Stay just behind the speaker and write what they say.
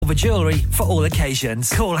silver jewellery for all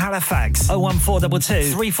occasions. Call Halifax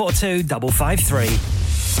 01422 342 553.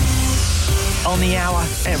 On the hour,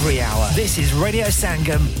 every hour. This is Radio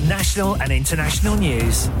Sangam, national and international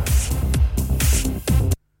news.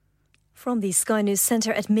 From the Sky News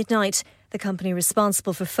Centre at midnight, the company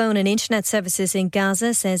responsible for phone and internet services in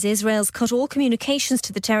Gaza says Israel's cut all communications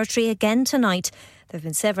to the territory again tonight. There have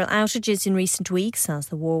been several outages in recent weeks as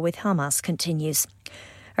the war with Hamas continues.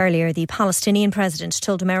 Earlier, the Palestinian president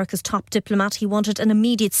told America's top diplomat he wanted an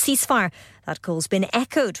immediate ceasefire. That call's been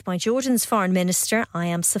echoed by Jordan's foreign minister,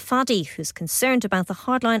 Ayam Safadi, who's concerned about the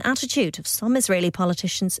hardline attitude of some Israeli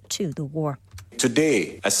politicians to the war.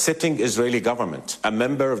 Today, a sitting Israeli government, a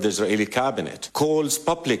member of the Israeli cabinet, calls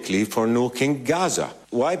publicly for nuking Gaza.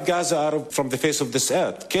 Wipe Gaza out from the face of this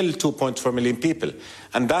earth. Kill 2.4 million people.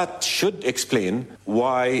 And that should explain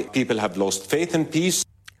why people have lost faith in peace.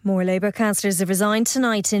 More Labour councillors have resigned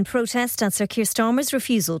tonight in protest at Sir Keir Starmer's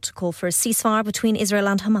refusal to call for a ceasefire between Israel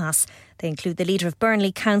and Hamas. They include the leader of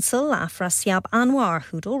Burnley Council, Afrasiab Anwar,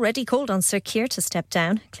 who'd already called on Sir Keir to step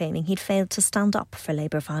down, claiming he'd failed to stand up for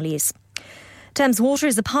Labour values. Thames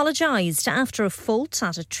Water's apologised after a fault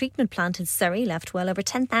at a treatment plant in Surrey left well over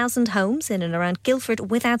 10,000 homes in and around Guildford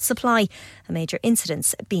without supply. A major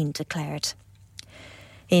incident's been declared.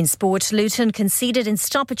 In sport, Luton conceded in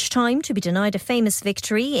stoppage time to be denied a famous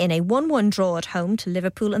victory in a 1-1 draw at home to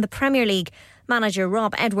Liverpool in the Premier League. Manager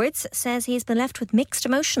Rob Edwards says he's been left with mixed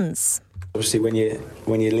emotions. Obviously,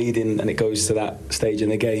 when you're leading and it goes to that stage in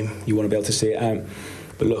the game, you want to be able to see it out.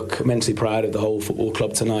 But look, immensely proud of the whole football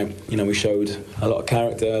club tonight. You know, we showed a lot of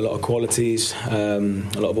character, a lot of qualities, a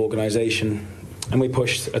lot of organisation, and we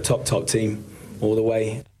pushed a top team all the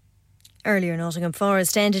way. Earlier, Nottingham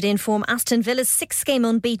Forest ended in form Aston Villa's 6-game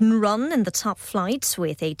unbeaten run in the top flight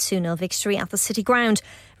with a 2-0 victory at the City Ground.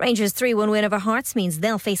 Rangers' 3-1 win over Hearts means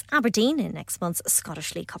they'll face Aberdeen in next month's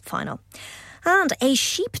Scottish League Cup final. And a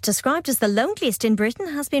sheep described as the loneliest in Britain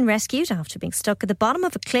has been rescued after being stuck at the bottom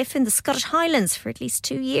of a cliff in the Scottish Highlands for at least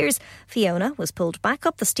 2 years. Fiona was pulled back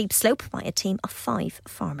up the steep slope by a team of 5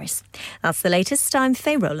 farmers. That's the latest. I'm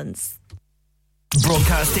Faye Rowlands.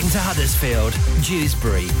 Broadcasting to Huddersfield,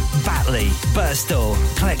 Dewsbury, Batley, Birstall,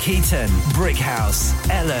 Cleckheaton, Brickhouse,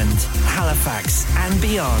 Elland, Halifax and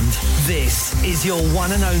beyond. This is your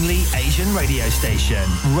one and only Asian radio station.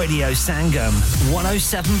 Radio Sangam,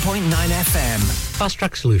 107.9 FM. Fast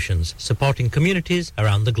Track Solutions, supporting communities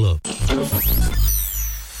around the globe.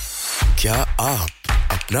 क्या आप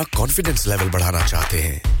अपना confidence level बढ़ाना चाहते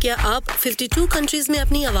हैं? क्या आप 52 countries में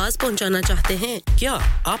अपनी आवाज पहुंचाना चाहते हैं? क्या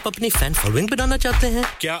आप अपनी फैन फॉलोइंग बनाना चाहते हैं?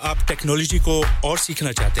 क्या आप टेक्नोलॉजी को और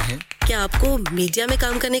सीखना चाहते हैं? क्या आपको मीडिया में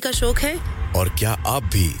काम करने का शौक है? और क्या आप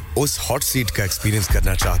भी उस हॉट सीट का एक्सपीरियंस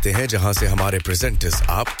करना चाहते हैं जहां से हमारे प्रेजेंटर्स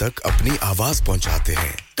आप तक अपनी आवाज पहुंचाते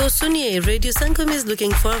हैं? तो सुनिए, Radio Sangam is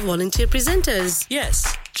looking for volunteer presenters. Yes,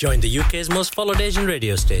 join the UK's most followed Asian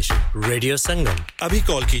radio station, Radio Sangam. अभी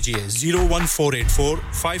कॉल कीजिए 01484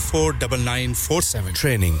 549947.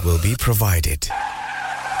 Training will be provided.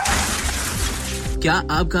 क्या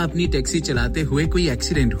आपका अपनी टैक्सी चलाते हुए कोई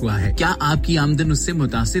एक्सीडेंट हुआ है? क्या आपकी आमदन उससे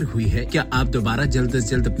मुतासिर हुई है? क्या आप दोबारा जल्द से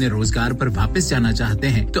जल्द अपने रोजगार पर वापस जाना चाहते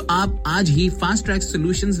हैं? तो आप आज ही फास्ट ट्रैक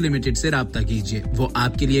सॉल्यूशंस लिमिटेड से राब्ता कीजिए। वो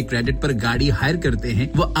आपके लिए क्रेडिट पर गाड़ी हायर करते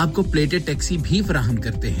हैं। वो आपको प्लेटेड टैक्सी भी फराहम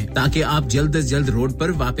करते हैं ताकि आप जल्द से जल्द रोड पर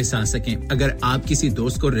वापस आ सकें। अगर आप किसी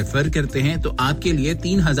दोस्त को रेफर करते हैं तो आपके लिए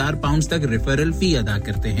 3000 पाउंड तक रेफरल फी अदा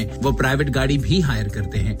करते हैं। वो प्राइवेट गाड़ी भी हायर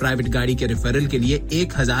करते हैं। प्राइवेट गाड़ी के रेफरल के लिए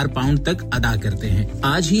 1000 पाउंड तक अदा करते हैं।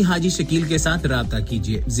 आज ही हाजी शकील के साथ राब्ता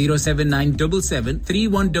कीजिए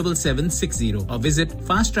 07977317760 और visit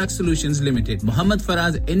Fast Track Solutions Limited, Mohammad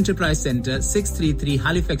Faraz Enterprise Centre, 633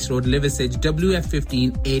 Halifax Road, Liversedge,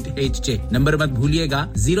 WF15 8HJ। Number मत भूलिएगा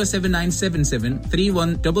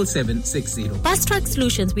 07977317760। Fast Track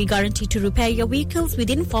Solutions, we guarantee to repair your vehicles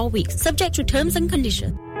within 4 weeks, subject to terms and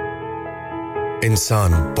conditions.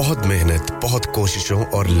 इंसान बहुत मेहनत, बहुत कोशिशों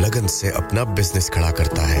और लगन से अपना बिजनेस खड़ा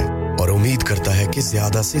करता है और उम्मीद करता है कि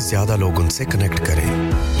ज्यादा से ज्यादा लोग उनसे कनेक्ट करें।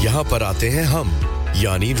 यहाँ पर आते हैं हम,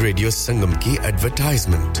 यानी रेडियो संगम की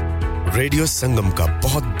एडवर्टाइजमेंट। रेडियो संगम का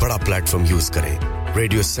बहुत बड़ा प्लेटफॉर्म यूज करें।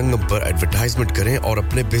 रेडियो संगम पर एडवर्टाइजमेंट करें और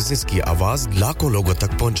अपने बिजनेस की आवाज लाखों लोगों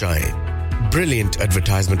तक पहुंचाएं। Brilliant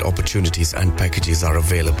advertisement opportunities and packages are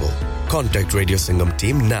available. Contact Radio Sangam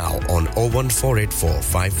team now on 01484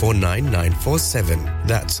 549 947.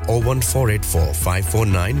 That's 01484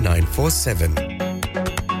 549 947.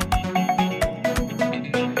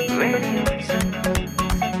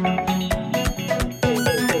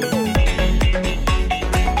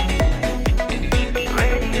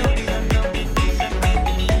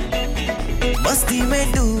 मस्ती में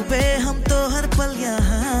डूबे हम तो हर पल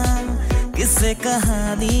यहाँ, किससे ये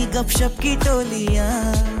कहानी गपशप की टोलियां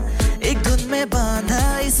एक धुन में बांधा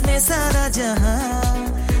इसने सारा जहां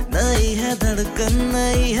नई है धड़कन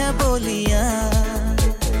नई है बोलियां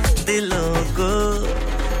दिलों को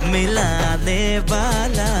मिलाने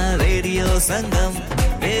वाला रेडियो संगम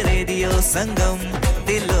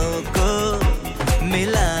दिलों को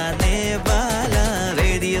मिलाने वाला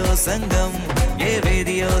रेडियो संगम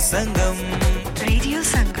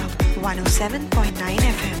 107.9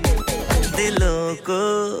 FM दिलों को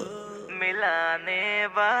मिलाने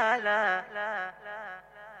वाला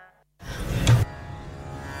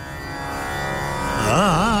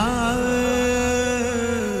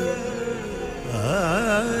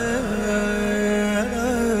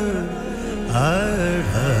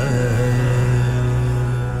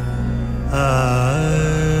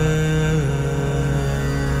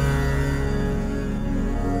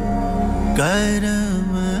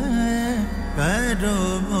करम करो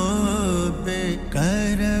मोबे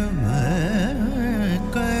करम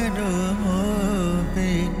करो मोबे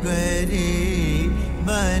गरीब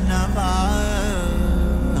नवाज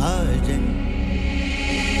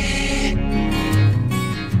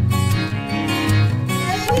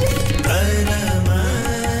करम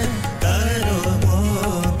करो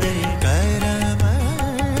मोबे करम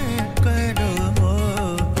करो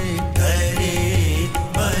मोबे गरीब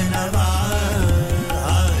Nawaz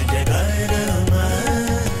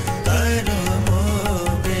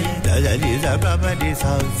Babadi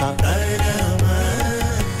salsa karama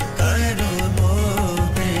karo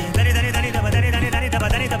mobe dari daba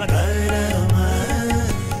karama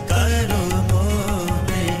karo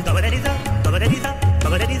mobe babadi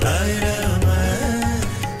karama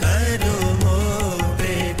karo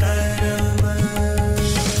mobe karama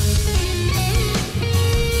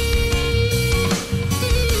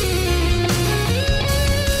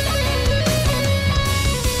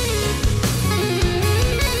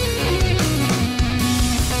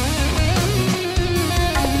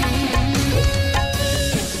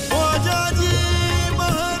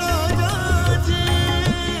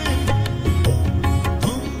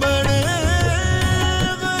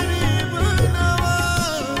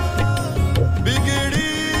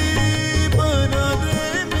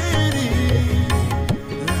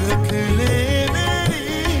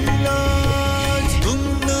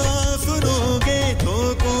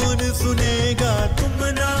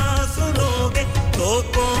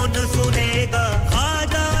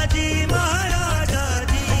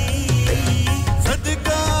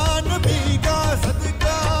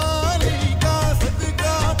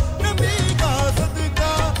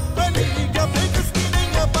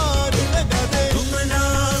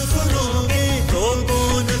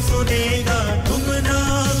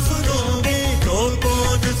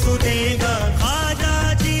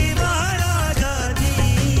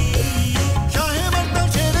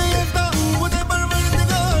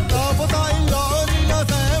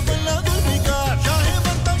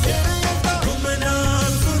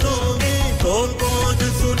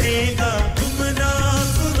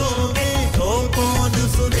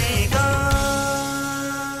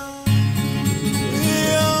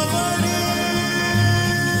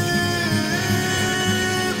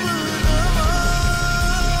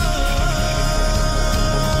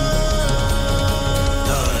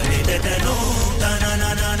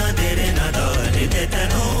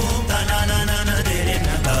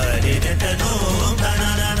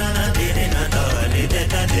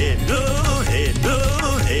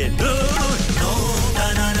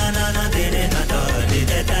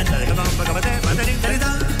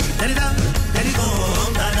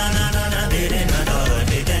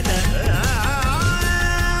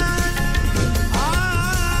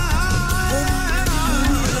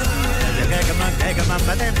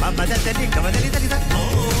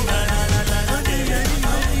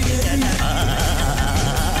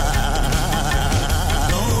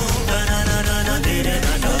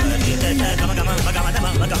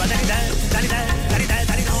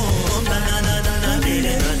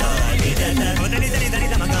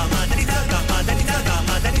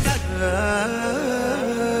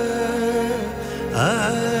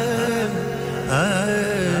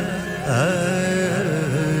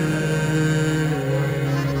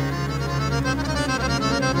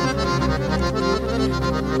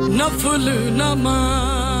नफल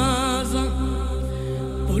नमाज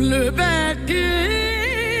भूल बैठी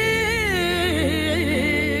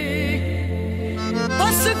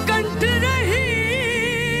बस कंठ रही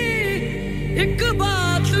एक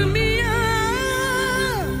बात मियां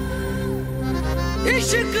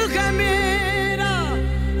इश्क है मेरा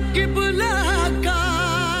किबला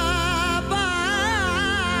काबा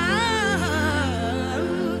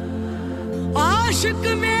इश्क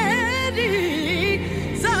मेरी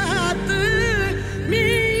जात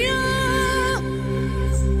मियां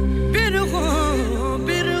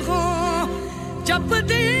बिरगों जब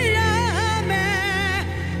दिया मैं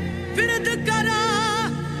फिरद करा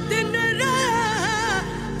दिन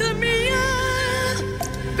रात मियां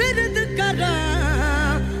फिरद करा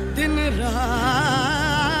दिन रात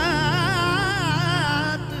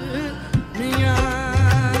मियां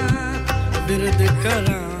फिरद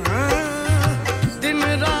करा दिन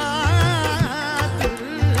रात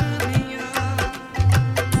मियां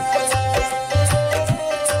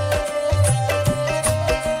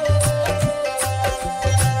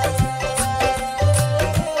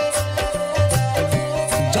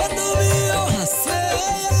जद भी ओ हसे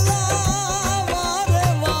अल्लाह वारे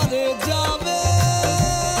वारे जावे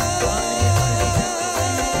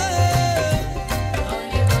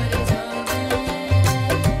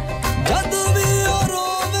जद भी ओ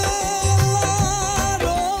रोवे अल्लाह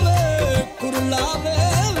रोवे कुरलावे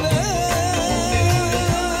वे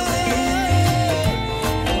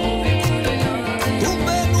तू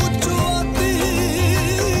मैनू चुआती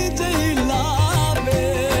जई लावे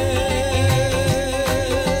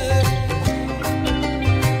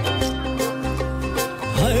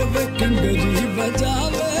हाय वे किंगरी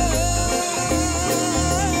बजावे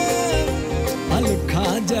अलखा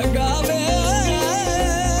जगावे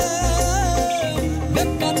वे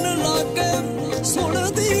कन लाके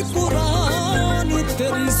सुनदी कुरान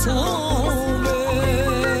तेरी सोवे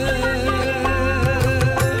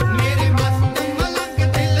मेरे मस्त मलंग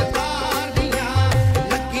दिलदार दियां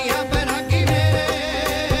लगियां बैरागी मेरे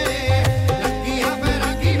लगियां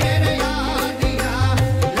बैरागी मेरे यार दियां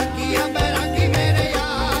लगियां बैरागी मेरे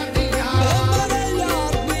यार दियां मेरे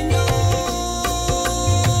यार दियां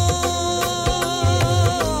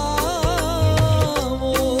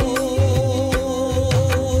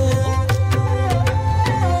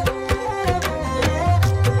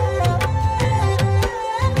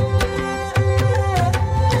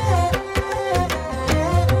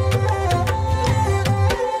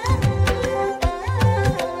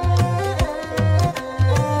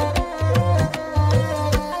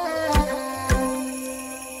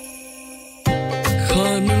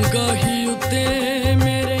खानगाही उते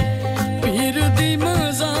मेरे पीर दी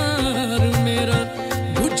मज़ार मेरा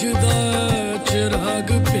बुझदा चिराग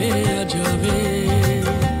पे आ जावे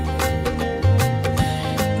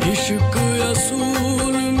इश्क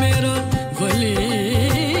असूल मेरा वली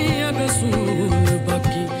रसूल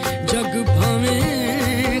बाकी जग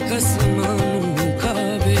भावें कसमां नूं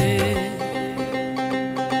खावे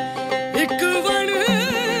एक वण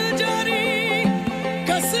जारी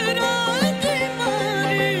कसरा दी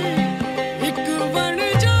मारी एक वण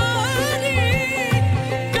जारी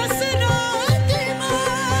कसरा दी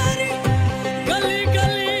मारी गली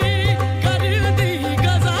गली कर दी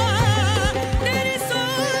गजा तेरी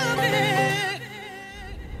सोवे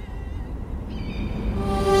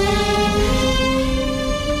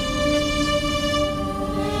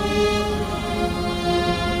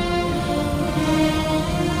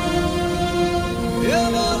ये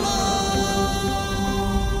वाला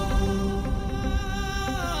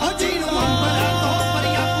अजीन मंबरा तो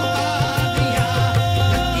परिया पुकार दिया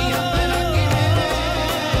लगियां बैरागी मेरे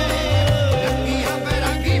लगियां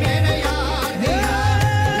बैरागी मेरे यार दिया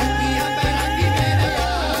लगियां बैरागी मेरे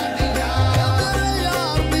यार दिया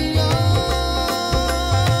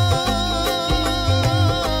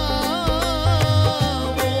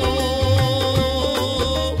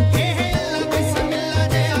हे अल्लाह बिस्मिल्लाह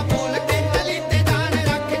दे बोल के चली ते जान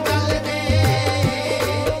रख चल दे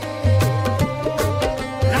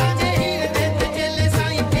राजे हीर दे ते चले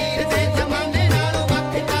साईं पीर दे जमाने नालों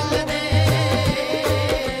वक्त चल दे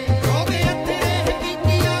रोगे अथरे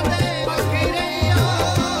कीतियां दे बाकी रहिया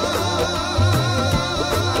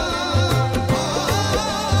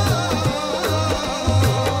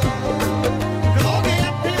रोगे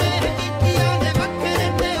अथरे कीतियां दे बखरे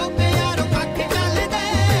ते ओके यारो वक्त चल दे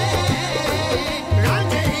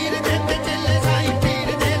राजे हीर दे ते चले साईं पीर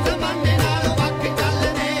दे जमाने नालों वक्त चल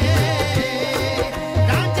दे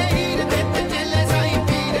राजे हीर दे ते चले साईं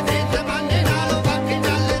पीर दे जमाने नालों वक्त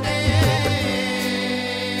चल दे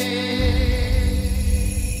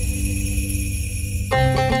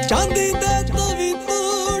चांदी दे तवी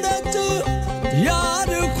तूड़े च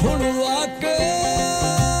यार खुणवा के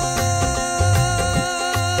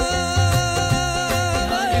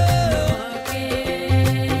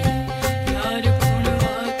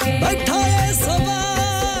बैठा है सवा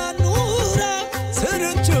नूरा सिर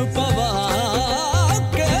च पवा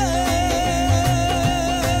के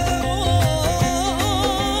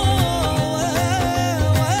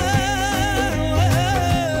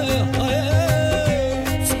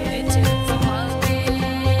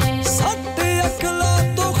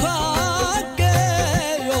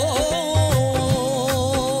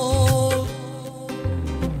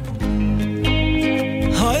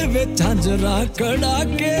चादरा कड़ा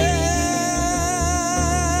के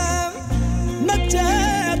नचे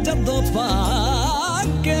जदों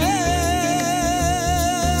पाके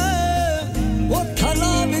वो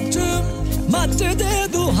थला विच मच दे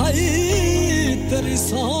दुहाई तेरी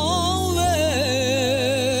सौवे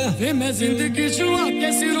वे मैं जिंदगी छुआ के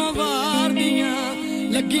सिरों वार दियां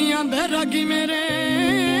लगियां बैरागी मेरे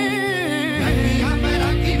लगियां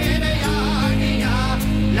बैरागी मेरे यानियां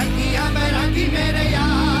लगियां बैरागी मेरे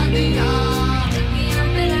यानियां लगियां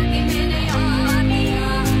बैरागी मेरे यानियां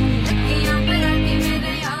लगियां बैरागी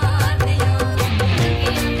मेरे यानियां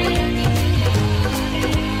लगियां बैरागी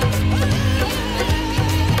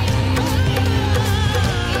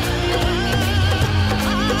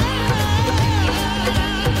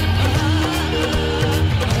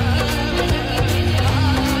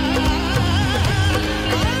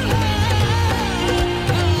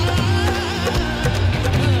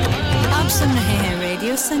सुन रहे हैं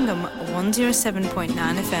रेडियो संगम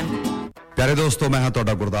 107.9 FM प्यारे दोस्तों मैं हां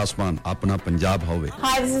ਤੁਹਾਡਾ ਗੁਰਦਾਸ ਮਾਨ ਆਪਣਾ ਪੰਜਾਬ ਹੋਵੇ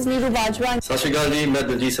hi this is Neeru Bajwa सत श्री अकाल जी मैं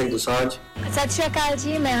दलजीत सिंह दोसांझ सत श्री अकाल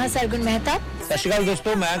जी मैं हां सरगुन मेहता सत श्री अकाल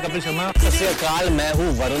दोस्तों मैं कपिल शर्मा सत श्री अकाल मैं हूं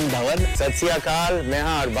वरुण धवन सत श्री अकाल मैं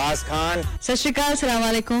हां अरबाज खान सत श्री अकाल अस्सलाम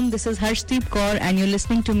वालेकुम this is Harshdeep Kaur and you are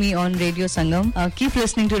listening to me on radio Sangam keep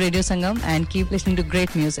listening to radio Sangam and keep listening to great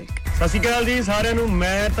music सत श्री अकाल जी साਰਿਆਂ ਨੂੰ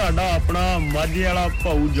ਮੈਂ ਤੁਹਾਡਾ ਆਪਣਾ ਮਾਝੇ ਵਾਲਾ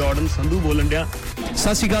ਭਾਊ ਜਾਰਡਨ ਸੰਧੂ ਬੋਲਣ ਡਿਆ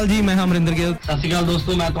सत श्री अकाल जी मैं हां अमरिंदर गिल सत श्री अकाल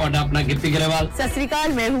दोस्तों मैं ਤੁਹਾਡਾ ਆਪਣਾ ਗਿੱਪੀ ਗਰੇਵਾਲ सत श्री अकाल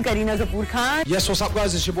मैं हूं Kareena Kapoor Khan Yes what's up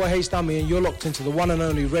guys it's your boy Hayes Dami and you're locked into the one and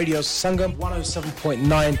only Radio Sangam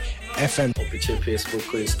 107.9 FM पीछे Facebook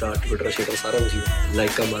Insta Twitter शेयर सारा कुछ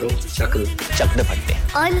लाइक का मारो चक दे फटते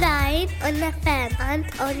online on the FM and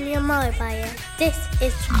on your mobile this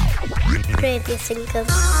is Radio Sangam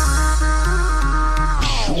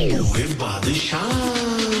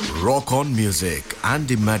Rock On Music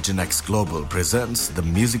and Imagine X Global presents the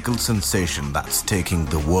musical sensation that's taking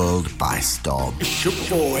the world by storm.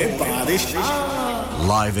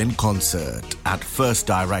 Live in concert at First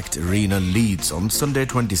Direct Arena Leeds on Sunday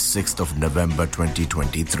 26th of November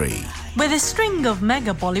 2023. With a string of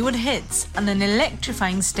mega Bollywood hits and an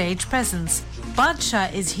electrifying stage presence, Badshah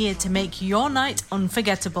is here to make your night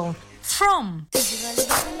unforgettable. From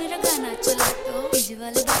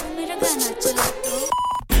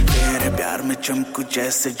तेरे प्यार में चमकू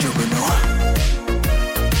जैसे जुगनू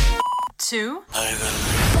to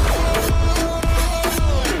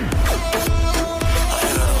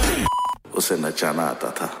उसे नचाना आता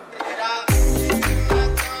था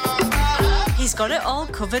he's got it all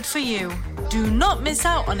covered for you. Do not miss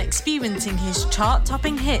out on experiencing his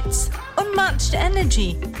chart-topping hits, unmatched energy,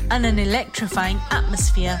 and an electrifying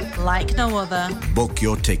atmosphere like no other. Book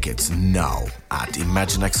your tickets now at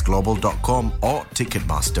imaginexglobal.com or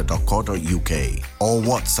ticketmaster.co.uk or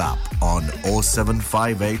WhatsApp on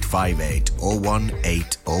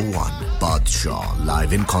 07585801801. Badshah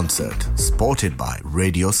live in concert, supported by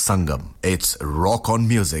Radio Sangam. It's Rock On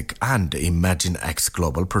Music and Imagine X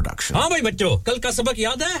Global production. हाँ भाई बच्चों कल का सबक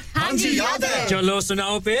याद है हाँ जी याद है चलो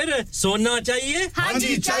सुनाओ फिर सोना चाहिए हाँ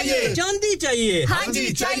जी चाहिए चांदी चाहिए हाँ जी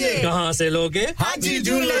चाहिए कहाँ से लोगे हाँ जी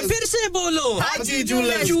जूलर्स फिर से बोलो हाँ जी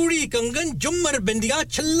जूलर्स चूड़ी कंगन झुमर बिंदिया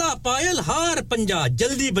छल्ला पायल हार पंजा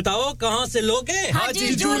जल्दी बताओ कहाँ से लोगे हाँ जी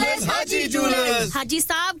जूलर्स हाजी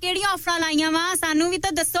साहब केड़ी ऑफर लाईयां वा सानू भी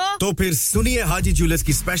तो दसो तो फिर सुनिए हाजी जूलर्स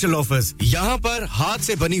की स्पेशल ऑफर्स यहाँ पर हाथ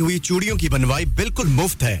से बनी हुई चूड़ियों की बनवाई बिल्कुल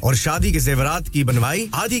मुफ्त है और शादी के जेवरात की बनवाई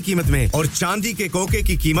आधी कीमत में और चांदी के कोके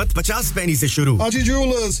की कीमत 50 पैसे से शुरू Haji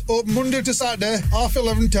Jewellers open Monday to Saturday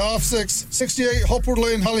 11:30 to 6:30 68 Hopwood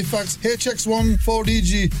Lane Halifax HX1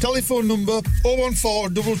 4DG telephone number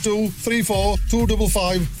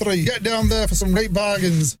 01422342553 get down there for some great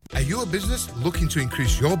bargains. Are you a business looking to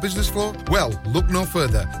increase your business flow? Well, look no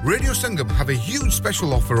further. Radio Sangam have a huge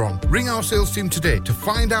special offer on. Ring our sales team today to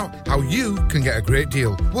find out how you can get a great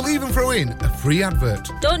deal. We'll even throw in a free advert.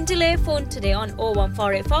 Don't delay, phone today on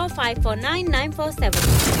 01484 549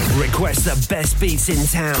 947. Request the best beats in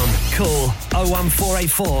town. Call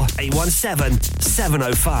 01484 817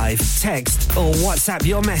 705. Text or WhatsApp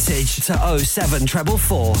your message to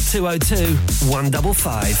 07444 202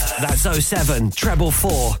 155. That's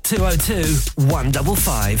 07444 202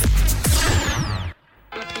 155.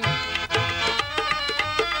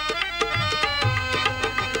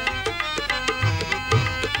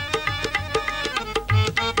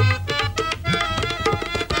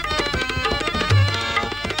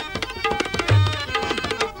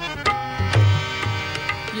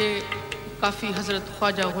 काफी हजरत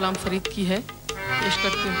ख्वाजा गुलाम फरीद की है पेश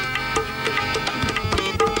करती हूं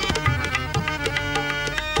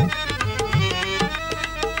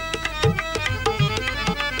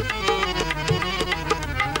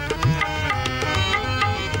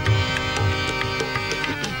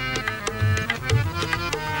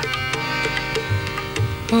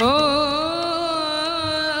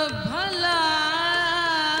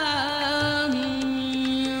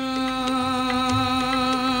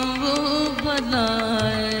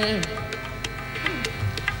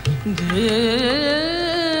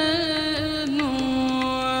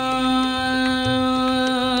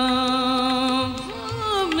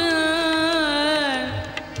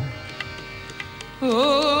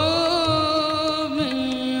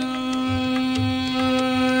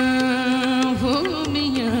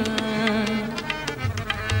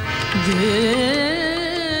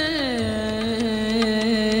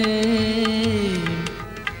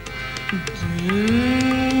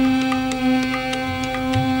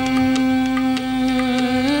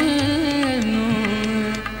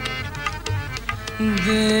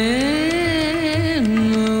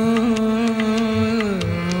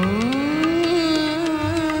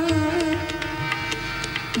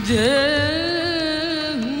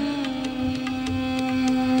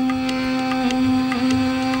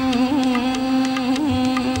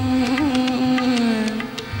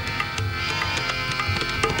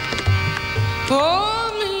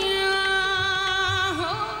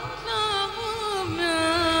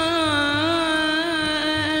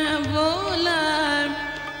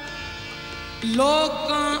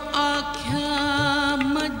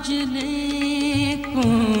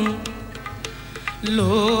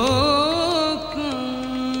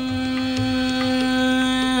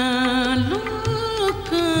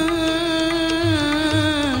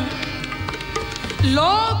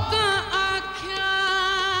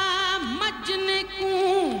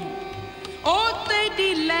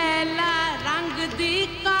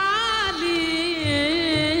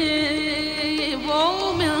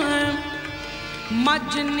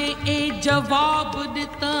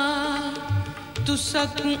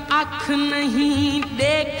अख नहीं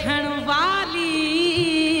देखण वाली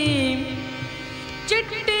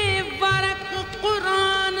चिट्टे वरक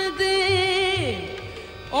कुरान दे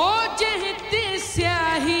ओ जहते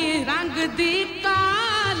स्याही रंग दी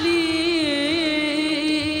काली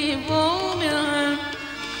वो मैं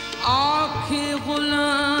आखे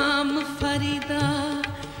गुलाम फरीदा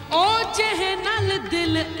ओ जह नल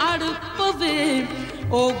दिल अड़ पवे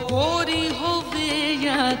ओ गोरी होवे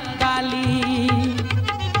या काली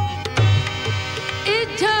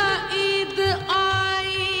ईद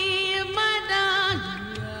आई मना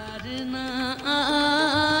यार ना आया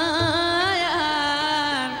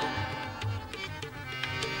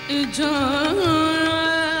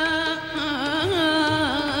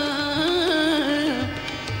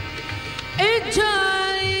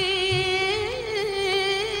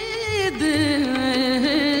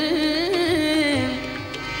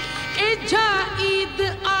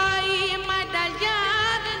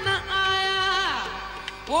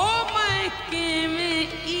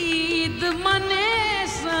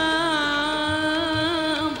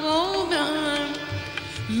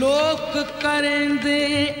करेंदे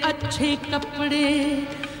अच्छे कपड़े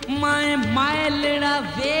मैं मायलड़ा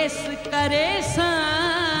वेस करे सा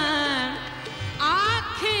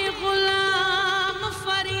आखे गुलाम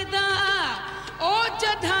फरीदा ओ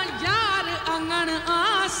जधा यार अंगण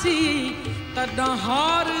आसी तदा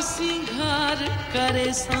हार सिंगार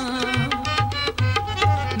करे सा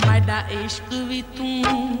मैडा इश्क भी तू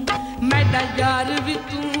मैडा यार भी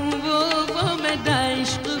तू वो मैडा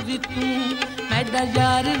इश्क भी तू मैडा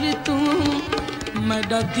यार भी तू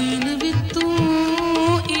मैडा दीन भी तू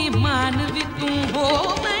ईमान भी तू हो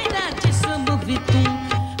मैडा जिस्म भी तू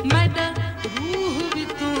मैडा रूह भी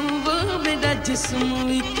तू वो मैडा जिस्म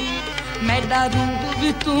भी तू मैडा रूह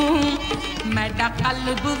भी तू मैडा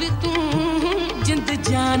कल्ब भी तू जिंद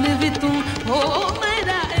जान भी तू हो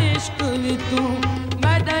मैडा इश्क भी तू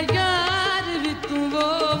मैडा यार भी तू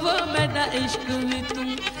वो मैडा इश्क भी तू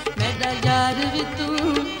मैडा यार भी तू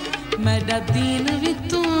मैडा दीन भी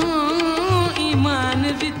तू ईमान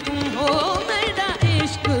भी तू हो मैडा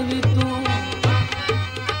इश्क भी तू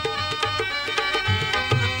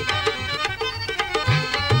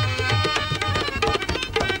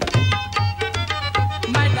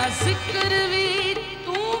मैडा जिक्र भी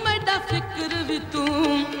तू मैडा फिक्र भी तू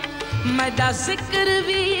मैडा जिक्र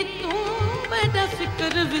भी तू मैडा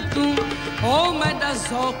फिक्र भी तू ओ मैडा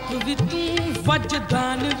ज़ौक़ भी तू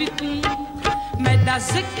वजदान भी तू मैडा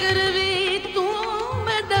जिक्र भी तू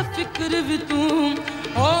मैडा फिक्र भी तू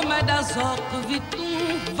ओ मैडा ज़ौक़ भी तू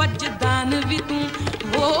वजदान भी तू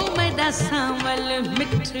ओ मैडा सांवल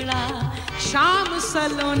मिठड़ा शाम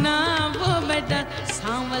सलोना वो मैडा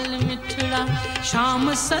सांवल मिठड़ा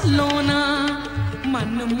शाम सलोना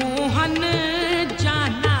मनमोहन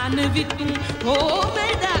जानान भी तू ओ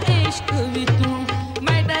मैडा इश्क भी तू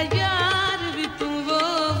मैडा यार भी तू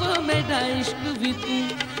वो मैडा इश्क भी तू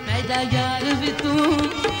मैडा यार भी तू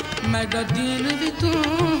मैडा दीन भी तू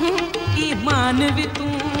ईमान भी तू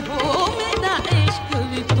हो मैडा इश्क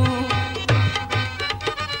भी तू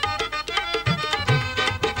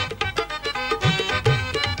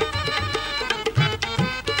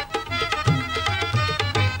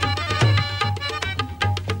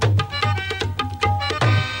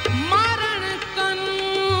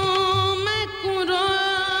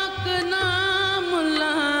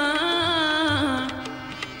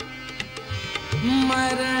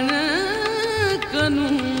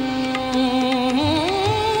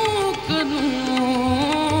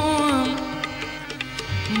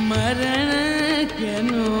मरण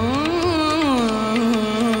कनो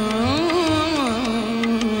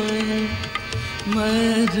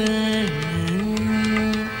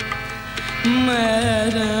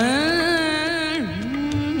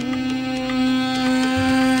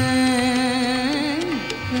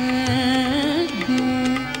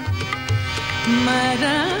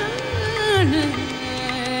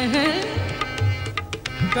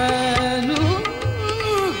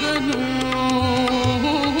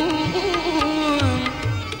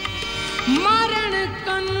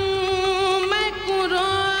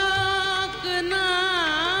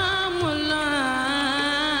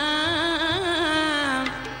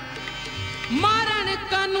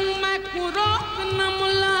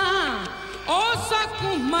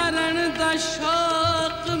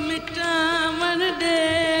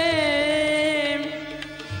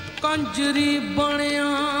कंजरी बणिया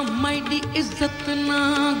मैडी इज्जत ना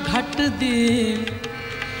घट दे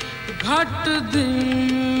घट दे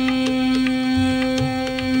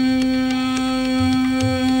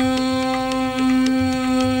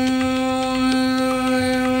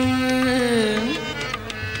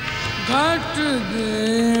घट दे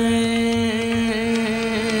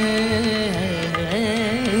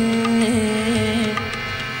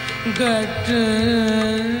घट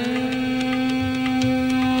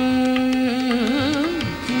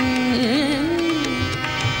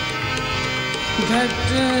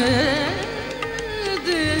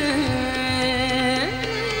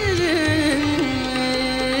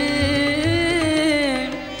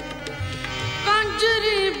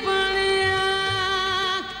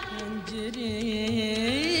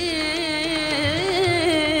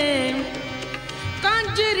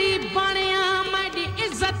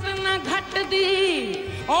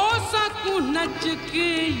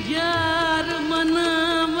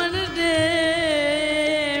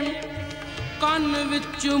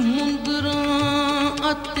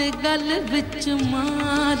गल विच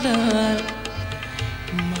माला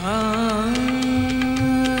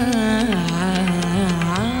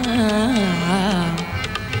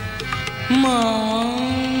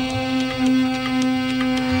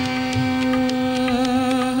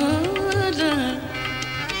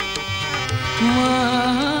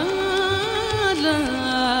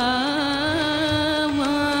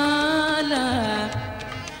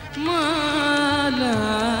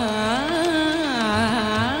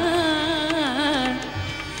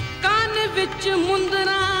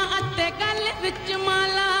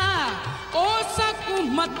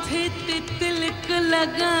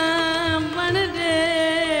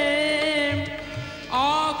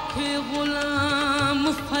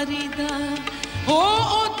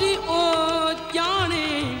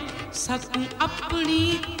अपनी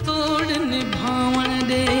तोड़ निभावन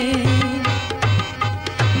दे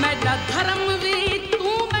मेरा धर्म भी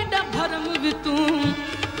तू मेरा भरम भी तू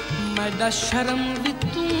मेरा शर्म भी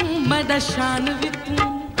तू मेरा शान भी तू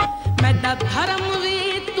मेरा धर्म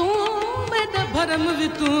भी तू मेरा भरम भी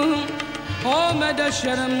तू ओ मेरा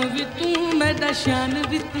शर्म भी तू मेरा शान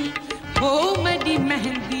भी तू ओ मेरी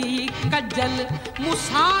मेहंदी कजल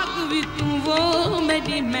मुसाग भी तू वो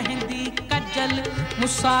मेरी मेहंदी कजल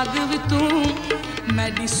मुसाग भी तू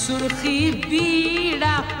मेरी सुर्खी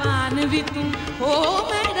बीड़ा पान भी तू ओ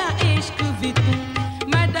मेरा इश्क भी तू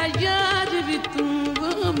मेरा यार भी तू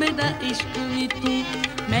वो मेरा इश्क भी तू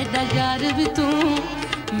मेरा यार भी तू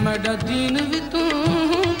मेरा दीन भी तू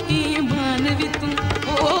ईमान भी तू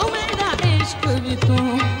ओ मेरा इश्क भी तू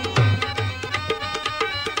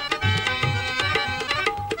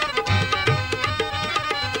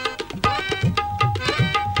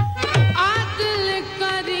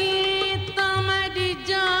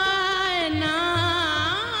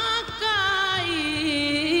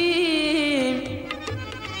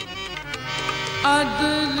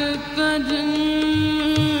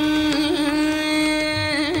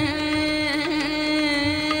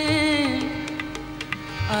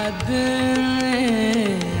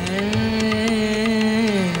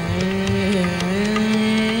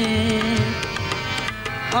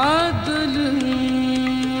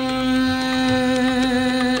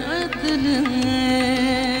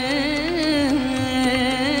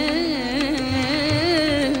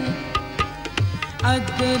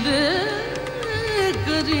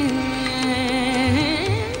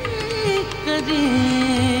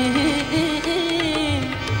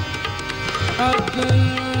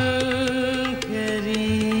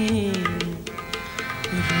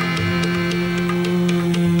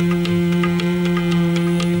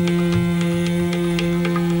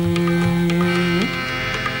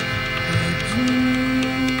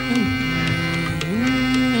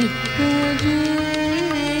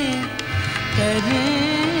करे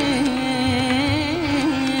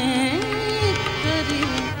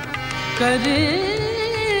करे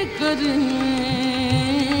करे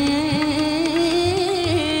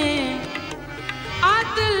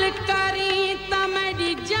आदिल करी ता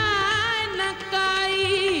मेरी जान काई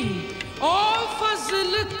ओ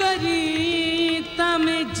फजल करी ता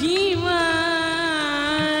मैं जीवन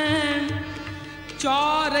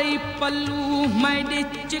चौरई पल्लू मेरे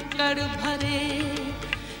चिकड़ भरे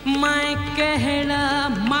मैं कहड़ा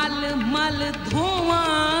मल मल धोवां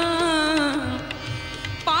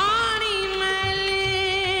पानी मैले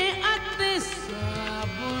अते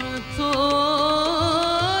साबुन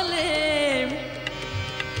थोले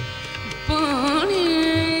पानी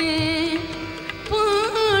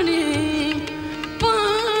पानी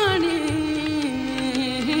पानी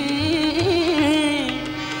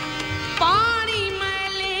पानी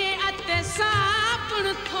मैले अते साबुन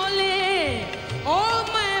थोले ओ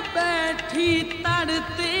मैं बैठी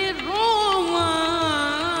तड़ते रोवां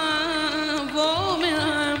वो मेरा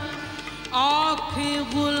आखे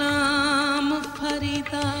गुलाम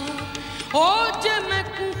फरीदा ओ जे मैं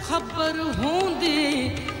को खबर होंदे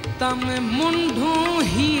तम मुंढो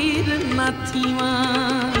हीर न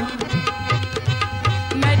थीवां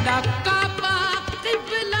मेरा काबा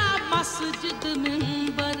क़िबला मस्जिद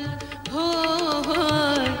मिंबर हो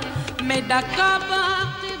मेरा काबा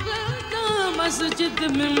मस्जिद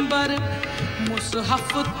मिंबर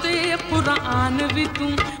मुसहफ ते कुरान भी तू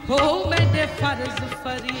हो मेरे फर्ज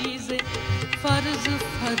फरीज़े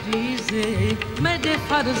मेरे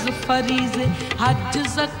फर्ज फरीज़े हज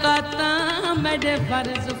ज़काता मेरे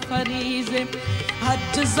फर्ज फरीज़े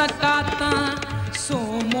हज ज़काता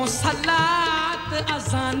सोमो सलात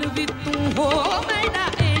अज़ान भी तू हो मेरा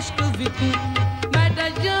इश्क भी तू मेरा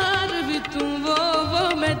यार भी तू वो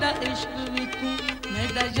मेरा इश्क भी तू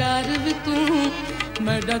मेरा यार भी तू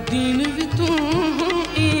मेरा दीन भी तू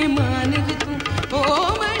ईमान भी तू ओ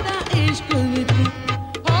मेरा इश्क भी तू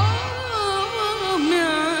ओ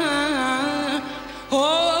मैं ओ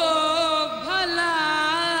भला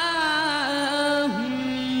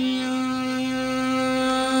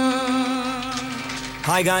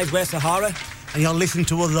Hi guys, we're Sahara and you're listening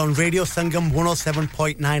to us on Radio Sangam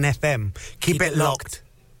 107.9 FM. Keep it locked.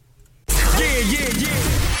 Yeah.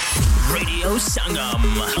 Radio Sangam.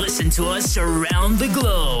 Listen to us around the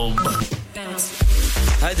globe.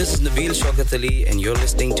 Hi, this is Nabeel Shaukat Ali and you're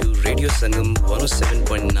listening to Radio Sangam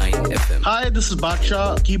 107.9 FM. Hi, this is Baksha.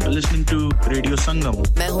 Keep listening to Radio Sangam.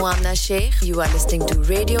 मैं हूँ आमना Sheikh. You are listening to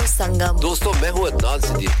Radio Sangam. दोस्तों मैं हूँ अदनान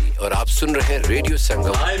सिद्दीकी और आप सुन रहे हैं radio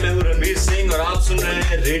संगम. Hi, मैं हूँ रणवीर सिंह और आप सुन रहे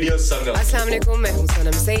हैं रेडियो संगम. अस्सलाम वालेकुम, मैं हूँ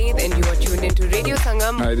सनम Saeed and you are tuned into Radio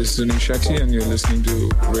Sangam. Hi, this is Zunin Shakti and you're listening to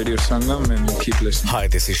Radio Sangam and keep listening. Hi,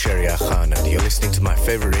 this is Sharia Khan and you're listening to my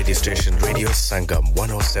favorite radio station Radio Sangam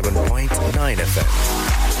 107.9 FM.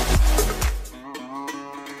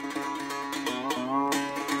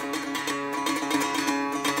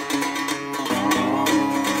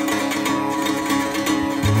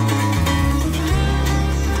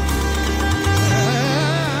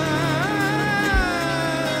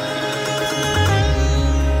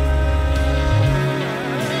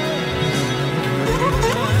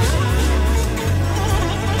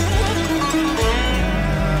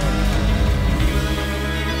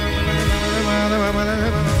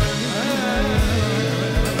 Bye.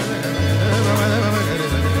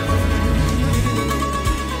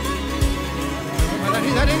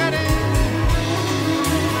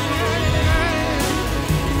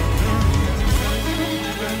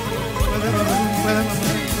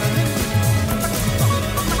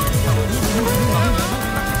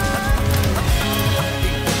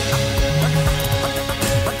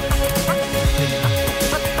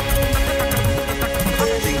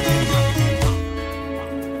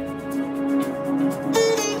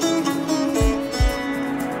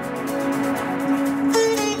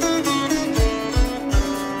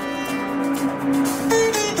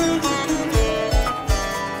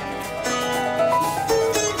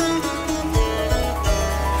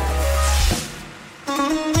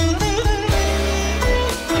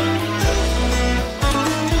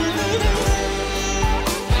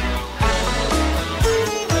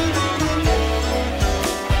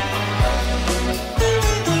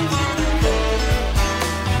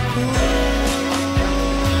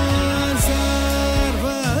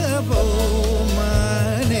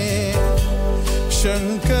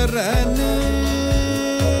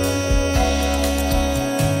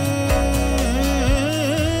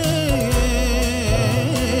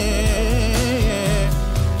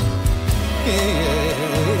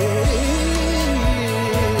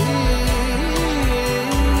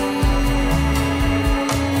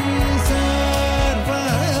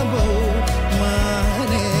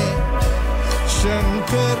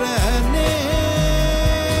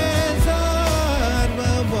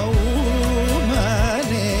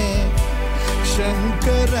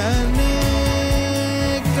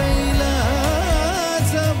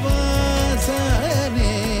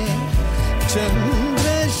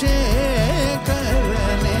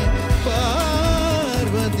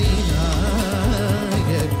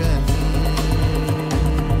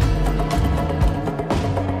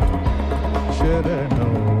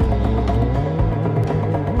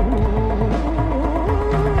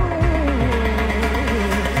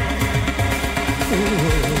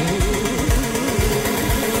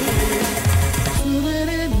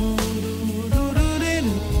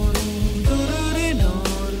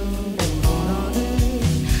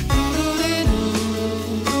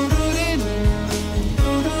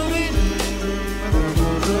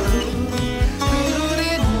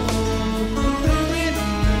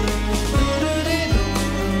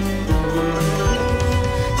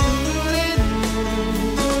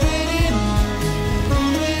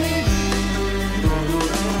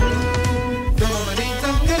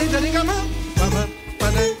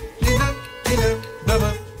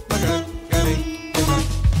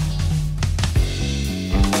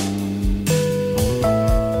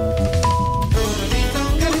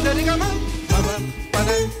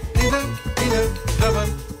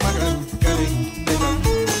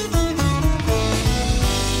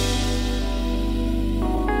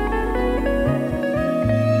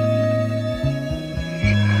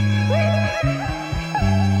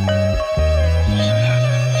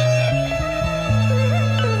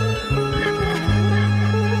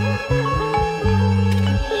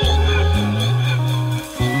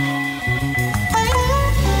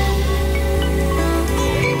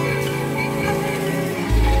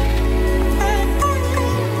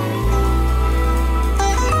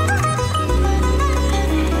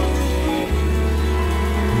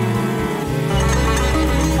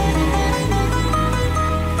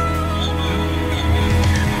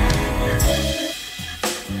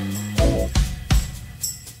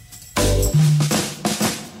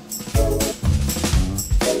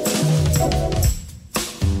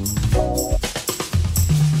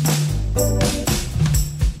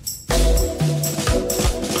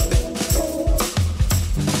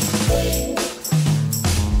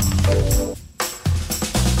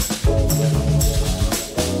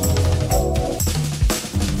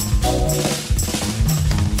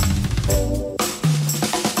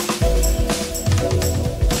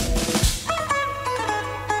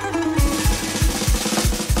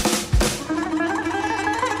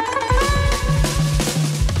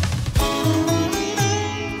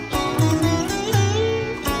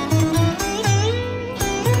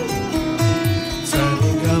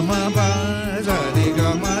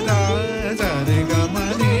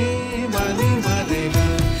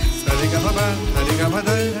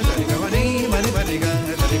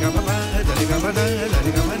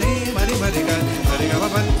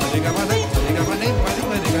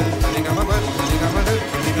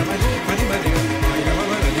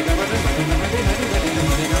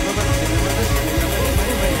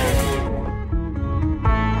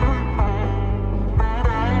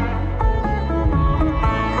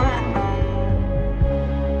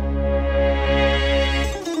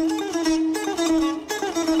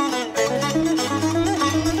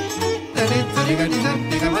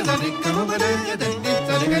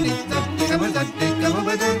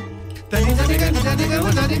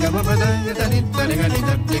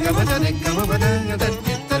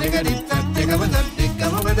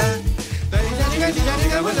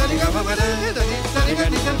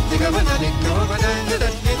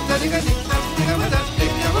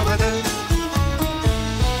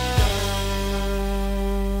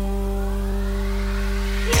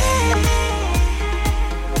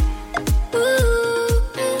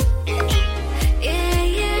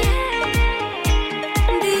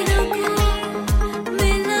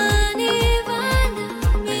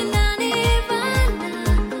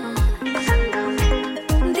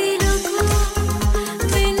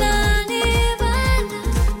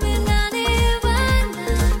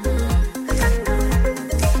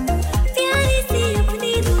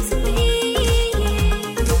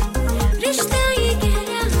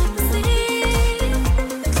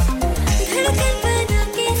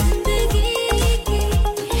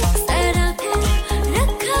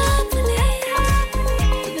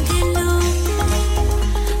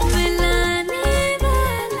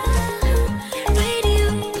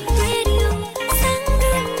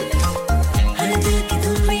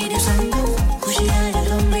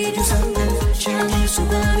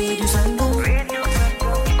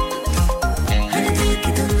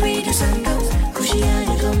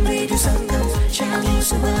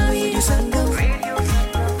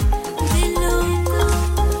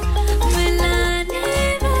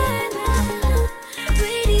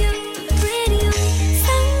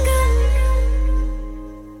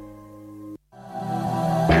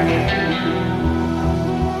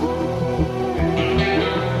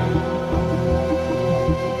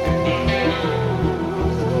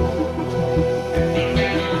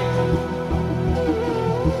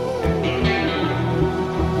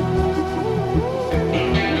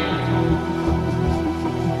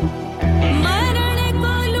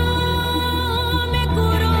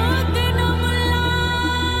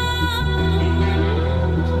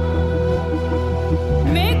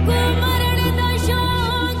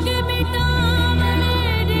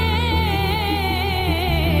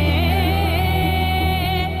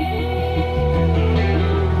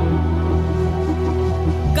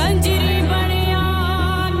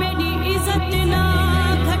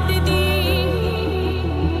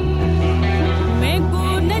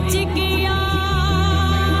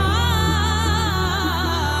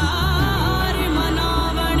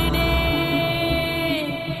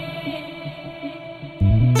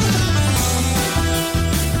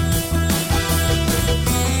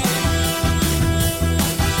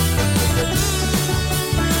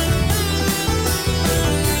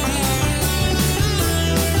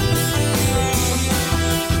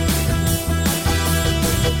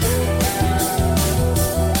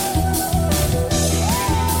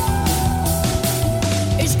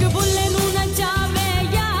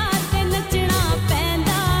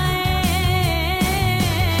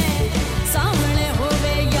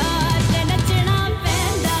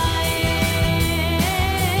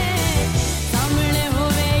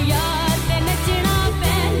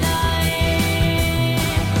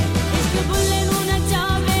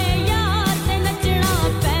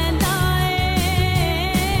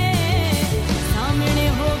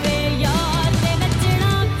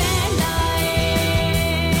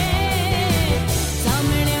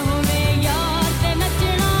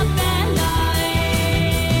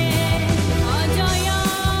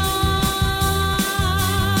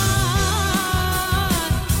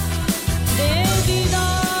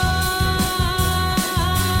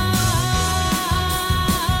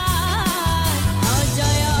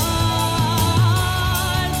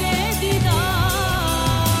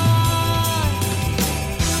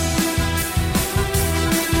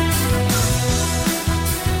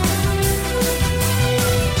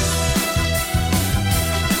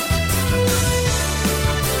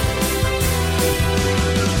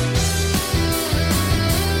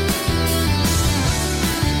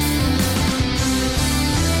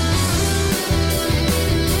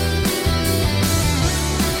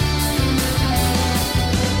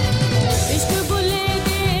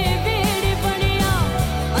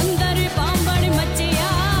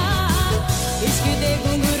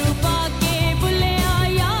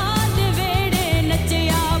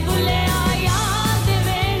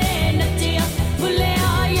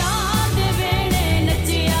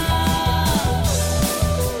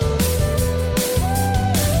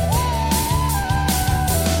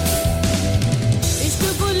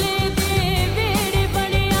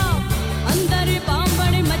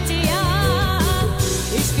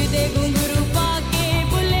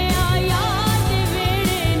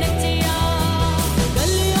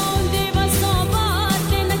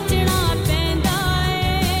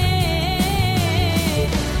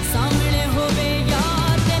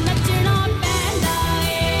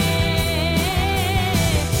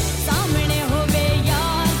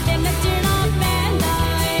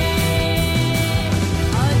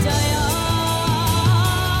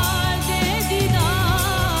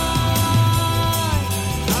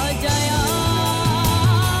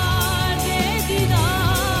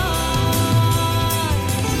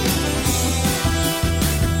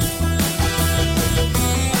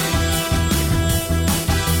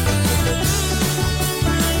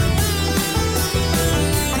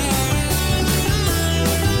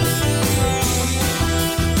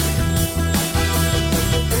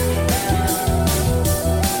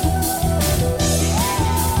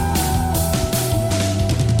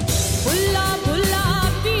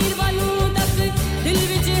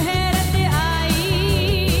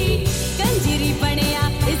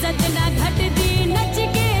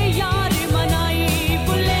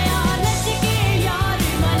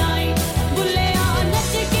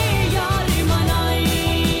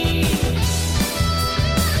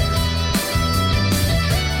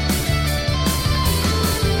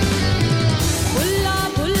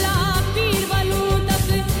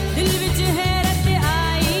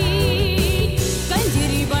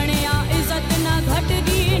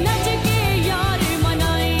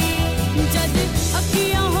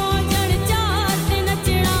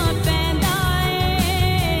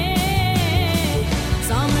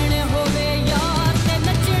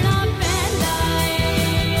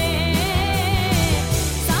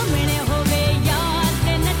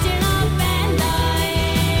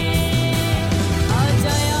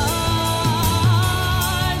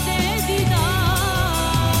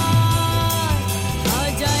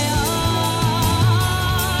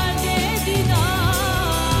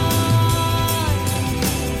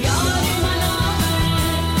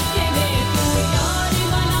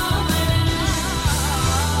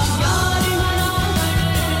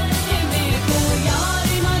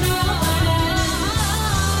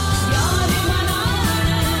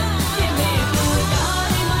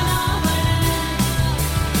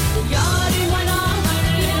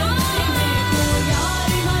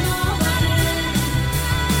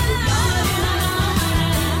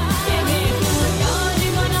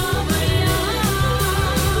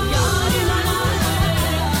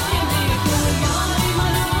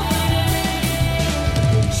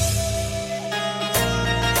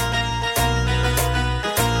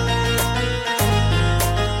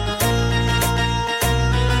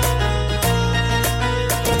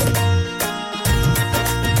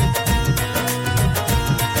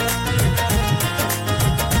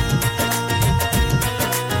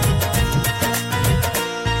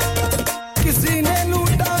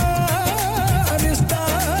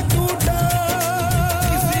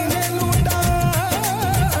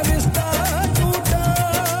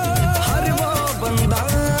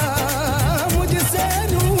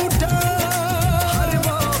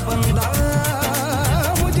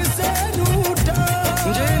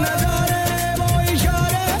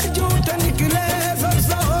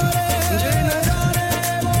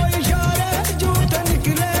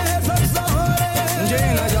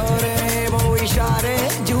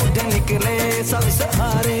 सबसे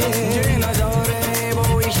हारे ये नजारे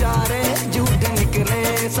वो इशारे झूठ निकले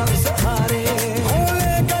सबसे हारे हो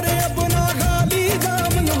लेकर अपना खाली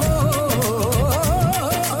दामन हो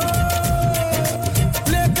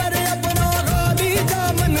लेकर अपना खाली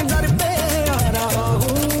दामन दर पे आ रहा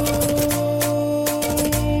हूँ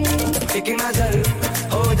एक नजर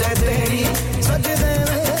हो जाए तेरी सजदे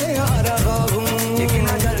में आ रहा हूँ एक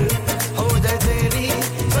नजर हो जाए तेरी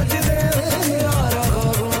सजदे में आ रहा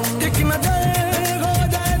हूँ एक नजर हो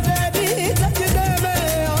जाए तेरी सजदे में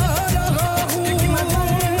आ रहा हूँ एक नजर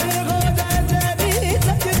हो जाए तेरी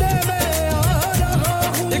सजदे में आ रहा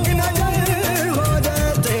हूँ एक नजर हो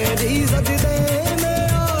जाए तेरी सजदे में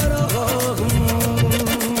आ रहा हूँ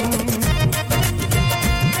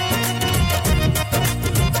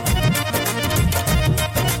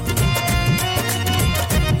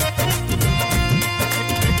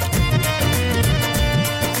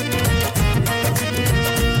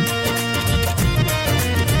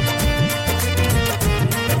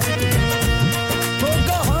वो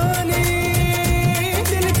कहानी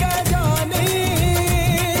दिल का जाने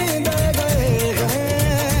दे गए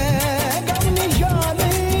हैं गम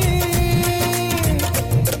निशाने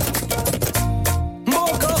वो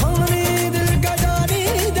कहानी दिल का जाने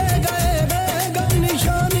दे गए हैं गम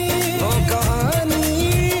निशाने वो कहानी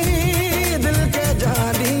दिल के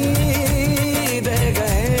जाने दे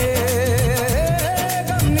गए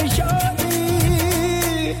गम निशाने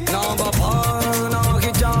ना वफा ना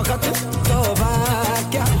हिजाकत तौबा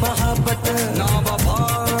क्या मोहब्बत ना वफा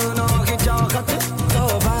ना हिजाकत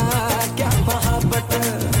तौबा क्या मोहब्बत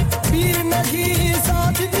पीर नहीं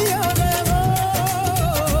साथ दिया गया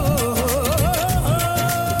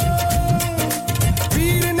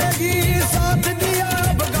पीर नहीं साथ दिया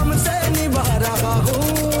अब गम से निभा रहा हूँ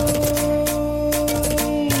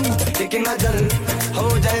एक नजर हो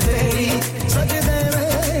जाए तेरी सजदे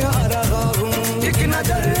में आ रहा हूँ एक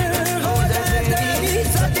नजर हो जाए तेरी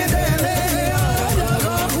सजदे में आ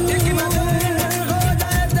रहा हूँ एक नजर हो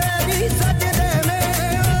जाए तेरी सजदे में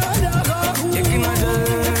आ रहा हूँ एक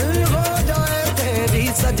नजर हो जाए तेरी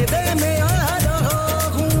सजदे में आ रहा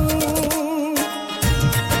हूँ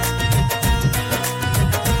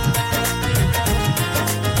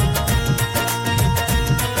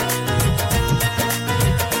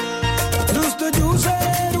जुस्तजू से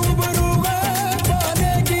रूबरू गए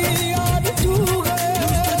पाने की आरज़ू गए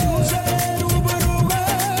जुस्तजू से रूबरू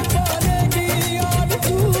गए पाने की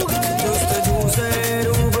आरज़ू गए जुस्तजू से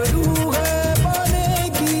रूबरू गए पाने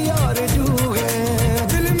की आरज़ू है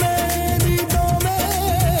दिल में नींदों में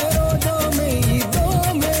रोज़ों में ईदों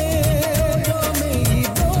में रोज़ों में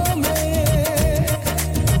ईदों में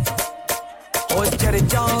ओ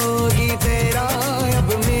चर्चा होगी तेरा अब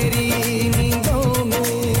मेरी नींदों में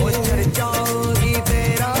ओ चर्चा होगी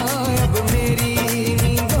तेरा अब मेरी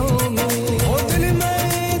नींदों में ओ दिल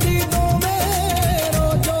में दीदों में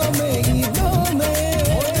रोज़ों में ईदों में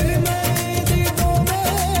ओ दिल में दीदों में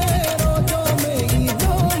रोज़ों में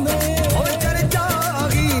ईदों में ओ चर्चा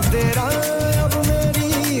होगी तेरा अब मेरी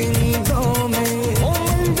नींदों में ओ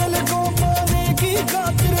मंजिल को पाने की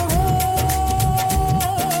खातिर हो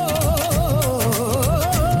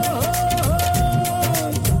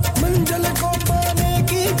मंजिल को पाने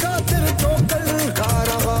की खातिर ठोकर खा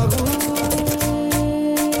रहा हूँ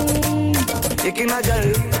एक नजर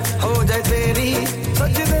हो जाए तेरी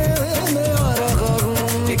सजदे में आ रहा हूँ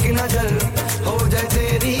एक नजर हो जाए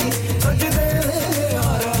तेरी सजदे में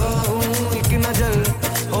आ रहा हूँ एक नजर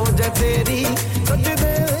हो जाए तेरी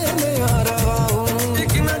सजदे में आ रहा हूँ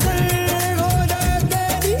एक नजर हो जाए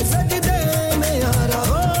तेरी सजदे में आ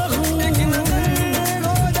रहा हूँ एक नजर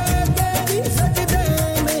हो जाए तेरी सजदे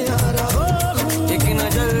में आ रहा हूँ एक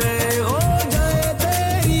नजर हो जाए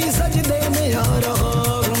तेरी सजदे में आ रहा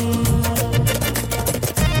हूँ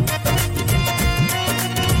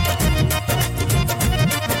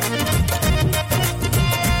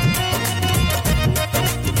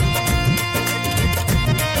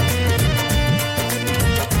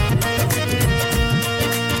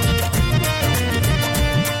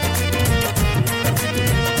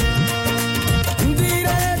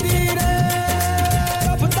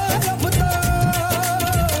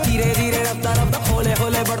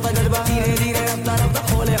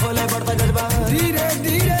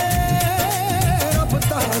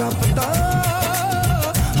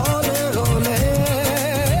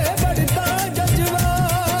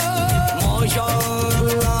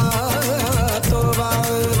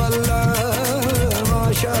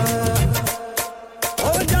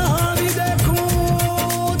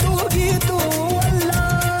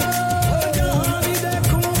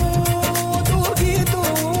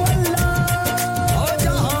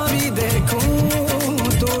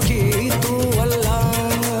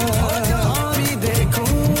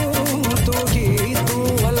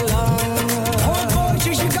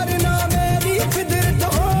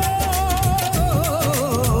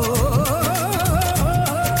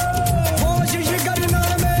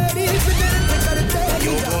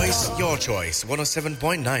choice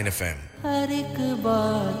 107.9 FM. हर एक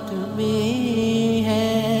बात में है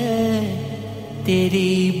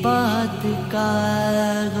तेरी बात का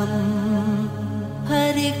गम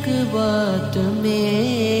हर एक बात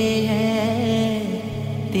में है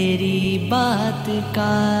तेरी बात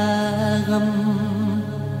का गम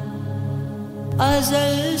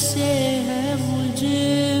अज़ल से है मुझ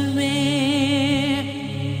में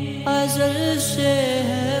अज़ल से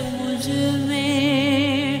है मुझ में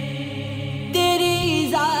तेरी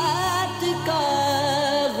ज़ात का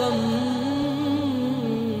गम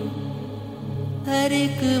हर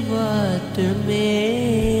एक बात में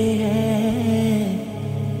है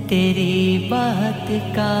तेरी बात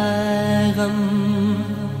का गम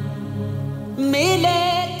मिले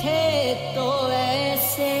थे तो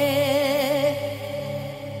ऐसे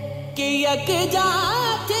कि यकजा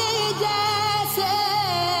थे जैसे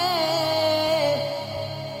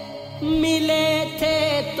मिले थे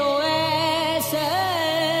तो ऐसे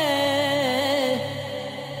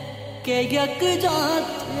कि यकजा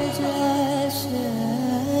थे जैसे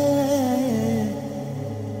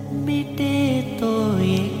मिटे तो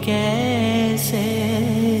ये कैसे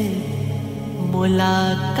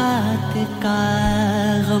मुलाकात का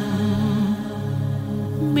गम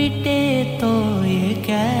मिटे तो ये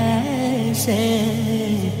कैसे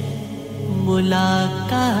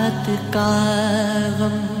मुलाकात का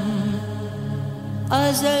गम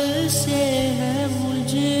अज़ल से है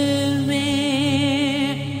मुझ में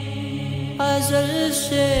अज़ल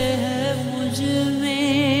से है मुझ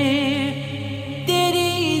में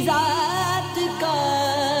तेरी ज़ात का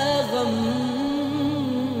गम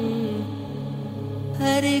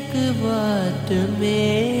हर एक बात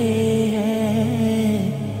में है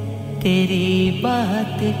तेरी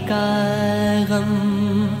बात का गम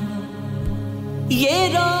ये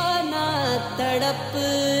रोना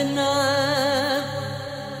तड़पना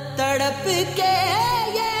तड़प के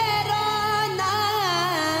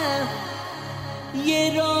ये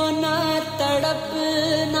रोना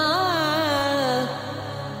तड़पना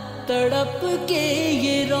तड़प के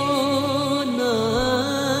ये रोना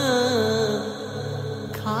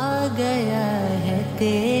खा गया है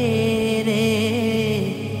तेरे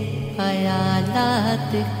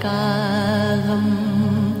ख्यालात का गम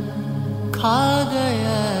खा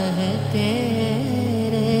गया है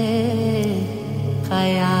तेरे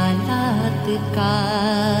ख्यालात का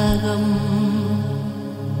गम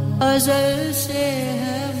अज़ल से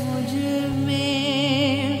है मुझ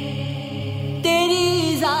में तेरी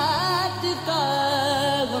ज़ात का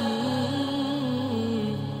गम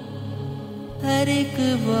हर एक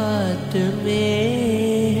बात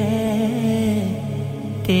में है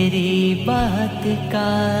तेरी बात का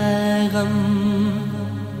गम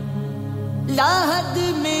लाहद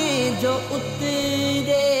में जो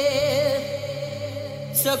उतरे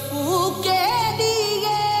सकूं के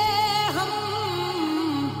लिए हम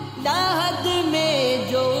लाहद में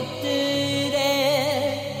जो उतरे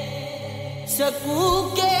सकूं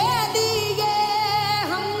के लिए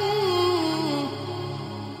हम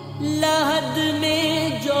लाहद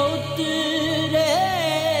में जो उतरे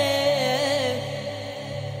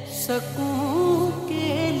सकूं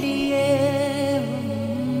के लिए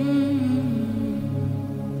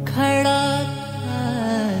खड़ा था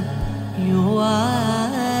यूं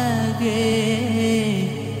आगे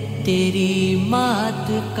तेरी मात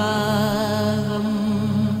का गम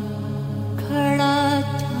खड़ा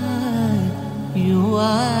था यूं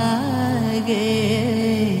आगे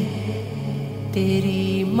तेरी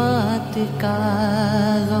मात का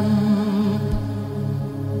गम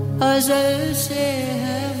अज़ल से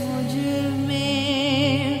है मुझ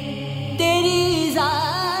में तेरी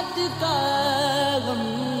ज़ात का गम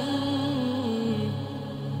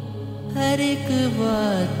हर एक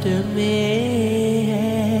बात में है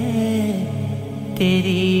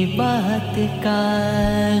तेरी बात का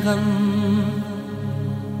गम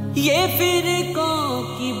ये फिरकों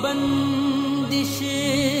की बंदिश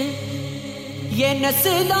ये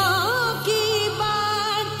नस्लों की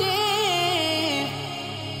बातें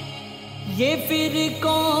ये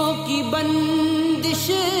फिरकों की बंदिश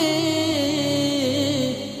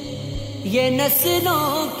ये नस्लों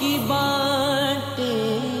की बातें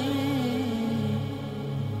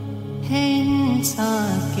है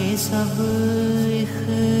इंसान के सब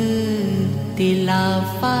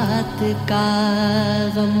इख्तिलाफात का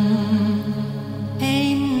गम है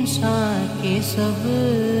इंसान के सब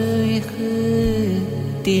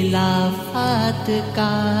इख्तिलाफात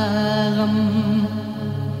का गम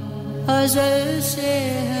अज़ल से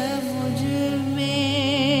है मुझ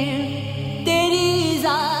में तेरी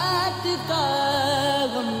ज़ात का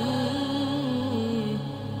गम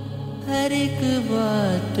हर एक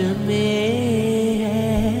बात में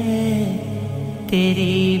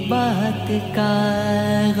तेरी बात का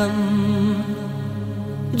गम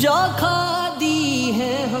जो खो दी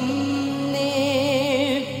है हमने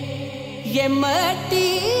ये मट्टी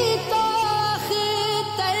तो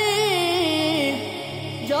अख्तर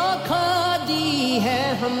जो खो दी है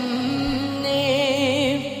हमने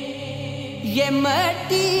ये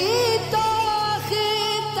मट्टी तो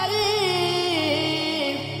अख्तर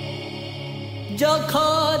जो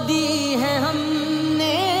खो दी है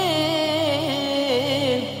हमने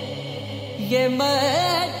ये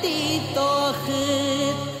मट्टी तो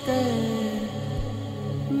अख्तर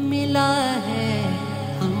मिला है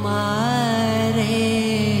हमारे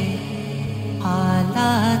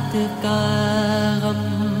हालात का गम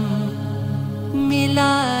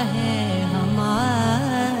मिला है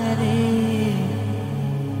हमारे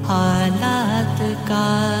हालात का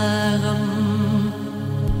गम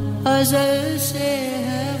अज़ल से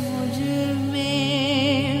है मुझ में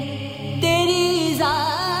तेरी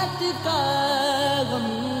ज़ात का गम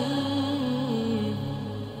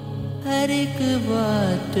हर एक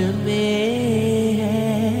बात में है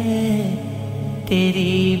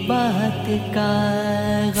तेरी बात का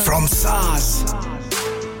गम From SARS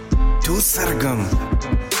to Sargam,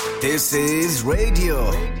 this is Radio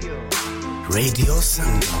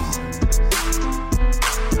Sangam.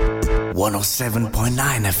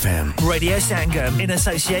 107.9 FM. Radio Sangam in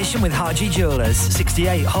association with Haji Jewellers,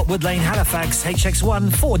 68 Hotwood Lane, Halifax, HX1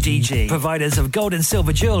 4DG. Providers of gold and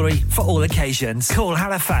silver jewellery for all occasions. Call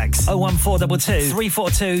Halifax 01422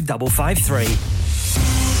 342 553.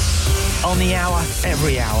 On the hour,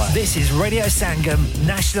 every hour. This is Radio Sangam,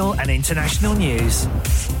 national and international news.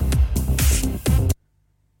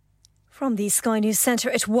 From the Sky News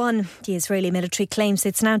Centre at 1, the Israeli military claims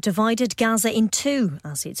it's now divided Gaza in two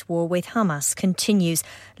as its war with Hamas continues.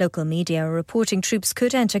 Local media are reporting troops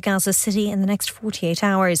could enter Gaza City in the next 48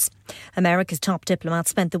 hours. America's top diplomat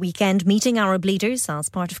spent the weekend meeting Arab leaders as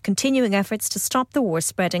part of continuing efforts to stop the war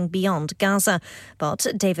spreading beyond Gaza. But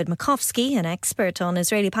David Makovsky, an expert on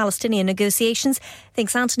Israeli-Palestinian negotiations,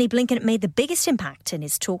 thinks Antony Blinken made the biggest impact in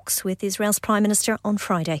his talks with Israel's Prime Minister on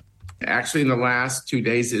Friday. Actually, in the last 2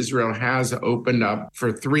 days, Israel has opened up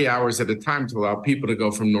for 3 hours at a time to allow people to go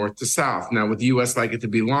from north to south. Now, would the U.S. like it to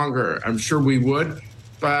be longer? I'm sure we would.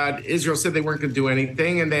 But Israel said they weren't going to do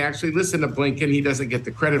anything, and they actually listened to Blinken. He doesn't get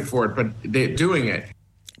the credit for it, but they're doing it.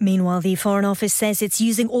 Meanwhile, the Foreign Office says it's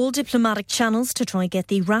using all diplomatic channels to try and get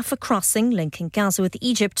the Rafah crossing linking Gaza with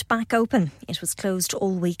Egypt back open. It was closed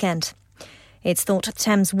all weekend. It's thought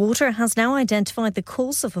Thames Water has now identified the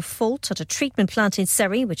cause of a fault at a treatment plant in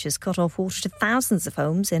Surrey, which has cut off water to thousands of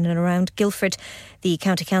homes in and around Guildford. The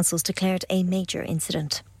County Council's declared a major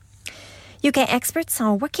incident. UK experts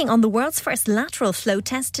are working on the world's first lateral flow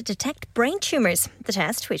test to detect brain tumours. The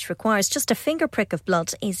test, which requires just a finger prick of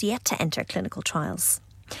blood, is yet to enter clinical trials.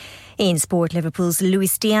 In sport, Liverpool's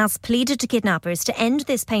Luis Diaz pleaded to kidnappers to end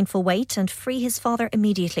this painful wait and free his father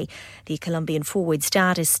immediately. The Colombian forward's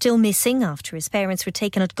dad is still missing after his parents were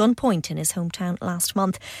taken at gunpoint in his hometown last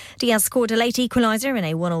month. Diaz scored a late equaliser in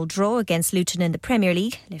a 1-1 draw against Luton in the Premier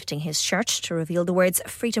League, lifting his shirt to reveal the words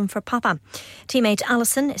 "Freedom for Papa." Teammate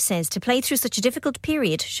Alisson says to play through such a difficult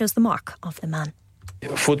period shows the mark of the man.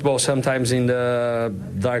 Football sometimes in the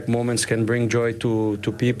dark moments can bring joy to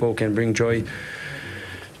people, can bring joy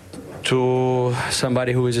to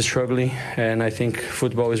somebody who is struggling, and I think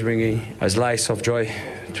football is bringing a slice of joy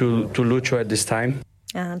to Lucho at this time.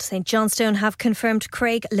 And St Johnstone have confirmed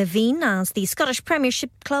Craig Levein as the Scottish Premiership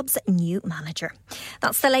club's new manager.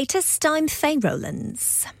 That's the latest. I'm Faye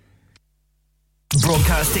Rowlands.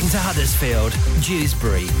 Broadcasting to Huddersfield,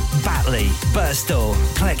 Dewsbury, Batley, Birstall,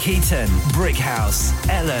 Cleckheaton, Brickhouse,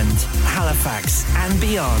 Elland, Halifax and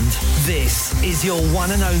beyond. This is your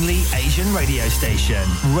one and only Asian radio station.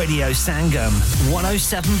 Radio Sangam,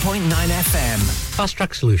 107.9 FM. Fast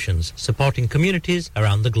Track Solutions, supporting communities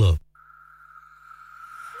around the globe.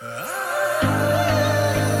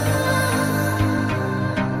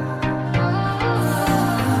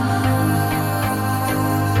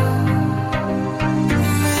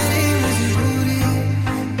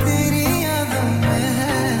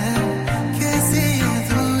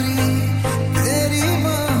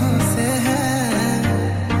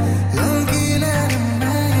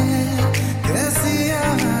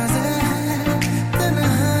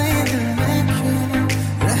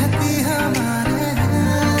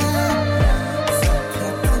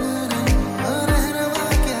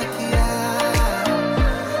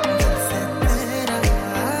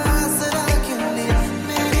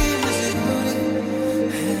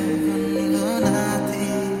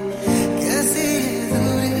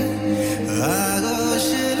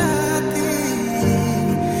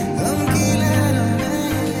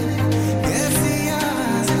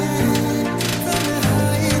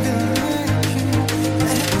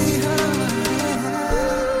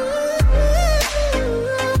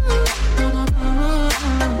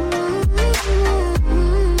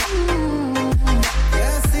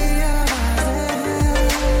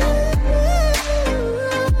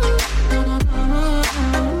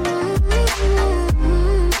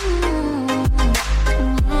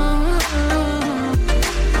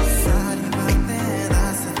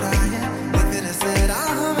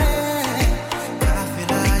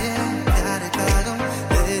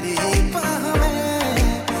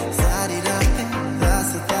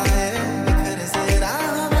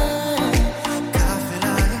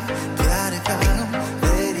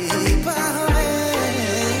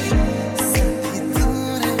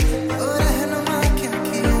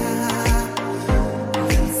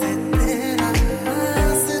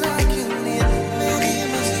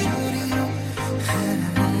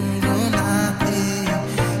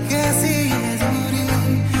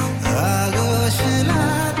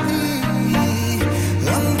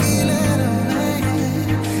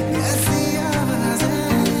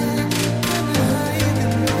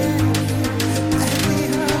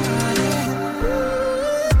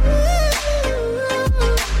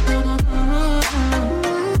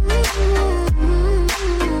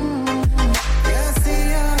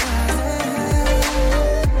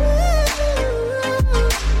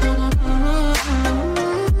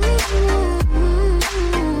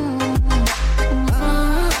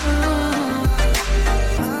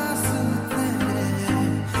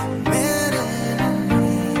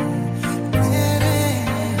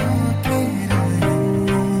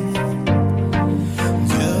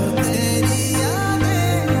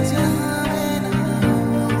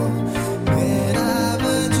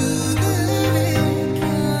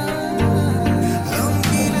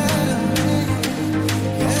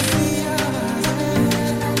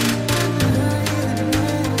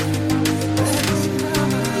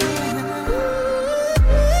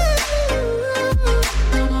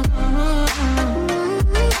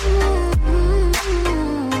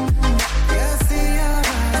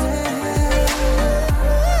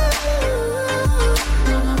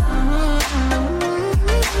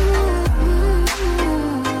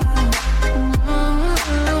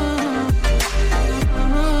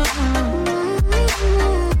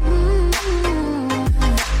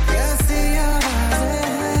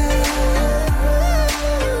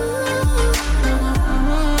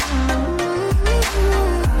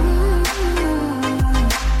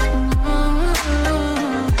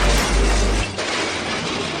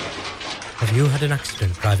 Have you had an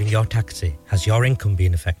accident driving your taxi? Has your income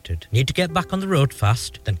been affected? Need to get back on the road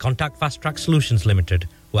fast? Then contact Fast Track Solutions Limited,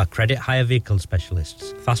 who are credit hire vehicle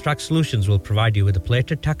specialists. Fast Track Solutions will provide you with a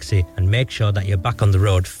plated taxi and make sure that you're back on the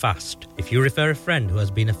road fast. If you refer a friend who has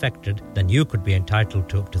been affected, then you could be entitled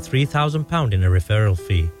to up to £3,000 in a referral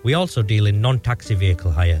fee. We also deal in non-taxi vehicle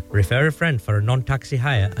hire. Refer a friend for a non-taxi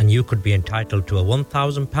hire and you could be entitled to a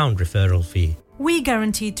 £1,000 referral fee. We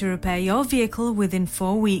guarantee to repair your vehicle within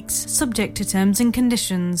 4 weeks, subject to terms and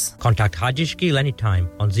conditions. Contact Haji Shkil anytime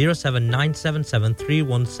on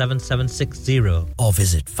 07977317760 or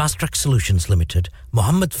visit Fast Track Solutions Limited,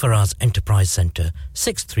 Mohammed Faraz Enterprise Centre,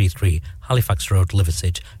 633 Halifax Road,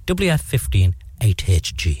 Liversedge, WF15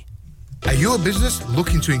 8HG. Are you a business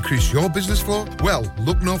looking to increase your business flow? Well,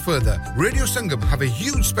 look no further. Radio Sangam have a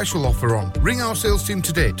huge special offer on. Ring our sales team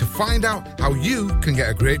today to find out how you can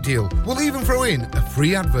get a great deal. We'll even throw in a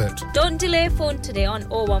free advert. Don't delay, phone today on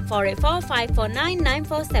 01484 549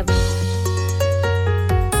 947.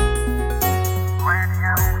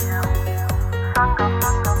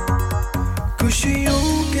 खुशियों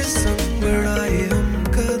के संग बढ़ाए हम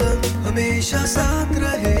कदम हमेशा साथ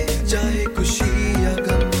रहे चाहे खुशी या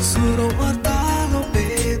गम सुरों और तालों पे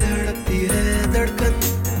धड़कती है धड़कन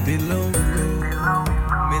दिलों को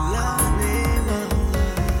मिलाने वाला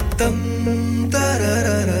तम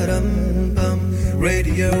तररररम बम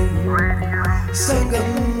रेडियो संगम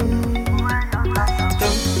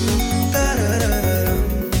तम तररररम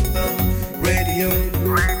बम radio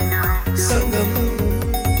Sangam.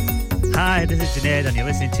 Hi, this is Junaid and you're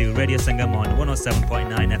listening to Radio Sangam on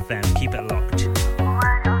 107.9 FM. Keep it locked.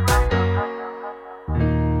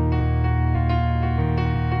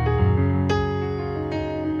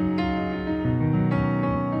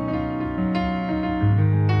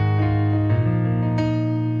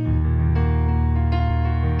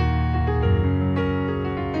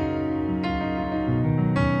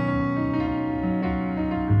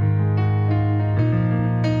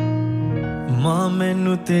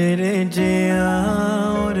 मैनू तेरे जिया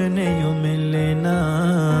और नहीं मिले ना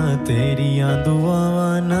तेरियां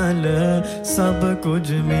दुआवां नाल सब कुछ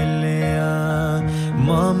मिलिया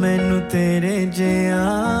मां मैनू तेरे जिया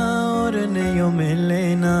और नहीं मिले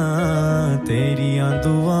ना तेरियां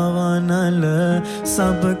दुआवां नाल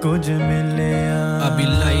सब कुछ मिलिया I'd be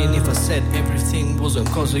lying if I said everything wasn't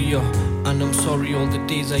cause of you and I'm sorry all the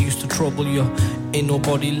days I used to trouble you ain't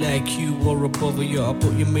nobody like you or above you I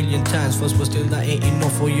put you a million times first but still that ain't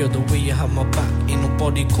enough for you the way you have my back ain't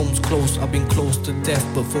nobody comes close I've been close to death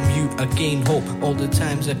but from you I gained hope all the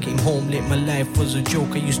times I came home late my life was a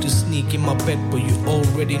joke I used to sneak in my bed but you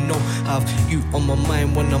already know I've you on my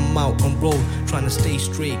mind when I'm out on road trying to stay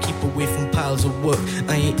straight keep away from piles of work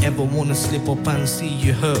I ain't ever wanna slip up and see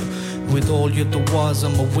you hurt with all your duas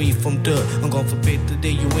I'm away from dirt and God forbid the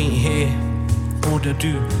day you ain't here what would I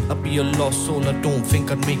do? I'd be a lost soul I don't think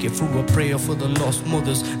I'd make it through a prayer for the lost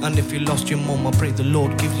mothers and if you lost your mom I pray the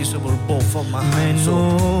Lord gives you several both of my hands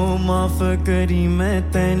मैनू माफ करी मैं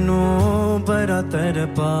तैनू बड़ा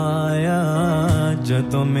तरपाया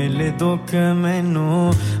जदों मिले दुख मैनू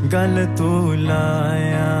गल तू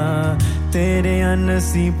लाया तेरे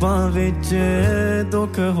नसीबां विच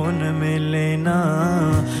दुख हुन मिले ना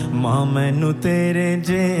मां मैनू तेरे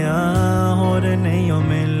जिया और नहीं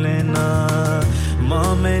मिले ना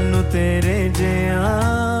मां मैनू तेरे जिया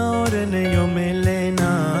और नहीं मिले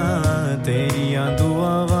ना तेरियां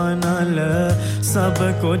दुआवां नाल सब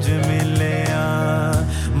कुछ मिलिया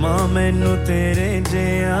मां मैनू तेरे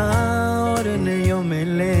जिया और नहीं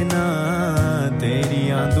मिले ना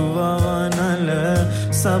तेरियां दुआवां नाल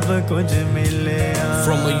सब कुछ मिलिया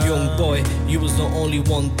From a young boy you was the only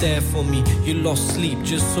one there for me you lost sleep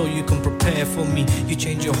just so you can prepare for me you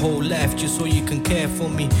changed your whole life just so you can care for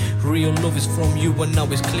me real love is from you and now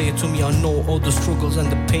it's clear to me I know all the struggles and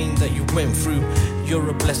the pain that you went through you're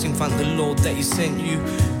a blessing thank the Lord that he sent you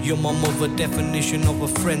you're my mother definition of a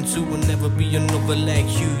friend too will never be another like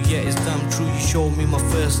you yeah it's damn true you showed me my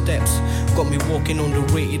first steps got me walking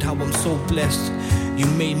underrated how I'm so blessed you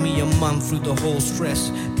made me a man through the whole stress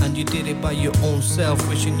and you did it by your own self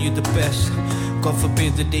wishing you the best God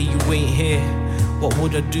forbid the day you ain't here what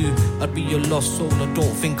would I do I'd be a lost soul I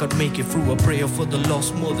don't think I'd make it through a prayer for the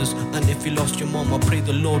lost mothers and if you lost your mom I pray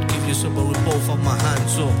the Lord give you sabr with both of my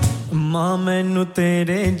hands so मां मैनू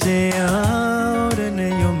तेरे जिया और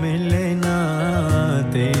नहीं मिले ना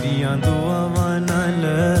तेरियां दुआवां नाल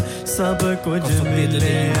सब कुछ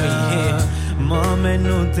मिलिया मां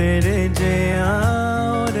मैनू तेरे जिया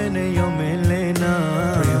और नहीं मिले ना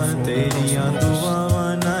तेरियां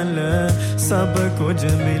दुआवां नाल सब कुछ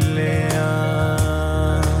मिलिया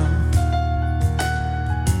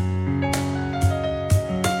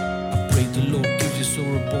I pray the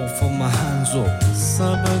vulnerable for my hands up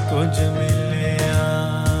सब कुछ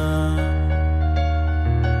मिलया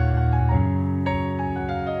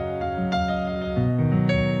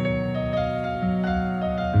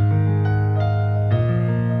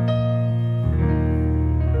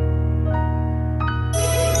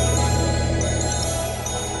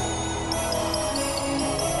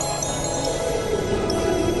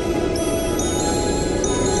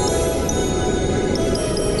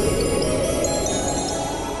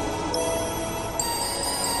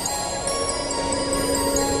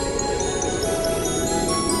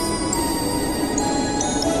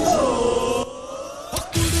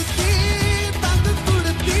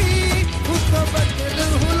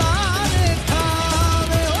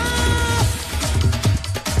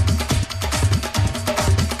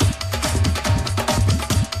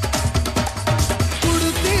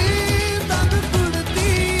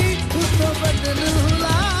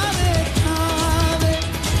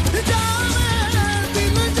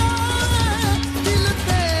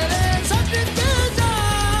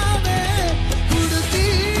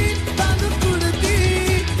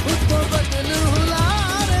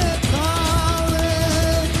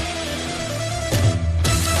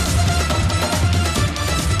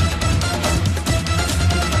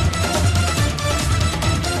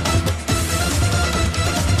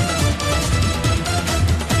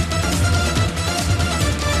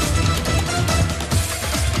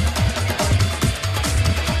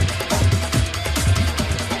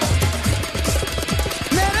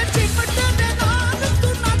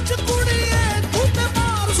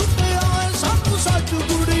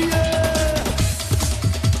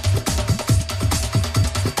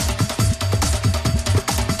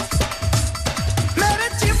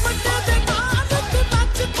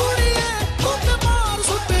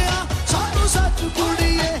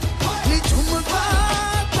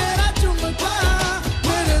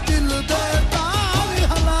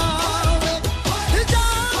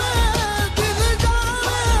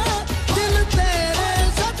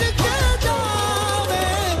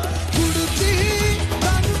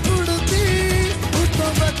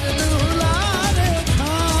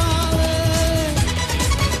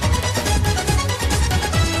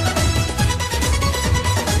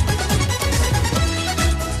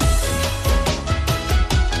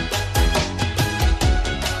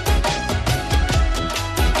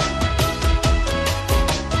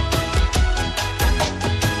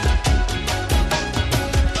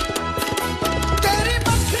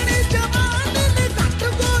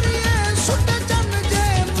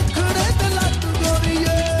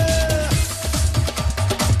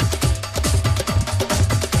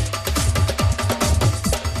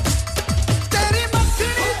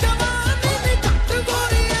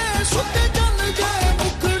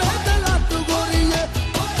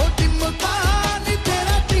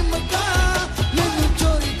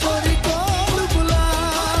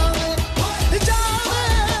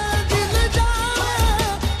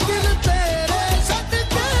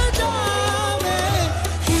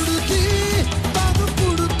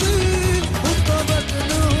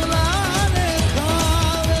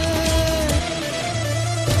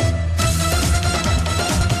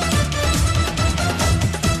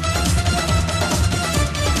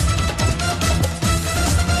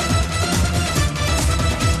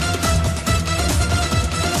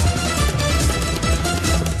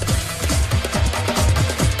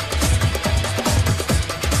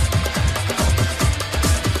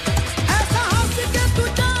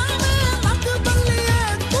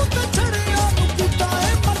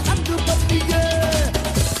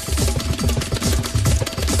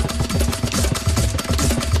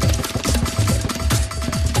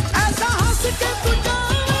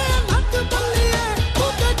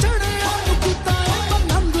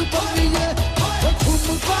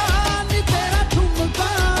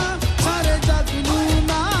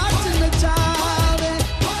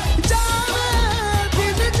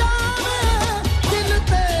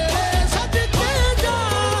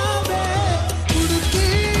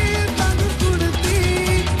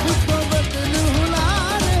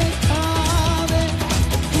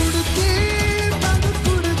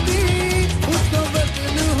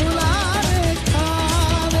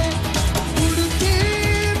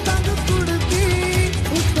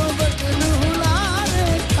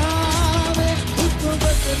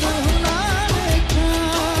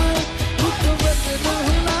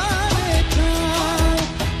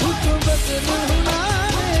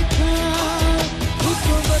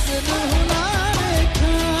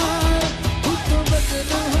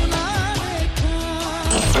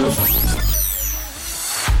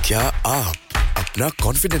क्या आप अपना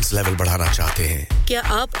कॉन्फिडेंस लेवल बढ़ाना चाहते हैं? क्या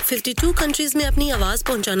आप 52 कंट्रीज में अपनी आवाज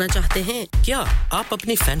पहुंचाना चाहते हैं? क्या आप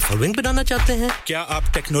अपनी फैन फॉलोइंग बनाना चाहते हैं? क्या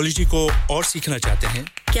आप टेक्नोलॉजी को और सीखना चाहते हैं?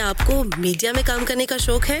 क्या आपको मीडिया में काम करने का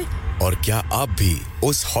शौक है? और क्या आप भी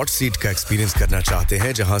उस हॉट सीट का एक्सपीरियंस करना चाहते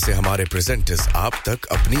हैं जहां से हमारे प्रेजेंटर्स आप तक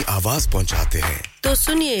अपनी आवाज पहुंचाते हैं? तो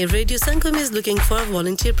सुनिए, Radio Sangam is looking for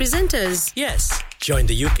volunteer presenters. Yes, join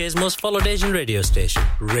the UK's most followed Asian radio station,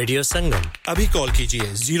 Radio Sangam. अभी कॉल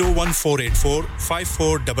कीजिए 01484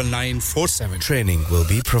 549947. Training will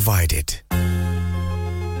be provided.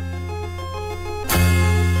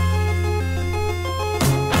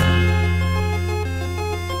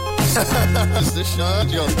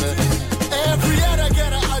 Every year I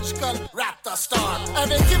get a आजकल rap the star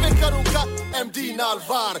and I give it करूँगा MD नाल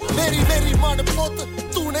वार मेरी मन पुत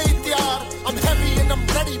तू नहीं तैयार I'm heavy and I'm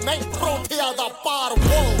ready मैं pronto da par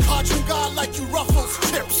whoa हाजूंगा like you Ruffles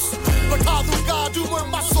chips बता दूँगा do my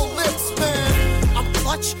muscle lips man I'm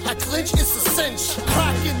clutch I clinch it's a cinch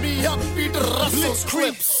cracking me up beat the Russell's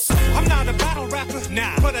crips I'm not a battle rapper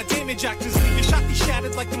nah but a damage actors leave your shotty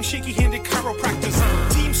shattered like them shaky-handed chiropractors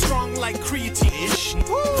team strong like creatine-ish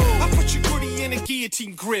I put your goodie in a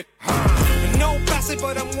guillotine grip no facet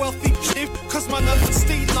but I'm wealthy cause my nuts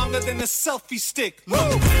stay longer than a selfie stick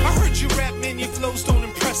look I heard you rap man your flows don't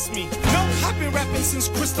impress me no I've been rapping since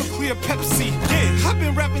crystal clear Pepsi yeah I've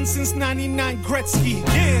been rapping since 99 Gretzky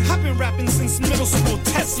yeah I've been rapping since middle school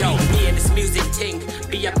test yo me and this music ting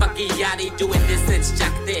be a bucky yachty doing this since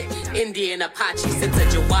Jack there Indian Apache since a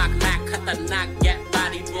Jawak Mac khatanak get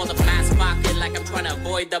body draw the past pocket like I'm trying to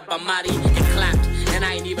avoid the Bamari and clapped and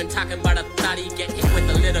I ain't even talking about a thotty get hit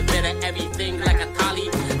with a little bit of everything like a thali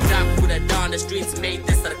drop through the dawn the streets made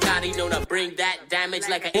this Arcadi known to bring that damage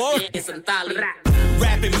like a it's a thali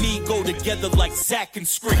Rap and me go together like Zack and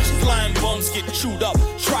Screech. Flying bums get chewed up.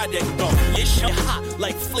 Try that gum. It's hot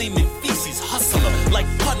like flaming feces. Hustler like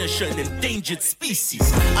Punisher, an endangered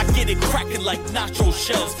species. I get it cracking like nacho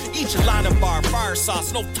shells. Each line of bar, fire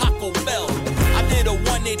sauce, no Taco Bell. I did a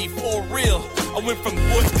 184 reel. I went from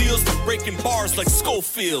wood deals to breaking bars like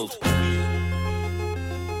Schofield.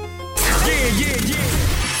 Yeah.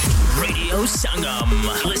 Radio Sangam.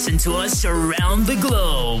 Listen to us around the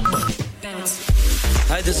globe.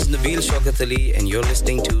 Hi, this is Nabil Shaukat Ali and you're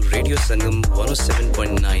listening to Radio Sangam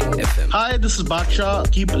 107.9 FM. Hi, this is Baksha.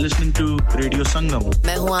 Keep listening to Radio Sangam.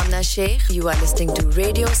 मैं हूँ आमना Sheikh. You are listening to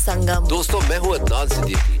Radio Sangam. दोस्तों मैं हूँ अदनान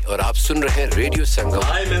सिद्दीकी और आप सुन रहे हैं radio संगम.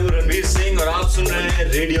 Hi, मैं हूँ रणवीर सिंह और आप सुन रहे हैं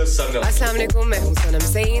रेडियो संगम. अस्सलाम वालेकुम, मैं हूँ सनम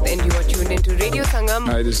Saeed and you are tuned into Radio Sangam.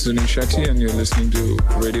 Hi, this is Sunil Shetty and you're listening to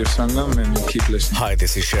Radio Sangam and keep listening. Hi,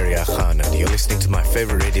 this is Sharia Khan and you're listening to my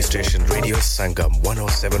favorite radio station, Radio Sangam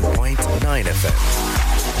 107.9 FM.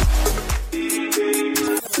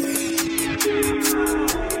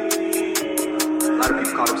 A lot of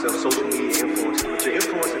people call themselves social media influencers, but you're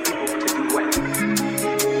influencing people to do what?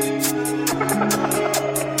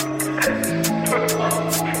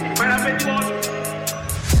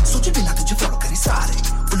 सोचे बिना तुझे follow करे सारे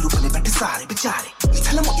उल्लू बने बैठे सारे बेचारे You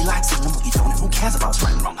tell them what you like, tell them what you don't, and who cares about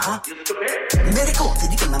right and wrong, huh? मेरे को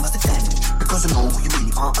तेरी गल्ला मस्त defend because I know who you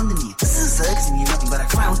really are underneath. This is a circus and you're nothing but a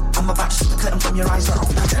clown. I'm about to slip the curtain from your eyes now.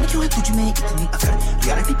 ना जाने क्यों है तुझे में इतनी अकड़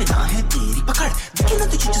reality पे ना है तेरी पकड़ दिखे ना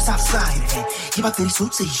तुझे जो साफ जाहिर है ये बात तेरी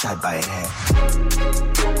सोच से ही शायद बाहर है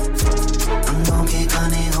अंधों के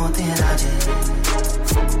गाने होते हैं राजे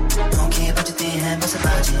अंधों के बजते हैं बस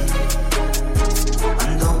बाजे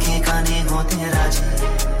अंधों के गाने होते हैं राजे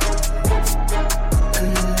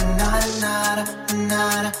nada nada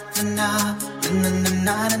nada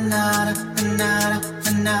nada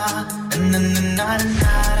nada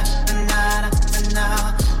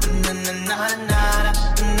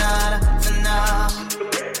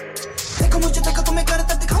देखो मुझे देखो तुम्हें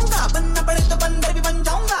करता दिखाऊंगा बनना पड़े तो बंदर भी बन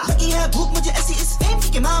जाऊंगा लगी है भूख मुझे ऐसी इस फेम की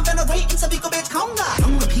कि मां बनो भाई इन सभी को बेच खाऊंगा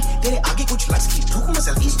हम भी तेरे आगे कुछ लाइक्स की ठोकू मैं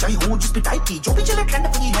सेल्फीज चाहिए हूं जिस पे टाइप की जो भी चले ट्रेंड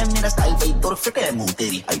वही है मेरा स्टाइल भाई तो फिट है मुंह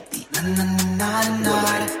तेरी हाइप की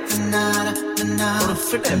और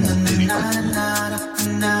फिट है मुंह तेरी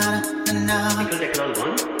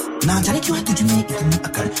ना जाने क्यों है तुझ में इतनी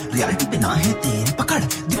अकड़ रियलिटी पे ना है तेरी पकड़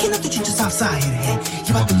दिखे ना तुझे जो साफ जाहिर है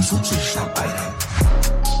ये बात तेरी सोच से शायद बाहर है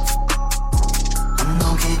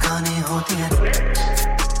अंधों के गाने होते हैं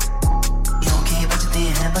यूं के बजते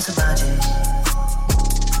हैं बस बाजे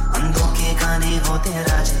अंधों के गाने होते हैं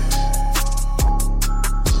राजे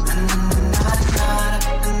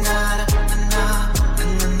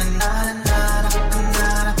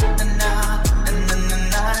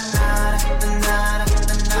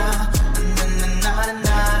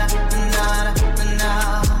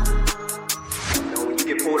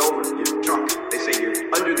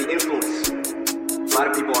A lot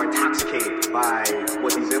of people are intoxicated by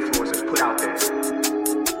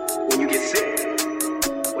get sick.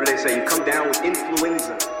 What do they say? You come down with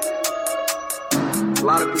influenza. A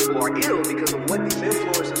lot of people are ill because of what these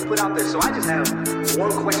influencers put out there. So I just have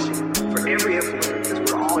one question for every influencer, because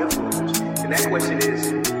we're all influencers. And that question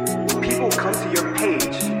is, when people come to your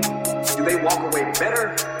page, do they walk away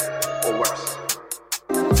better or worse?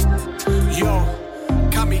 Yo,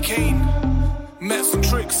 Kami Kane, met some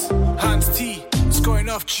tricks, Hans T, scoring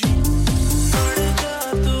off G.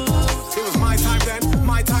 It was my time then,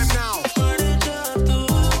 my time now.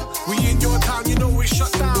 We in your town, you know we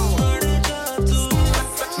shut down.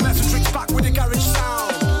 Met some tricks back with the garage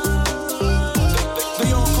sound.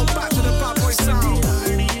 They all come back to the bad boy sound.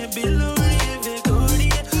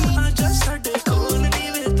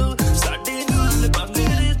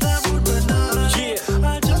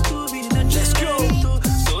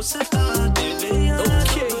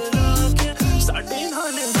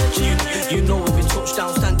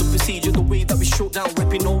 Down,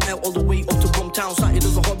 ripping all out all the way up to Brumtown. Started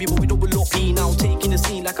as a hobby, but we don't look keen now. Taking the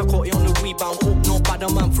scene like I caught it on the rebound. Hope not bad,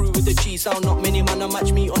 man through with the cheese sound. Not many man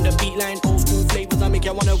match me on the beat line. Old school flavors, I make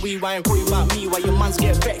you wanna rewind. Worry about me while your mans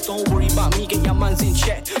get vexed. Don't worry about me, get your mans in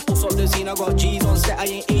check. What's up the scene? I got G's on set. I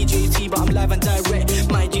ain't AJT, but I'm live and direct.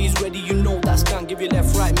 My G's ready, you know that's gang. Give you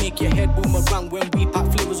left, right, make your head boom around. When we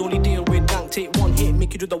pack flavors, only deal with dank. Take one hit,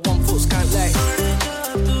 make you do the 1 foot scan like.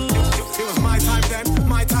 It was my time then,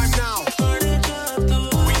 my time now.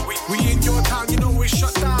 We in your town, you know we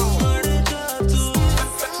shut down.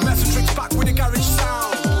 Messing tricks back with the garage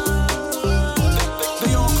sound.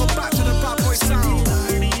 They all come back to the bad boy sound.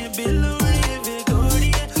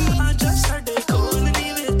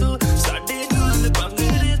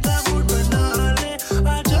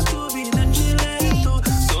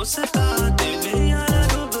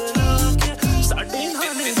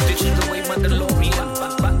 Ditching away my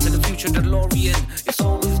DeLorean, back to the future DeLorean. It's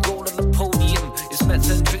always gold on the podium. It's Mets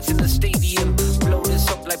and tricks in the stadium. Blow this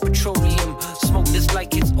up like petroleum. Smoke this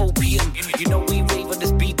like it's opium. You know we rave on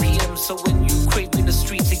this BPM. So when you crave in the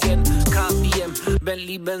streets again, car BM,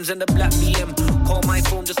 Bentley Benz and the black BM. Call my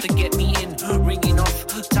phone just to get me in. Ringing off,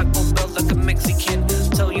 taco bells like a Mexican.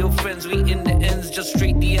 Tell your friends we in the ends. Just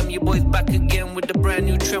straight DM, your boys back again with the brand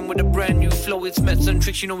new trend, with a brand new flow. It's Mets and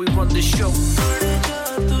tricks, you know we run the show.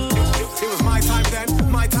 It was my time then,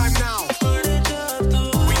 my time now.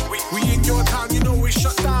 We in your town, you know we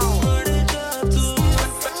shut down.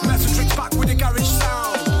 Messing tricks back with the garage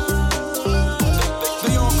sound.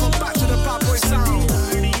 They all come back to the bad boy sound.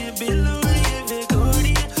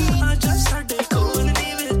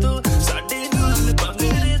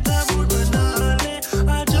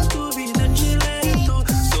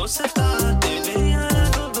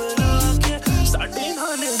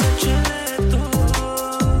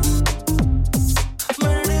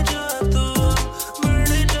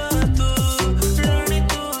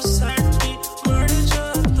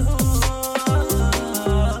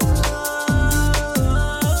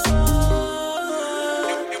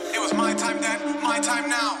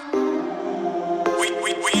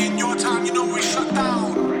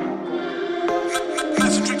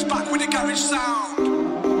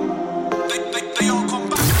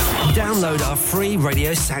 Download our free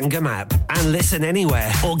Radio Sangam app and listen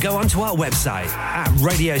anywhere, or go onto our website at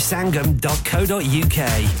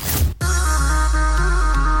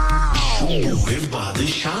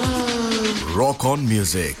radiosangam.co.uk. Rock On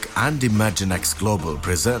Music and Imagine X Global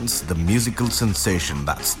presents the musical sensation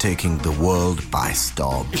that's taking the world by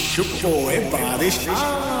storm.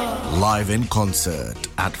 Live in concert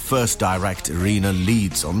at First Direct Arena,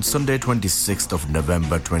 Leeds on Sunday 26th of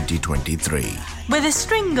November 2023. With a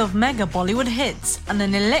string of mega Bollywood hits and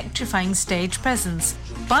an electrifying stage presence,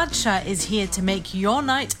 Badshah is here to make your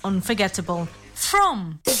night unforgettable.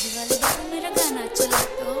 From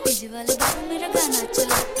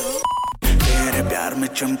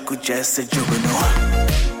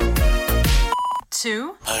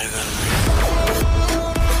to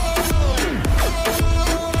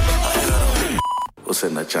उसे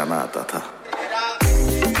नचाना आता था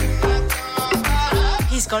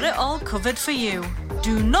He's got it all covered for you.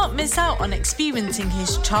 Do not miss out on experiencing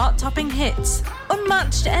his chart-topping hits,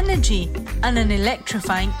 unmatched energy, and an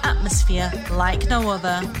electrifying atmosphere like no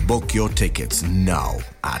other. Book your tickets now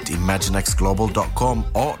at imaginexglobal.com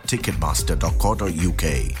or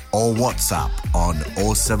ticketmaster.co.uk or WhatsApp on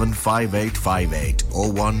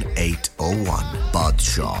 07585801801.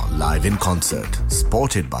 Badshah live in concert,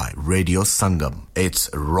 supported by Radio Sangam. It's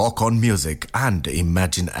Rock On Music and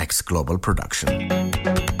Imagine X Global production.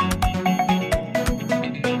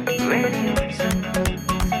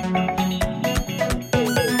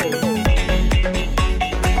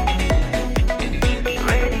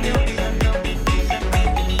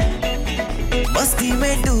 मस्ती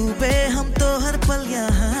में डूबे हम तो हर पल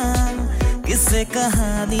यहाँ किससे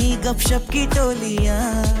कहानी गपशप की टोलियां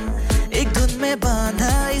एक धुन में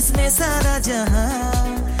बांधा इसने सारा जहां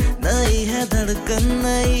नई है धड़कन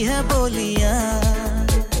नई है बोलियां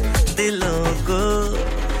दिलों को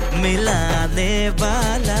मिलाने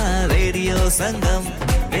वाला रेडियो संगम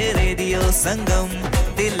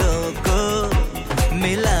दिलों को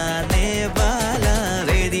मिलाने वाला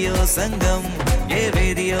रेडियो संगम ये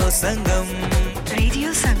रेडियो संगम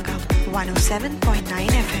 107.9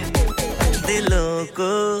 FM दिलों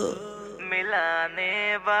को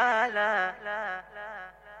मिलाने वाला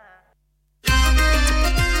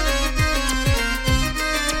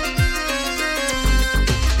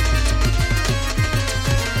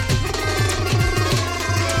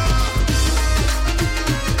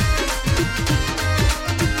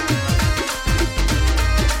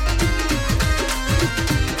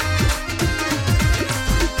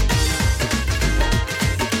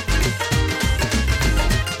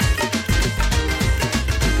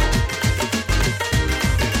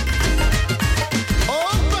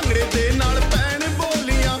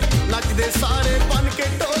सारे बन के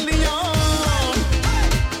टोलियां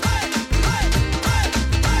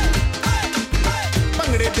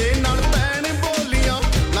भंगड़े दे नाल पैण बोलियां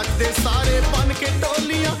नचदे सारे बन के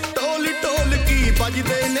टोलियां टोल टोल की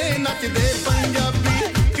बजदे ने नचदे पंजाबी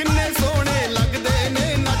किन्ने सोहणे लगदे ने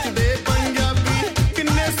नचदे पंजाबी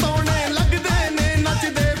किन्ने सोहणे लगदे ने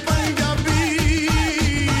नचदे पंजाबी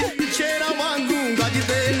शेरा वांगू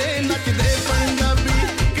गजदे ने नचदे पंजाबी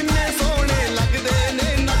किन्ने सोहणे लगदे ने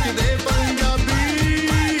नचदे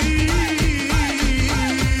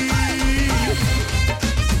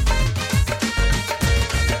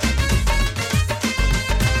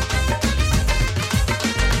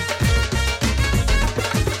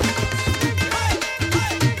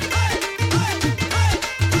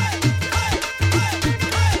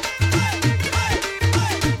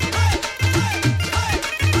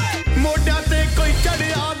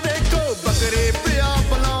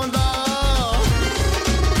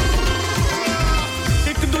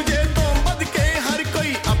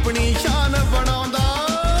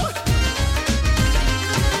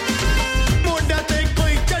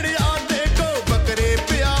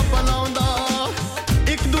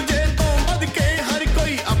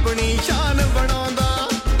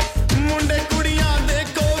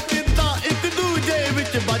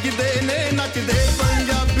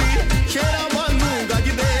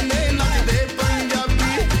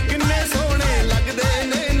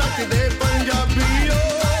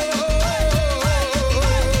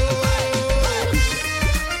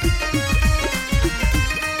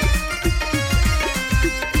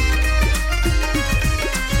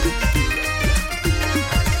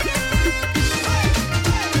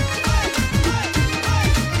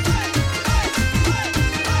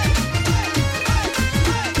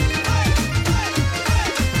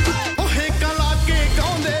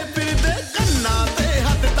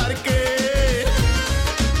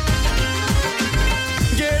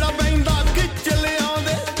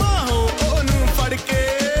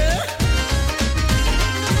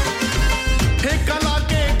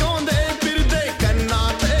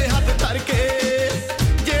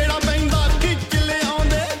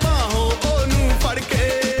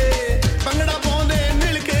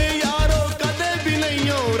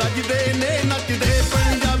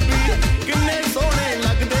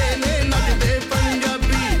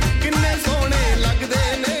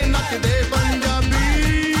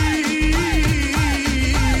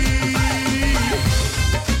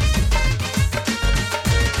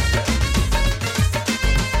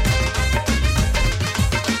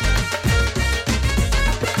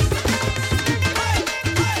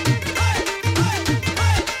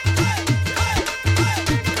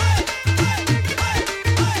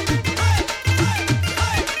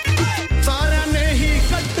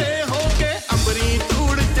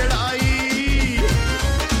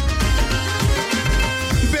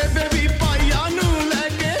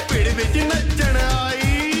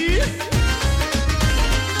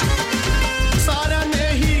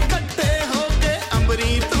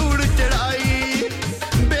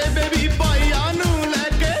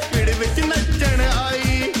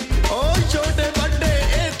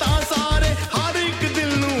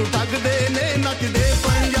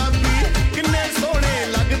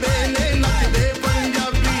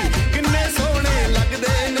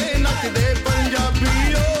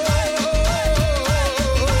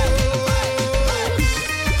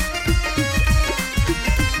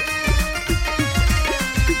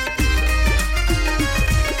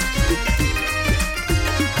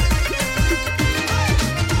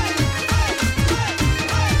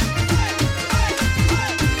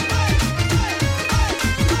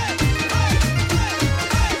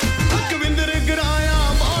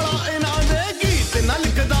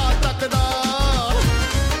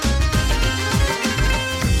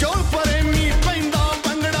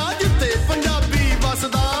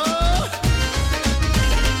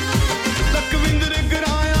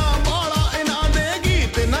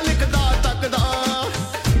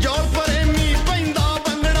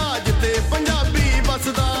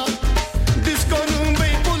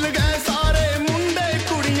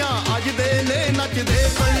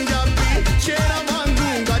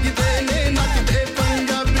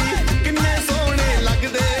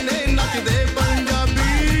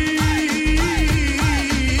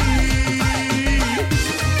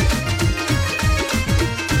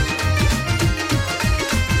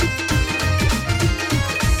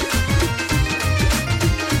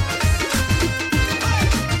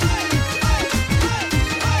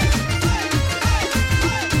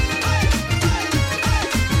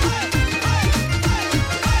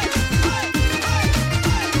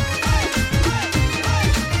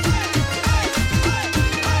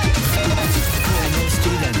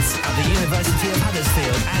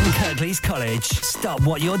Berkeley's College. Stop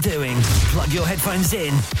what you're doing, plug your headphones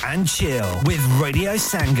in and chill with Radio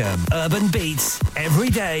Sangam. Urban beats every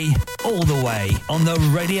day, all the way on the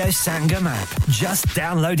Radio Sangam app. Just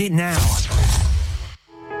download it now.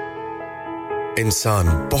 इंसान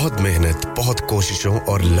बहुत मेहनत, बहुत कोशिशों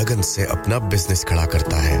और लगन से अपना business खड़ा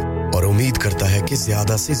करता है और उम्मीद करता है कि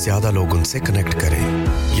ज्यादा से ज्यादा लोग उनसे कनेक्ट करें।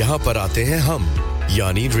 यहाँ पर आते हैं हम,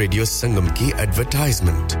 यानी रेडियो संगम की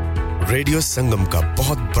एडवर्टाइजमेंट। रेडियो संगम का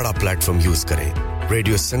बहुत बड़ा प्लेटफॉर्म यूज करें।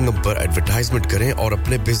 रेडियो संगम पर एडवर्टाइजमेंट करें और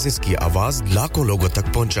अपने बिजनेस की आवाज लाखों लोगों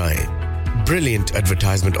तक पहुंचाएं। Brilliant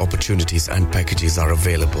advertisement opportunities and packages are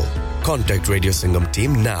available. Contact Radio Sangam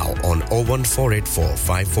team now on 01484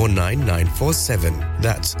 549 947.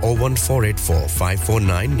 That's 01484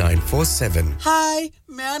 549 947. Hi,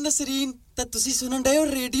 मैं नसरीन ते तुसी सुनन दे हो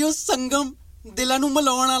रेडियो संगम दिलां नु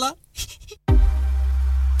मिलाउण वाला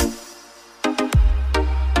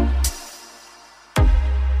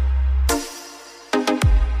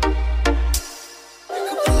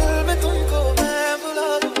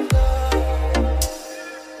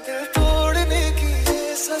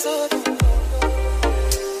जाए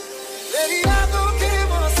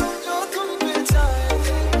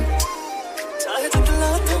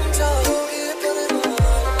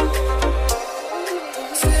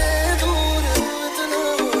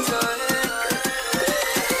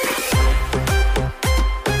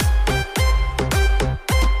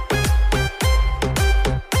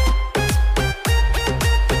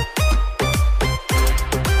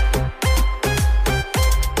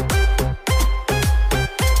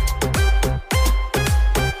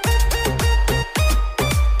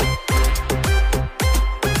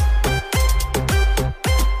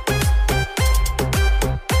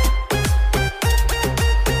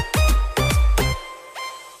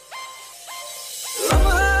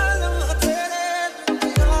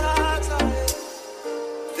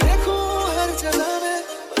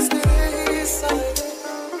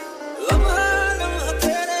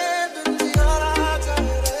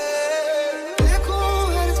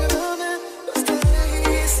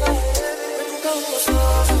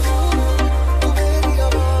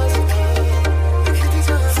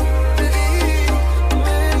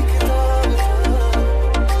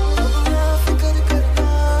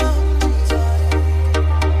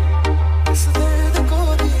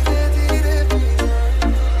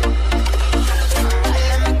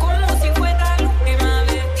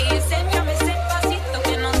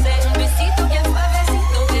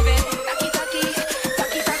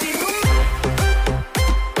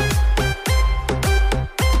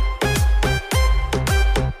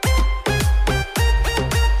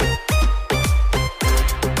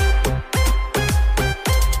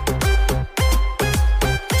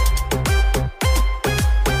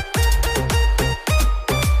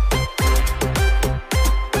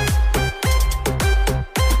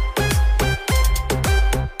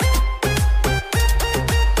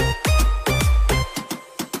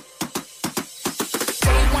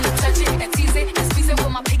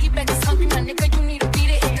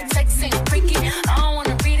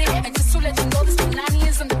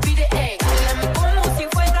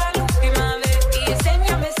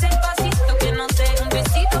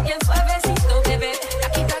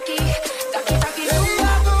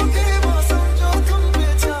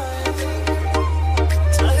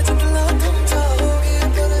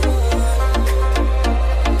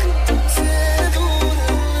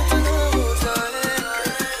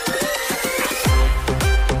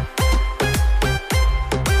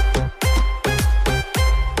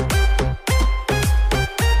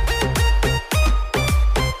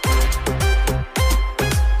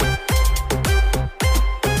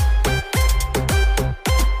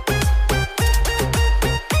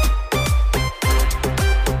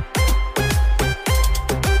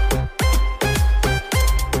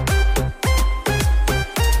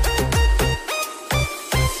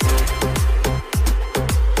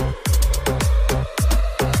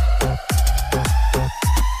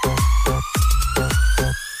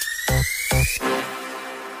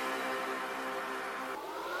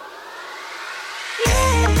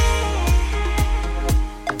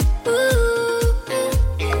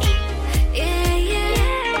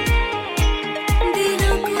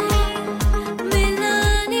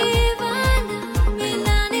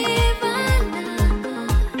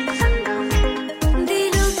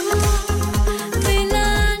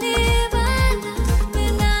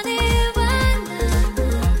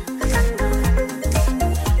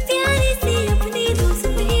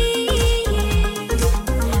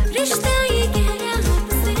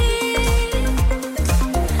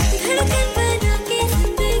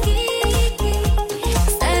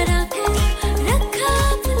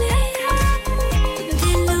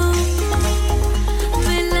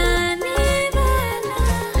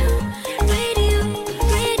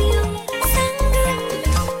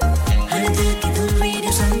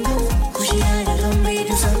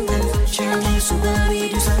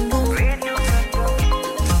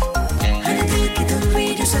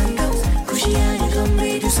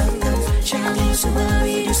सुबह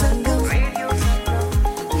रेडियो संगम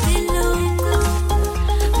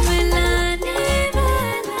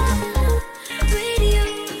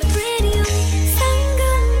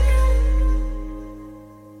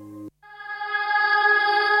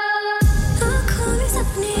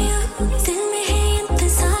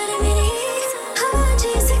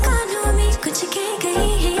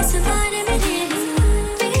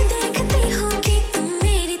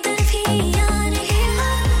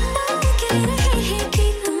रहे हैं कि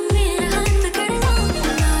तुम मेरे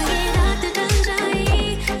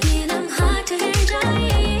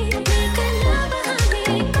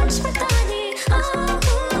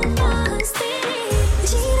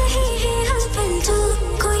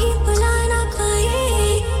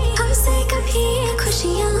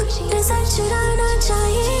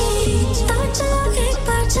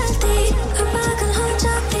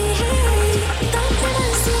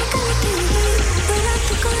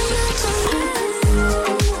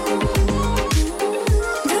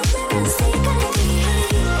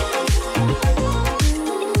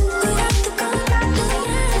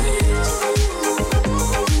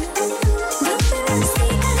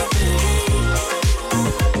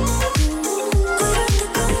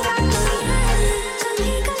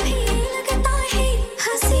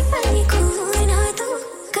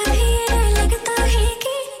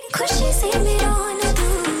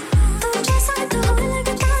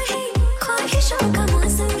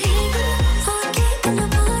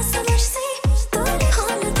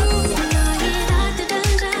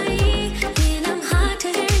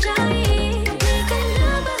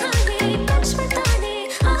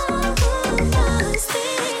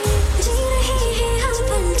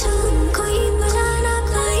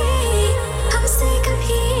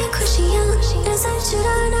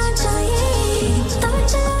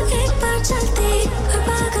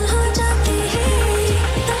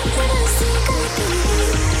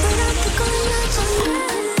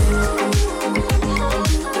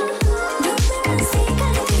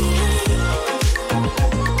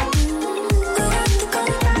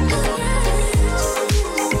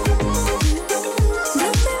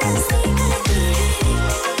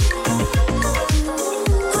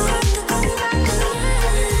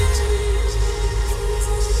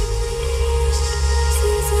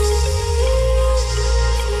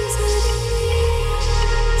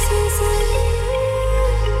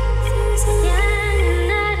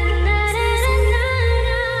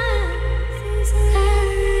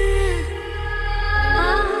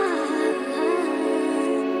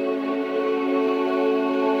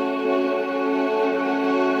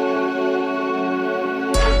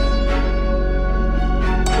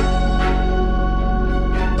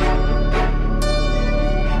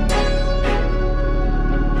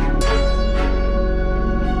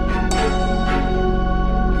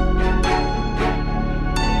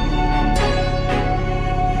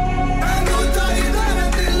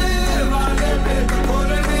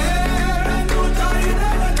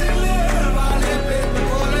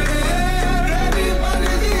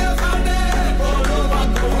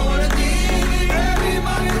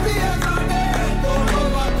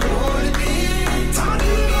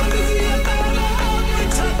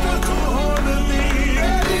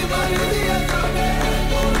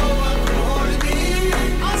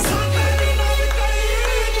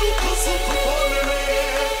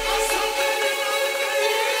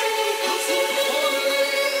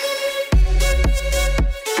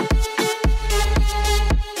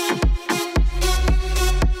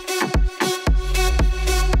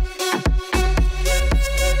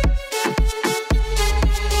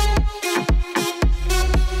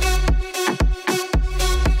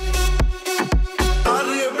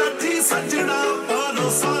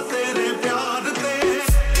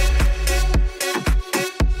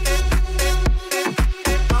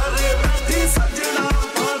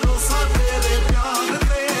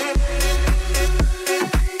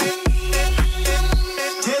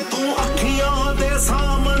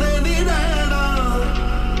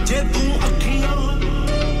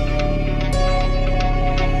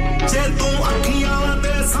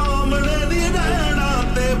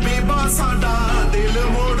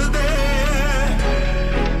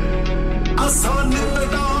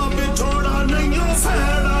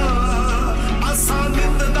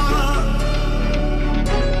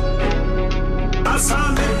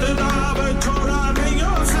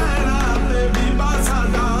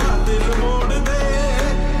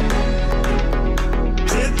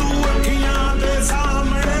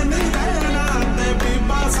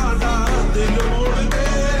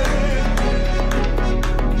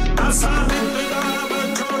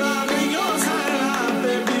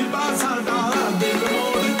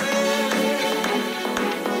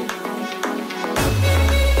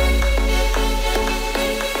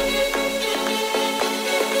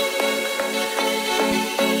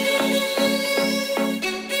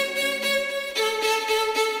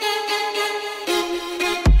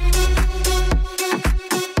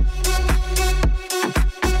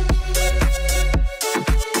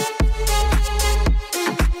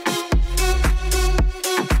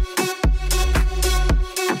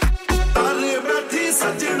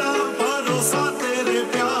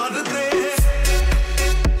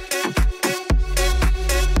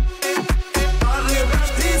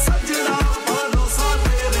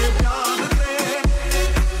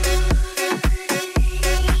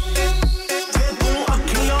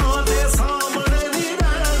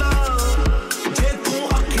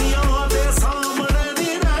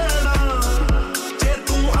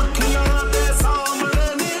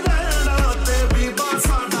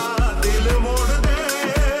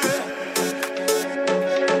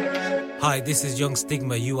this is Young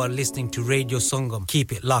Stigma. You are listening to Radio Sangam.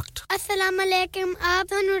 Keep it locked. Assalamu alaikum. आप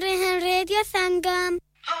सुन रहे हैं Radio Sangam.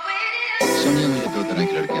 सुनिए मुझे दो तरह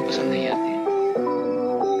की लड़कियां पसंद नहीं आती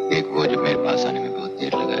एक वो जो मेरे पास आने में बहुत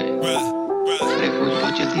देर लगाए और एक वो जो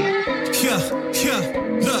बहुत जल्दी आए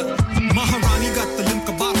look Maharani got the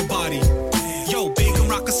limka bottle body yo Begum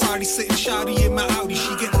Rockasardi sitting shawty in my Audi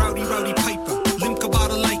she get rowdy piper limka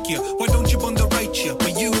bottle like ya why don't you bunda right ya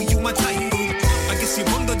but you my type I guess your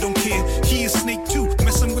bunda don't care he a snake too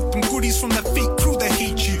messing with them goodies from that fake crew that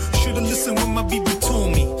hate you should've listened when my BB told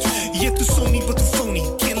me yeah tu soni but tu phony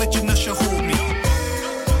can't let your nusha hold me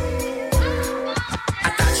I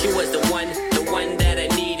thought she was the one that I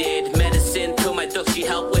needed medicine to my duck she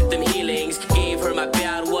helped with them healings gave her my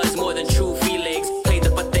bad was more than true feelings played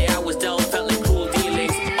the but they I was dealt felt like cruel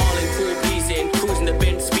dealings all in cool breezing cruising the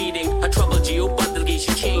bin speeding a trouble geo bundle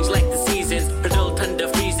she changed like the seasons her dull thunder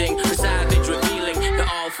freezing her savage revealing it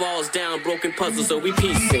all falls down broken puzzles so we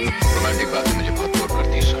piecing romantic बातें मुझे बहुत bore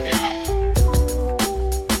करती है सोनिया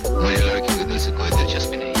मुझे लड़कियों के दिल से कोई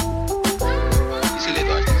दिलचस्पी नहीं इसीलिए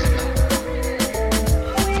तो आज तक जिंदा हूं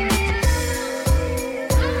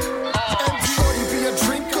Shorty be a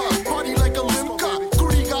drinker, party like a limca.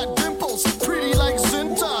 Goody got dimples, pretty like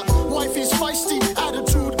Zinta. Wifey's feisty,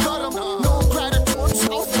 attitude got 'em. No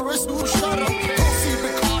gratitude, out for his new shut 'em. Proceed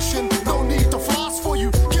with caution, no need to floss for you.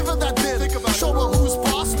 Give her that dick, show her who's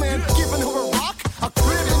boss man. Giving her a rock, a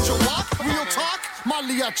crib in Jalak. Real talk,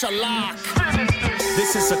 Malia Chalak.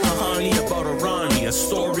 This is a kahani about a Rani, a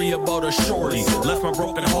story about a shorty. Left my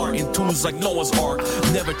broken heart in tunes like Noah's Ark.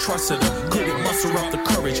 Never trusted her, couldn't muster up the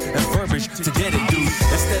courage and verbiage to get it, dude.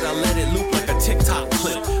 Instead, I let it loop like a TikTok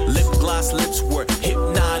clip. Lip gloss lips were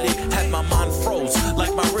hypnotic, had my mind froze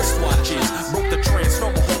like my wristwatches. Broke the trance,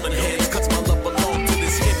 no more holding hands, cause my love belonged to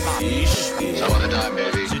this hip hop. Some of the time,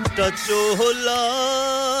 baby. चिट्टा चोला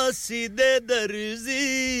सीधे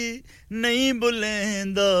दर्जी नहीं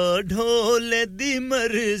बुलेंदा ढोले दी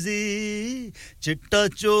मर्जी चिट्टा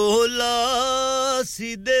चोला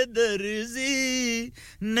सीधे दर्जी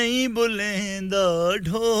नहीं बुलेंदा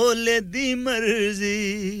ढोले दी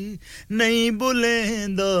मर्जी नहीं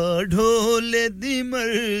बुलेंदा ढोले दी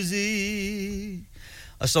मर्जी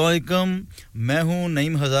अस्सलाम वालेकुम मैं हूं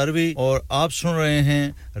नईम हजारवी और आप सुन रहे हैं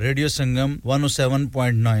रेडियो संगम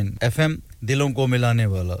 107.9 एफएम दिलों को मिलाने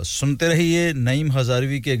वाला सुनते रहिए नईम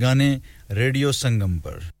हजारवी के गाने रेडियो संगम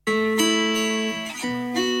पर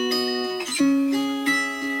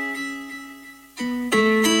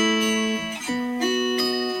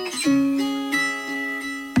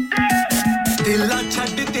दिला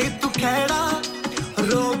छड्ड दे तू खेड़ा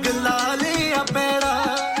रोग ला ले आ पैड़ा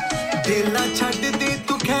दिला छड्ड दे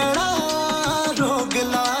तू खेड़ा रोग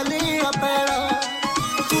ला ले आ पैड़ा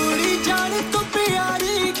पूरी जान तो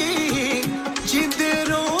प्यारी की जिंद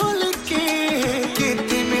रोल के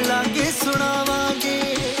किते मिला के सुनावांगे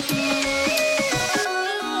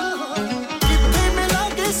किते मिला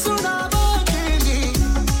के सुनावांगे नी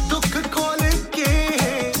दुख खोल के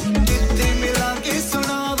किते मिला के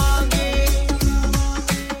सुनावांगे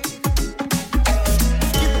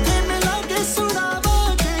किते मिला के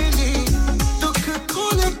सुनावांगे नी दुख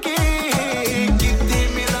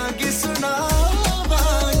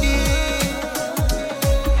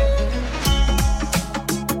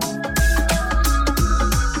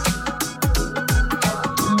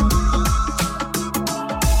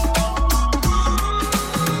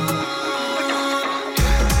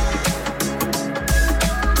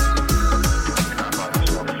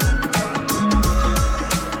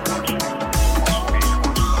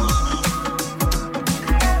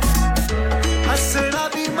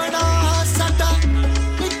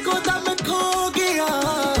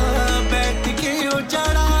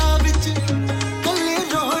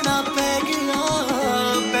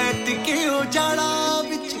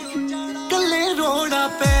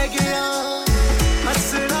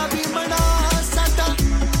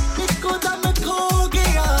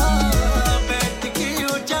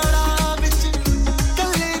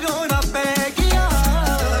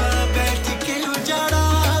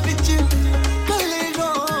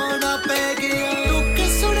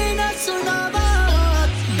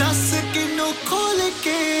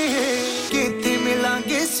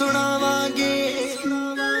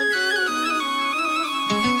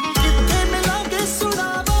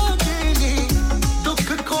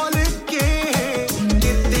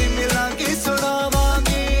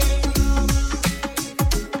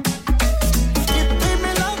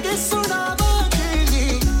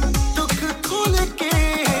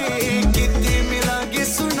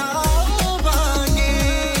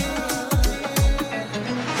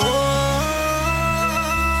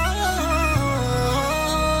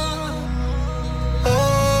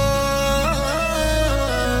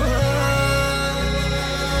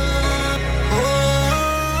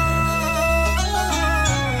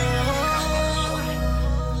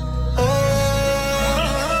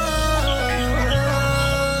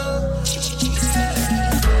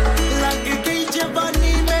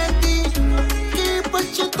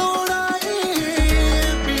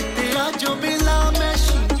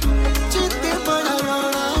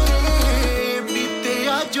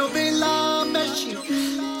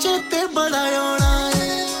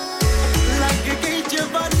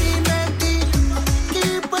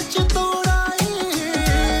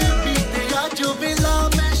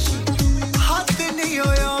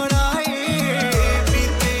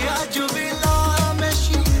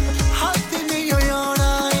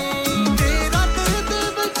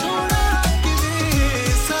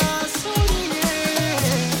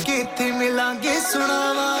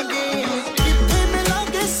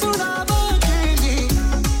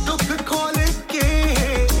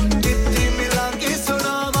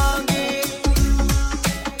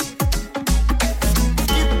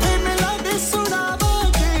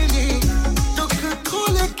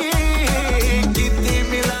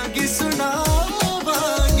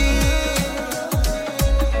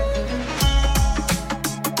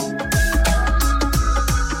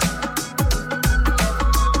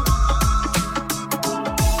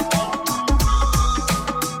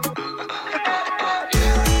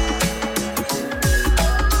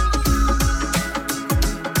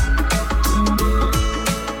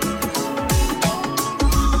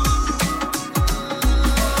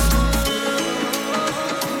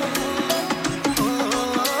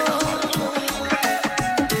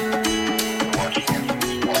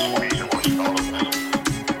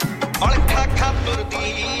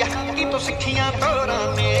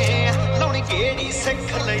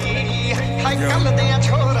कल दिया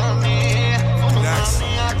छोरा ने उन्होंने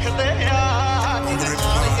आँख दे आँख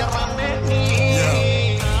नाल यराने नी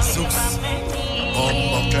Zeus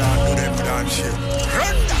Clan do them dance shit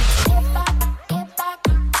Run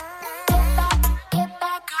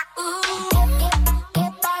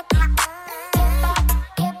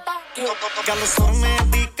गल सुरने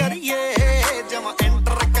दी करिए जब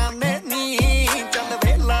एंटर करने नी चल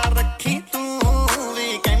वेला रखी तू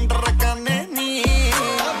वीकेंडर करने नी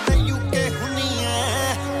अब यूके हुनी है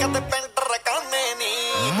कद पेंटर करने नी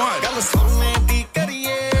गल सुरने दी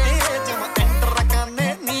करिए जब एंटर करने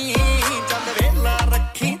नी चल वेला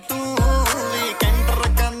रखी तू वीकेंडर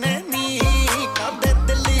करने नी कद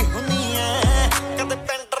दिल्ली हुनी है कद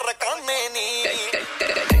पेंटर करने नी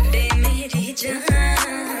कटे मेरी जान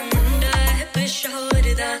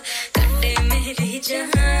कटे मेरी जान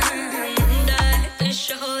मुंडा है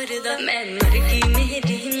पेशोर दा मैं मर गई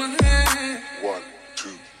मेरी मां 1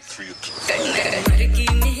 2 3 मर गई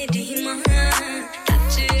मेरी मां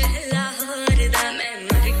टच लाहौर दा मैं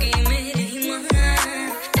मर गई मेरी मां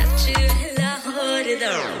टच लाहौर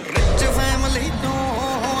दा रिच फैमिली तो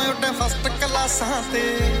उठे फर्स्ट क्लासां ते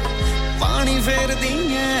पानी फेर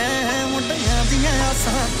दिए मुंडियां दियां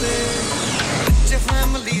आसां ते रिच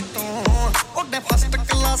फैमिली तो उठे फर्स्ट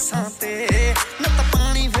क्लासां ते नत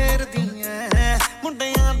पानी फेर दिए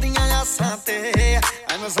मुंडियां दियां आसां ते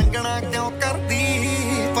एन संगना क्यों करदी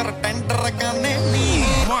पर टेंडर करने नी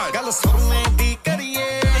गल सुरने दी करिए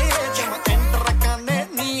जब एंटर करने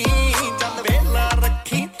नी चल वेला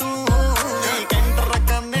रखी तू टेंडर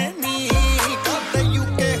करने नी कद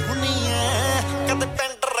यूके हुनी है कद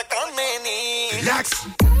पेंटर करने नी Relax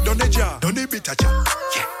don't ja don't bitter cha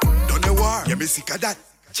don't war yeah me sick of that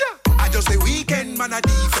I just say weekend man a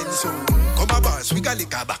defense so come a boss we got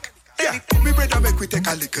lick back yeah me brother make we take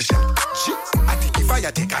a little shot shit I think if I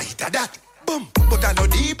take a hit of that boom but I no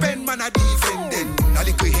deep end man a defending a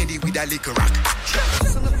little handy with a little rock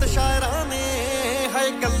सुनत शायरा ने है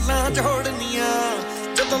गल्लां जोड़नियां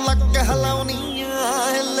जदों लग हलाउनियां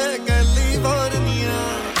हिले गली भरनियां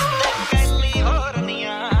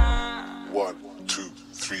 1 2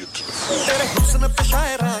 3 तेरे हुस्न पे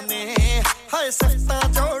शायरा ने हाय सफ्ता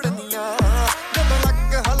जोड़नियां जब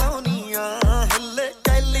लग हलाउनियां हिले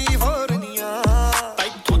गली भरनियां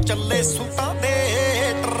तैथों चले सुता दे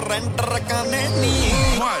ट्रेंडर करने नी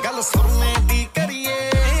गल सुरने दी करिए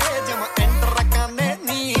जब एंटर करने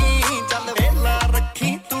नी चल वेला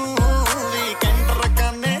रखी तू वीकेंडर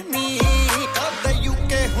करने नी कद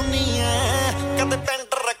यूके हुनी है कद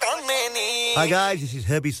पेंटर करने नी Hi guys, this is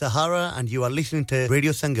Herbie Sahara and you are listening to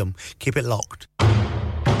Radio Sangam. Keep it locked.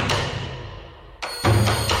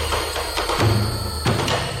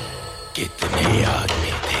 कितने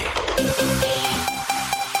आदमी थे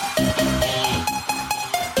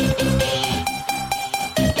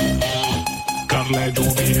कर ले जो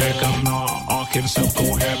भी है करना आखिर सबको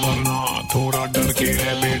है मरना थोड़ा डर के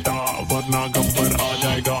है बेटा वरना गब्बर आ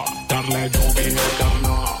जाएगा कर ले जो भी है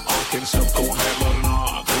करना आखिर सबको है मरना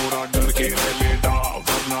थोड़ा डर के है बेटा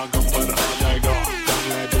वरना गब्बर आ जाएगा कर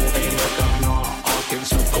ले जो भी है करना आखिर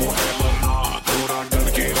सबको है मरना थोड़ा डर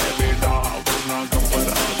के है बेटा वरना गब्बर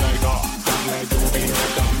आ जाएगा कर ले जो भी है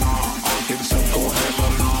करना आखिर सबको है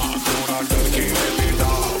मरना थोड़ा डर के है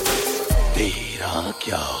बेटा तेरा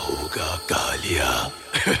क्या होगा कालिया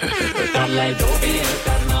कर ले जो भी है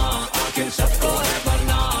करना आखिर सबको है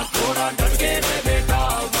मरना थोड़ा डर के रह बेटा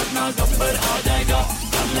वरना गब्बर आ जाएगा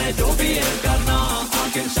कर ले जो भी है करना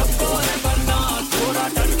आखिर सबको है मरना थोड़ा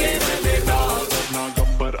डर के रह बेटा वरना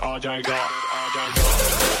गब्बर आ जाएगा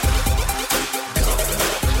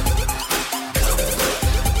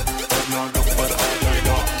वरना गब्बर आ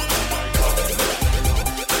जाएगा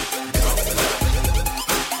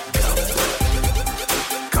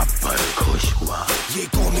गब्बर खुश हुआ ये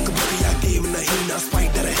कॉमिक बुक या गेम नहीं ना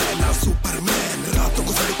स्पाइडर है ना सुपरमैन रातों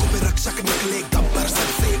को सड़कों पे रक्षक निकले गब्बर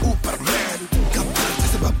सबसे ऊपर मैन गब्बर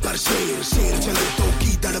जैसे बब्बर शेर शेर चले तो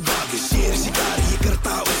की दड़बाग शेर शिकार ये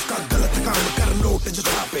करता उसका गलत काम कर नोट जो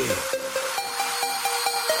छापे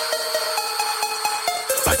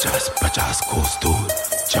 50-50 कोस दूर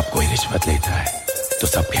जब कोई रिश्वत लेता है तो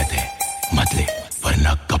सब कहते हैं मत ले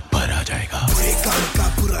वरना गब्बर आ जाएगा बुरे काम का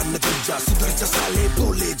बुरा नतीजा सुधर जा साले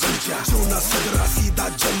बोले जीजा जो ना सुधरा सीधा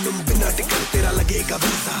जन्म बिना टिकट तेरा लगेगा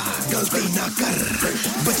वीजा गलती ना कर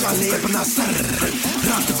बचा ले अपना सर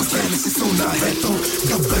रात को चैन से सोना है तो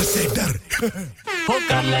गब्बर से डर हो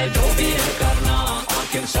कर ले जो भी है करना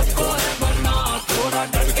आखिर सबको है मरना थोड़ा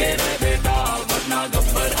डर के रह बेटा वरना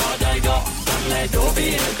गब्बर आ जाएगा कर ले जो भी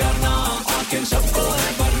है करना आखिर सबको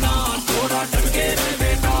है मरना थोड़ा डर के रह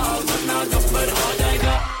बेटा वरना गब्बर आ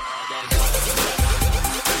जाएगा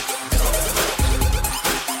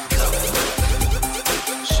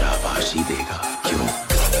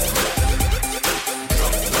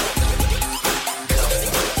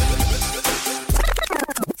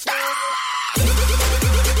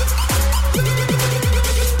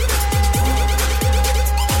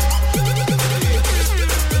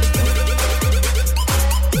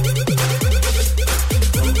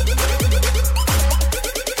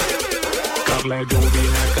कर ले जो भी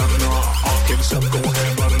है करना आखिर सबको है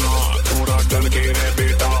मरना थोड़ा डर के रह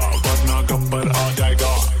बेटा वरना गब्बर आ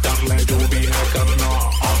जाएगा कर ले जो भी है करना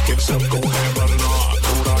आखिर सबको है मरना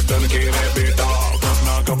थोड़ा डर के रह बेटा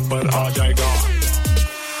वरना गब्बर आ जाएगा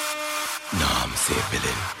नाम से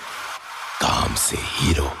विलेन काम से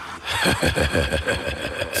हीरो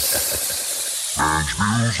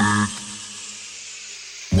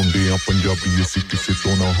मुंडियां पंजाबी ਅਸੀਂ ਕਿਸੇ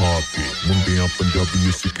ਤੋਂ ਨਾ ਹਾਰਦੇ ਮੁੰਡਿਆਂ ਪੰਜਾਬੀ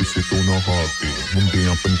ਅਸੀਂ ਕਿਸੇ ਤੋਂ ਨਾ ਹਾਰਦੇ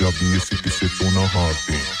ਮੁੰਡਿਆਂ ਪੰਜਾਬੀ ਅਸੀਂ ਕਿਸੇ ਤੋਂ ਨਾ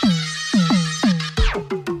ਹਾਰਦੇ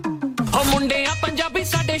ਓ ਮੁੰਡਿਆਂ ਪੰਜਾਬੀ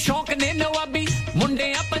ਸਾਡੇ ਸ਼ੌਕ ਨੇ ਨਵਾਬੀ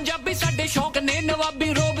ਮੁੰਡਿਆਂ ਪੰਜਾਬੀ ਸਾਡੇ ਸ਼ੌਕ ਨੇ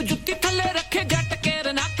ਨਵਾਬੀ ਰੋਬ ਜੁੱਤੀ ਥੱਲੇ ਰੱਖੇ ਜੱਟ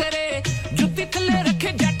ਕੇਰ ਨਾ ਕਰੇ ਜੁੱਤੀ ਥੱਲੇ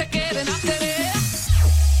ਰੱਖੇ ਜੱਟ ਕੇਰ ਨਾ ਕਰੇ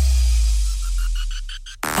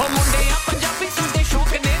ਓ ਮੁੰਡਿਆਂ ਪੰਜਾਬੀ ਸਾਡੇ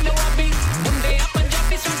ਸ਼ੌਕ ਨੇ ਨਵਾਬੀ ਮੁੰਡਿਆਂ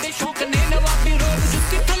ਪੰਜਾਬੀ ਸਾਡੇ ਸ਼ੌਕ ਨੇ ਨਵਾਬੀ ਰੋਬ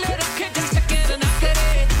ਜੁੱਤੀ ਥੱਲੇ ਰੱਖੇ ਜੱਟ ਕੇਰ ਨਾ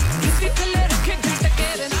ਕਰੇ ਜੁੱਤੀ ਥੱਲੇ ਰੱਖੇ ਜੱਟ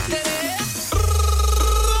ਕੇਰ ਨਾ ਕਰੇ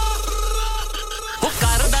ਉਹ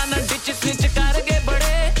ਕਰਦਾ ਨਾ ਡਿਚ ਸਨਿਚ ਕਰ ਗਏ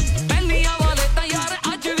ਬੜੇ ਪਹਿਲੀਆਂ ਵਾਲੇ ਤਾਂ ਯਾਰ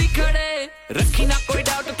ਅੱਜ ਵੀ ਖੜੇ ਰੱਖੀ ਨਾ ਕੋਈ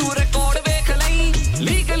ਡਾਊਟ ਤੂੰ ਰਿਕਾਰਡ ਵੇਖ ਲਈ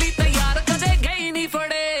ਲੀਗਲੀ ਤਾਂ ਯਾਰ ਕਦੇ ਗਈ ਨਹੀਂ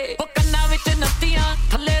ਫੜੇ ਉਹ ਕੰਨਾਂ ਵਿੱਚ ਨੱਤੀਆਂ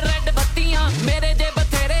ਥੱਲੇ ਰੈੱਡ ਬੱਤੀਆਂ ਮੇਰੇ ਜੇ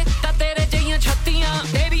ਬਥੇਰੇ ਤਾਂ ਤੇਰੇ ਜਈਆਂ ਛੱਤੀਆਂ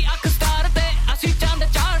ਤੇਰੀ ਅੱਖ ਸਟਾਰ ਤੇ ਅਸੀਂ ਚੰਦ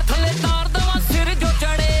ਚਾੜ ਥੱਲੇ ਤਾਰ ਦਵਾ ਸਿਰ ਜੋ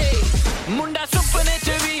ਚੜੇ ਮੁੰਡਾ ਸੁਪਨੇ ਚ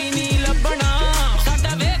ਵੀ ਨਹੀਂ ਲੱਭਣਾ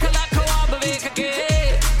ਸਾਡਾ ਵੇਖ ਲੈ ਖਵਾਬ ਵੇਖ ਕੇ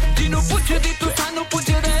ਜਿਹਨੂੰ ਪੁੱਛਦੀ ਤੂੰ ਸਾਨੂੰ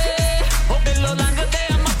ਪੁੱਛਦੇ ਉਹ ਬਿੱਲੋ ਲੰਘਦੇ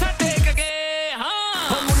ਆ ਮੱਥਾ ਟੇਕ ਕੇ ਹਾਂ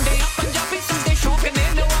ਉਹ ਮੁੰਡਿਆਂ ਪੰਜਾਬੀ ਸਾਡੇ ਸ਼ੌਕ ਨੇ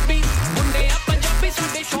ਨਵਾਬੀ ਮੁੰਡਿਆਂ ਪੰਜਾਬੀ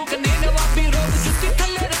ਸਾਡੇ ਸ਼ੌਕ ਨੇ ਨਵਾਬੀ ਰੋਬ ਜੁੱਤੀ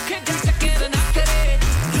ਥੱਲੇ ਰੱਖੇ ਜੱਟ ਕੇਰ ਨਾ ਕਰੇ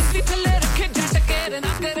ਜੁੱਤੀ ਥੱਲੇ ਰੱਖੇ ਜੱਟ ਕੇਰ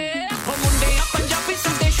ਨਾ ਕਰੇ ਉਹ ਮੁੰਡਿਆਂ ਪੰਜਾਬੀ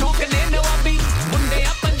ਸਾਡੇ ਸ਼ੌਕ ਨੇ ਨਵਾਬੀ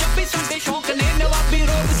ਮੁੰਡਿਆਂ ਪੰਜਾਬੀ ਸਾਡੇ ਸ਼ੌਕ ਨੇ ਨਵਾਬੀ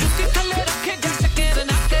ਰੋਬ ਜੁੱਤੀ ਥੱਲੇ ਰੱਖੇ ਜੱਟ ਕੇਰ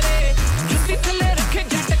ਨਾ ਕਰੇ ਜੁੱਤੀ ਥੱਲੇ ਰੱਖੇ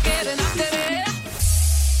ਜੱਟ ਕੇਰ ਨਾ ਕਰੇ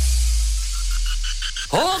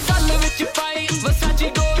ਉਹ ਗੱਲ ਵਿੱਚ ਪਾਈ ਵਸਾਚੀ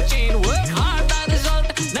ਗੋਲ ਚੇਨ ਵਰਕ ਹਾਰਡ ਦਾ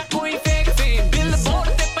ਰਿਜ਼ਲਟ ਨਾ ਕੋਈ ਫੇਕ ਫੇਮ ਬਿਲਬੋਰਡ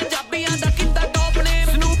ਤੇ ਪੰਜਾਬੀਆਂ ਦਾ ਕੀਤਾ ਟੌਪ ਨੇਮ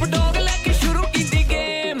ਸਨੂਪ ਡੌਗ ਲੈ ਕੇ ਸ਼ੁਰੂ ਕੀਤੀ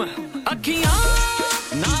ਗੇਮ ਅੱਖੀਆਂ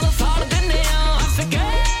ਨਾਲ ਸਾੜ ਦਿੰਨੇ ਆ ਹੱਸ ਕੇ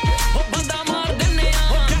ਉਹ ਬੰਦਾ ਮਾਰ ਦਿੰਨੇ ਆ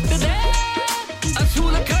ਉਹ ਜੱਟ ਦੇ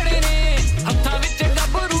ਅਸੂਲ ਖੜੇ ਨੇ ਹੱਥਾਂ ਵਿੱਚ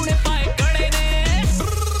ਗੱਭਰੂ ਨੇ ਪਾਏ ਕੜੇ ਨੇ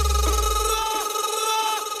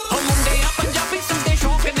ਉਹ ਮੁੰਡਿਆਂ ਪੰਜਾਬੀ ਸਾਡੇ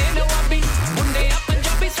ਸ਼ੌਕ ਨੇ ਨਵਾਬੀ ਮੁੰਡਿਆਂ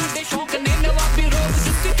ਪੰਜਾਬੀ ਸਾਡੇ ਸ਼ੌਕ ਨੇ ਨਵਾਬੀ ਰੋਬ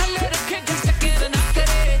ਜੁੱਤੀ ਥੱਲੇ ਰੱਖੇ ਜੱਟ ਕੇਰ ਨਾ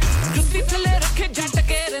ਕਰੇ ਜੁੱਤੀ ਥੱਲੇ ਰੱਖੇ ਜੱਟ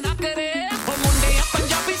ਕੇਰ ਨਾ ਕਰੇ ਉਹ ਮੁੰਡਿਆਂ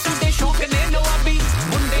ਪੰਜਾਬੀ ਸਾਡੇ ਸ਼ੌਕ ਨੇ ਨਵਾਬੀ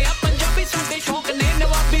ਮੁੰਡਿਆਂ ਪੰਜਾਬੀ ਸਾਡੇ ਸ਼ੌਕ ਨੇ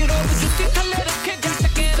ਨਵਾਬੀ ਰੋਬ ਜੁੱਤੀ ਥੱਲੇ ਰੱਖੇ ਜੱਟ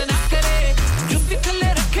ਕੇਰ ਨਾ ਕਰੇ ਜੁੱਤੀ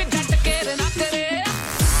ਥੱਲੇ ਰੱਖੇ ਜੱਟ ਕੇਰ ਨਾ ਕਰੇ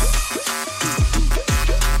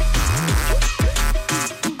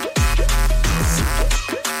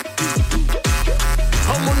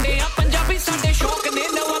ਉਹ ਮੁੰਡਿਆਂ ਪੰਜਾਬੀ ਸਾਡੇ ਸ਼ੌਕ ਨੇ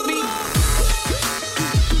ਨਵਾਬੀ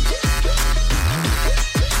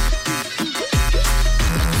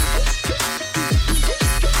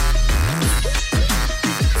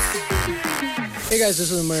Hey guys,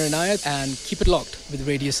 this is Umar Inayat and keep it locked with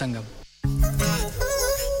Radio Sangam.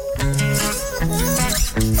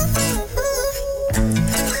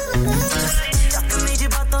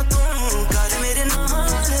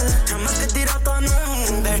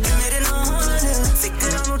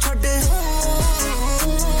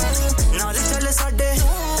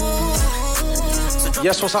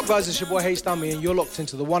 Yes, what's up guys, it's your boy Hayes Dami and you're locked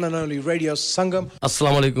into the one and only Radio Sangam.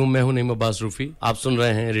 अस्सलाम वालेकुम मैं हूं नईम अब्बास रूफी आप सुन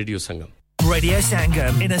रहे हैं radio Sangam Radio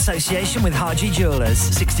Sangam in association with Haji Jewellers,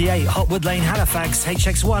 68 Hotwood Lane, Halifax,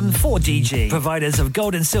 HX1 4DG. Providers of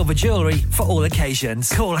gold and silver jewellery for all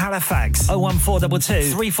occasions. Call Halifax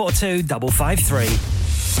 01422 342 553.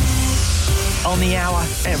 On the hour,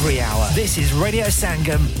 every hour. This is Radio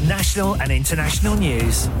Sangam, national and international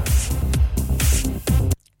news.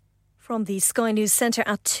 From the Sky News Centre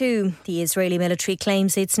at 2, the Israeli military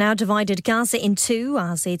claims it's now divided Gaza in two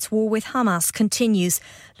as its war with Hamas continues.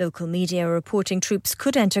 Local media are reporting troops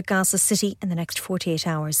could enter Gaza City in the next 48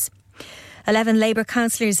 hours. 11 Labour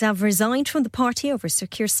councillors have resigned from the party over Sir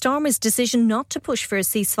Keir Starmer's decision not to push for a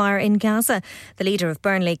ceasefire in Gaza. The leader of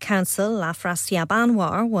Burnley Council, Afrasiab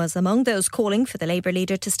Anwar, was among those calling for the Labour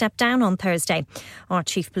leader to step down on Thursday. Our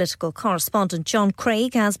chief political correspondent John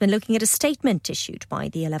Craig has been looking at a statement issued by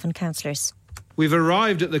the 11 councillors. We've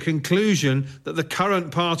arrived at the conclusion that the current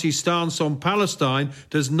party stance on Palestine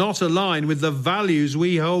does not align with the values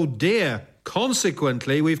we hold dear.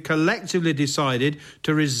 Consequently, we've collectively decided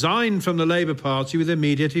to resign from the Labour Party with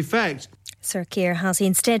immediate effect. Sir Keir has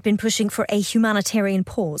instead been pushing for a humanitarian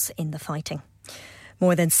pause in the fighting.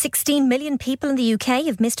 More than 16 million people in the UK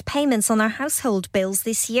have missed payments on their household bills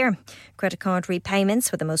this year. Credit card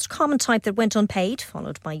repayments were the most common type that went unpaid,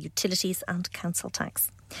 followed by utilities and council tax.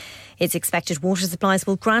 It's expected water supplies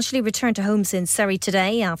will gradually return to homes in Surrey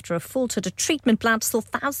today after a fault at a treatment plant saw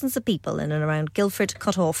thousands of people in and around Guildford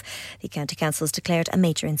cut off. The County Council has declared a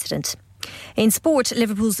major incident. In sport,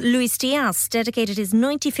 Liverpool's Luis Diaz dedicated his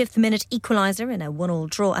 95th minute equaliser in a 1-1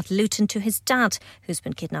 draw at Luton to his dad, who's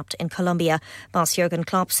been kidnapped in Colombia. Boss Jurgen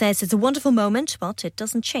Klopp says it's a wonderful moment, but it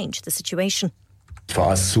doesn't change the situation. For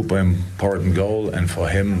us, super important goal, and for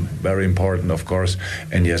him, very important, of course,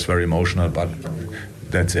 and yes, very emotional, but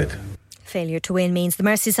that's it. Failure to win means the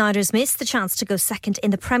Merseysiders miss the chance to go second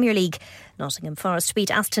in the Premier League. Nottingham Forest beat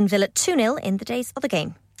Aston Villa 2-0 in the day's other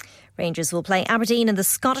game. Rangers will play Aberdeen in the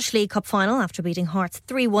Scottish League Cup final after beating Hearts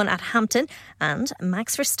 3-1 at Hampton. And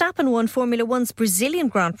Max Verstappen won Formula One's Brazilian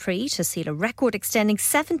Grand Prix to seal a record-extending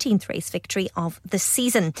 17th race victory of the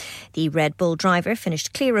season. The Red Bull driver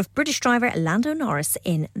finished clear of British driver Lando Norris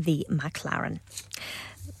in the McLaren.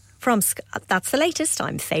 That's the latest.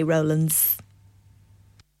 I'm Faye Rowlands.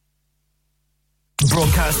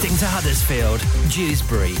 Broadcasting to Huddersfield,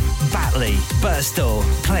 Dewsbury, Batley, Birstall,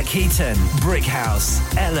 Cleckheaton, Brickhouse,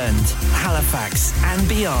 Elland, Halifax and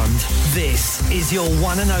beyond. This is your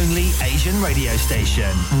one and only Asian radio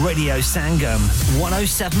station. Radio Sangam,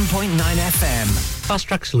 107.9 FM. Fast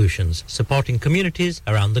Track Solutions, supporting communities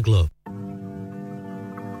around the globe.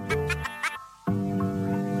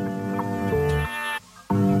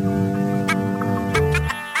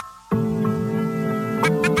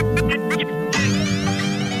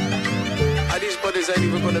 Ain't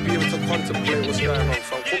even gonna be able to contemplate what's going on,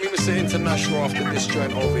 fam. Call me Mr. International after this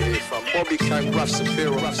joint over here, fam. Bobby Kang, Raf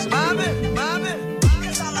Sapiro. Mami.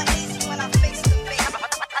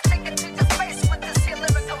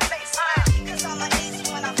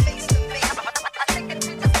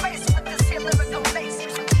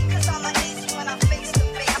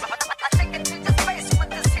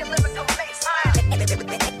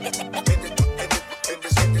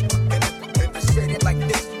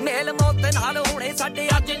 ਸਾਡੇ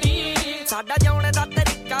ਅੱਜ ਨਹੀਂ ਸਾਡਾ ਜਿਉਣ ਦਾ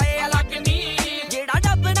ਤਰੀਕਾ ਏ ਅਲੱਗ ਨਹੀਂ ਜਿਹੜਾ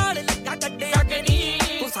ਡੱਬ ਨਾਲ ਲੱਗਾ ਕੱਢਿਆ ਕਿ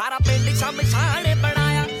ਨਹੀਂ ਤੂੰ ਸਾਰਾ ਪਿੰਡ ਸ਼ਮਸ਼ਾਨ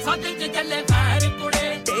ਬਣਾਇਆ ਸੱਤ ਚ ਚੱਲੇ ਫੈਰ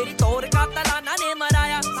ਕੁੜੇ ਤੇਰੀ ਤੋਰ ਕਾਤਲਾਨਾ ਨੇ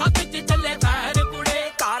ਮਰਾਇਆ ਸੱਤ ਚ ਚੱਲੇ ਫੈਰ ਕੁੜੇ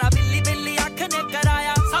ਕਾਰਾ ਬਿੱਲੀ ਬਿੱਲੀ ਅੱਖ ਨੇ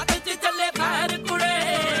ਕਰਾਇਆ ਸੱਤ ਚ ਚੱਲੇ ਫੈਰ ਕੁੜੇ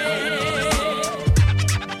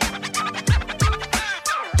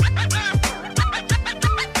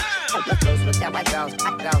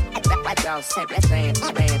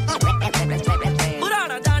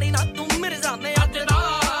ਪੁਰਾਣਾ ਜਾਣੀ ਨਾ ਤੂੰ ਮਿਰਜ਼ਾ ਮੈਂ ਅੱਜ ਦਾ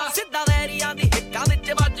ਸਿੱਧਾ ਵੈਰੀਆਂ ਦੀ ਹਿੱਕਾਂ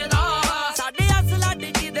ਵਿੱਚ ਵੱਜਦਾ ਸਾਡੇ ਅਸਲਾ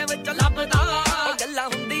ਡਿੱਗੀ ਦੇ ਵਿੱਚ ਲੱਭਦਾ ਉਹ ਗੱਲਾਂ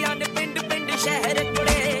ਹੁੰਦੀਆਂ ਨੇ ਪਿੰਡ ਪਿੰਡ ਸ਼ਹਿਰ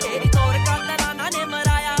ਕੁੜੇ ਤੇਰੀ ਤੋਰ ਕਾਤਲਾਨਾ ਨੇ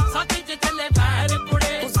ਮਰਾਇਆ ਸੱਤ ਚ ਚੱਲੇ ਫੈਰ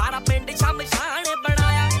ਕੁੜੇ ਤੂੰ ਸਾਰਾ ਪਿੰਡ ਸ਼ਮਸ਼ਾਨ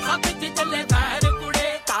ਬਣਾਇਆ ਸੱਤ ਚ ਚੱਲੇ ਫੈਰ ਕੁੜੇ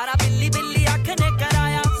ਤਾਰਾ ਬਿੱਲੀ ਬਿੱਲੀ ਅੱਖ ਨੇ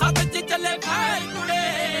ਕਰਾਇਆ ਸੱਤ ਚ ਚੱਲੇ ਫੈਰ ਕੁੜੇ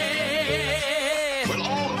Will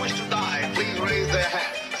all who wish to die please raise their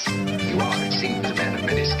hands. You are, it seems, a man of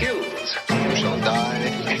many skills. You shall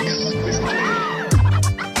die exquisitely.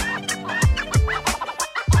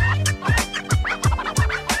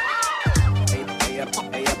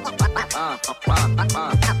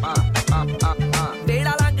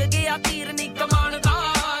 ਬੇੜਾ ਲੰਘ ਗਿਆ ਤੀਰ ਨੀ ਕਮਾਨ ਦਾ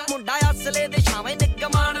ਮੁੰਡਾ ਅਸਲੇ ਦੇ ਛਾਵੇਂ ਨੀ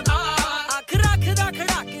ਕਮਾਨ ਦਾ ਅੱਖ ਰੱਖਦਾ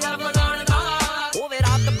ਖੜਾਕਿਆ ਵਗਾਣ ਦਾ ਹੋਵੇ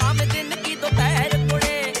ਰਾਤ ਭਾਵੇਂ ਦਿਨ ਕੀ ਦੁਪਹਿਰ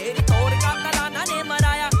ਕੁੜੇ ਤੇਰੀ ਤੋਰ ਕਾਤਲਾਨਾ ਨੇ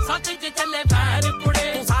ਮਰਾਇਆ ਸੱਚ ਚ ਚੱਲੇ ਫੈਰ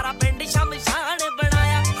ਕੁੜੇ ਤੂੰ ਸਾਰਾ ਪਿੰਡ ਸ਼ਮਸ਼ਾਨ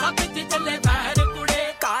ਬਣਾਇਆ ਸੱਚ ਚ ਚੱਲੇ ਫੈਰ ਕੁੜੇ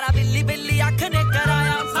ਕਾਰਾ ਬਿੱਲੀ ਬਿੱਲੀ ਅੱਖ ਨੇ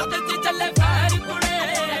ਕਰਾਇਆ ਸੱਚ ਚ ਚੱਲੇ ਫੈਰ ਕੁੜੇ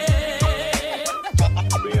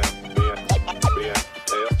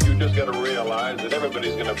You just gotta realize that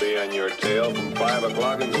everybody's gonna be on your tail from 5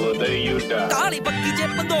 o'clock until the day you die. ਕਾਲੀ ਬੱਕੀ ਜੇ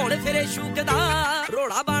ਪੰਦੋਲ ਫਿਰੇ ਸ਼ੂਕਦਾ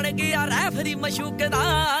ਰੋੜਾ ਬਣ ਗਿਆ ਰੈਫਰੀ ਮਸ਼ੂਕਦਾ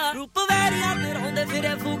ਰੂਪ ਵੈਰੀਆਂ ਤੇ ਰੋਂਦੇ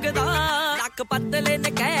ਫਿਰੇ ਫੂਕਦਾ ਨੱਕ ਪੱਤਲੇ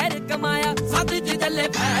ਨੇ ਕਹਿਰ ਕਮਾਇਆ ਸੱਤ ਚ ਚੱਲੇ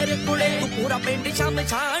ਫੈਰ ਕੁੜੇ ਤੂੰ ਪੂਰਾ ਪਿੰਡ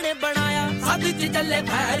ਸ਼ਮਸ਼ਾਨ ਬਣਾਇਆ ਸੱਤ ਚ ਚੱਲੇ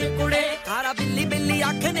ਫੈਰ ਕੁੜੇ ਕਾਰਾ ਬਿੱਲੀ ਬਿੱਲੀ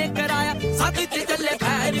ਅੱਖ ਨੇ ਕਰਾਇਆ ਸੱਤ ਚ ਚੱਲੇ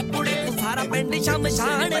ਫੈਰ ਕੁੜੇ ਤੂੰ ਸਾਰਾ ਪਿੰਡ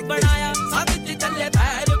ਸ਼ਮਸ਼ਾਨ ਬਣਾਇਆ ਸੱਤ ਚ ਚੱਲੇ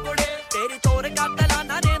ਫੈਰ ਕੁੜੇ ਤੇਰੀ ਤੋਰ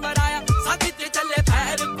ਕਾਤਲਾਨਾ ਨੇ ਮਰਾਇਆ ਸੱਤ ਚ ਚੱਲੇ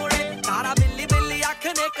ਫੈਰ ਕੁੜੇ ਕਾਰਾ ਬਿੱਲੀ ਬਿੱਲੀ ਅੱਖ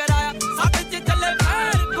ਨੇ ਕਰਾਇਆ ਸੱਤ ਚ ਚੱਲੇ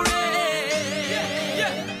ਫੈਰ ਕੁੜੇ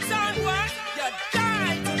son boy you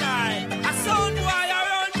die tonight a son boy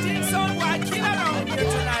around thing son boy kill around here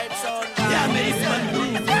tonight son boy yeah man it's man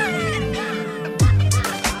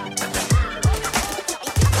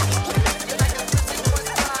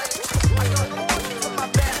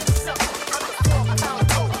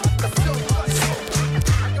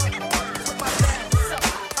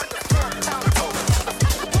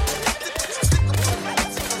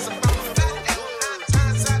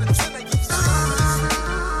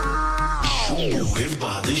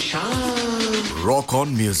Rock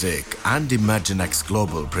On Music and ImagineX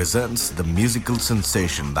Global presents the musical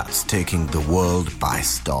sensation that's taking the world by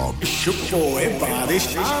storm.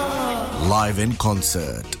 Live in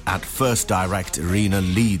concert at First Direct Arena,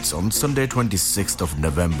 Leeds on Sunday 26th of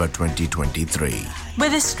November 2023.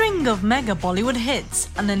 With a string of mega Bollywood hits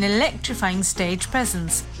and an electrifying stage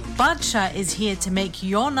presence, Badshah is here to make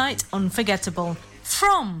your night unforgettable.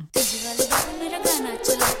 From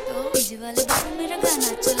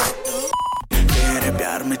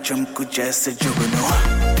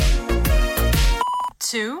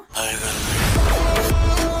to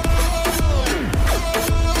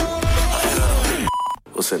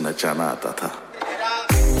उसे नचाना आता था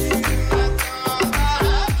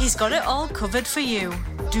He's got it all covered for you.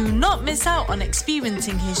 Do not miss out on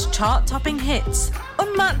experiencing his chart-topping hits,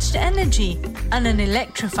 unmatched energy, and an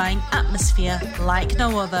electrifying atmosphere like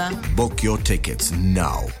no other. Book your tickets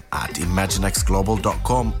now at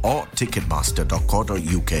imaginexglobal.com or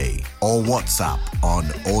ticketmaster.co.uk or WhatsApp on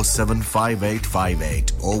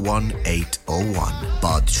 07585801801.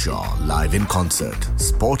 Badshah live in concert,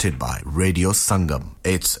 supported by Radio Sangam.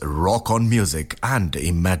 It's Rock On Music and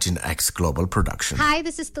ImagineX Global production. Hi,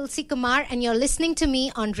 this is Tulsi Kumar and you're listening to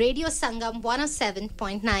me on Radio Sangam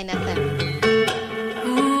 107.9 FM.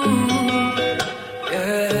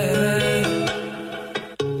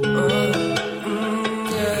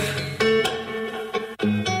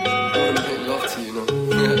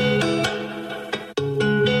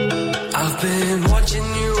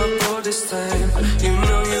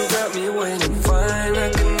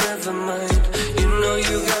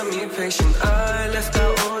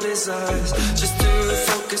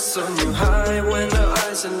 On you high when the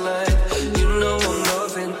eyes align. You know I'm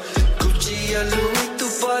loving Gucci, Louis, tu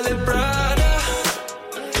pale Prada.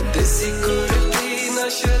 Desi kurti na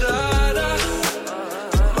sharara.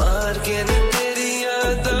 Maar ke ne teri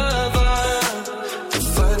yaadawa.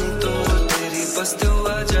 Tufani to teri bas tu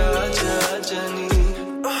aaja aaja jani.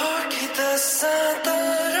 Oh kita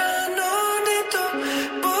satara no ni to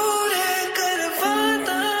pure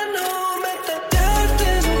karwata no main ta pyar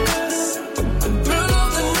tenu karu.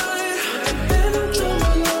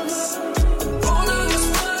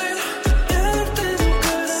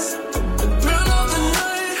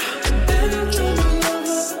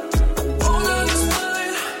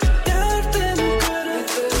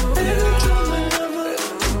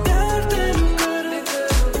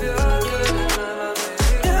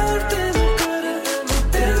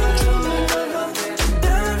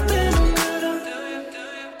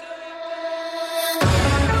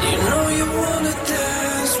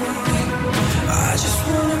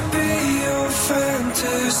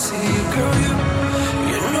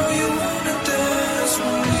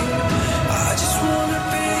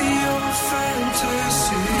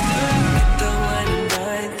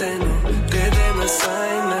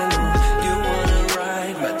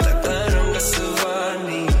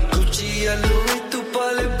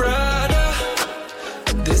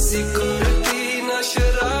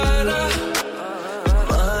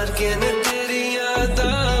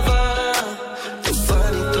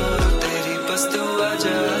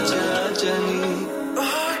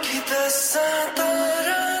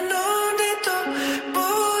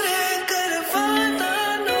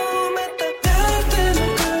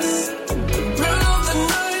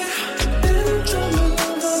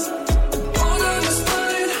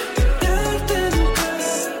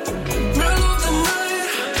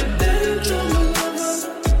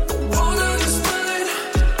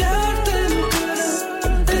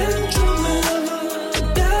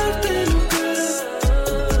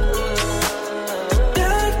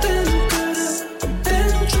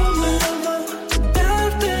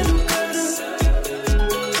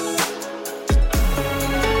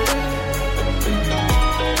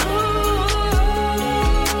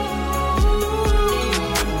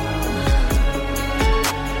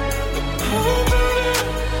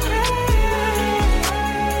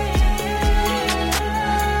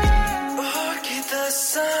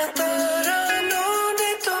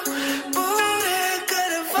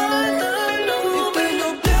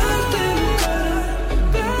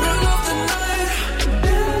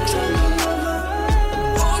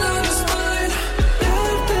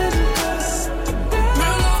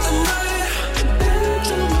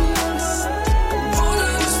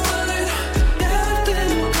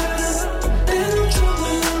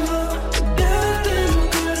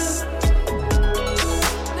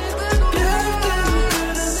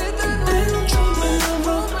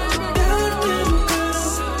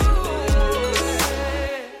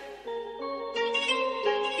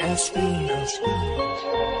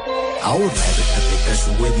 आओ rabbit ते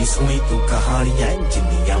कछुए दी सुनी तू कहानियां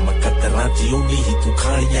जिन्नियां मकदरां च उन्नी ही तू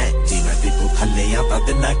खानियां जिवें ते तू थल्ले आता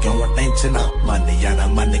ते ना क्यों टेंशन मन यारा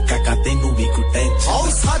मन काका तैनू भी कोई टेंशन आओ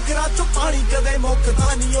सागरा च पानी कदे मुकदा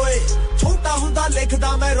नहीं ओए छोटा हुंदा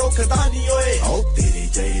लिखदा मैं रोकदा नहीं ओए आओ तेरे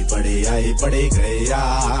जय बड़े आए बड़े गए आ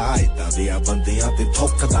इतां दे बंदियां ते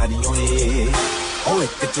ठोकदा नहीं ओए ओ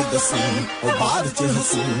एक च दसूं ओ बाद च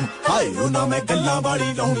हसूं हाय उना मैं गल्ला वाली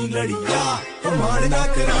लाउनी लड़िया ओ मान ना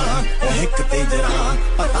करा ओ एक ते जरा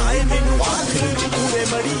पता है मेनू आखिर च पूरे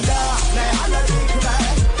मड़िया मैं हाल देख ले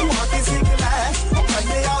तू आके सीख ले ओ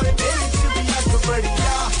कन्ने और मेरे च भी अग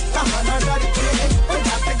बड़िया कहाना डर के ओ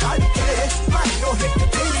डट गाड़ के हाय ओ एक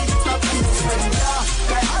तेरी सब छड़िया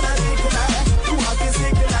मैं हाल देख ले तू आके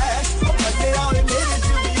सीख ले ओ कन्ने और मेरे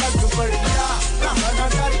च भी अग बड़िया कहाना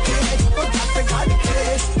डर के ओ डट गाड़ के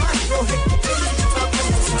हाय ओ एक तेरी सब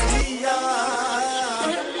छड़िया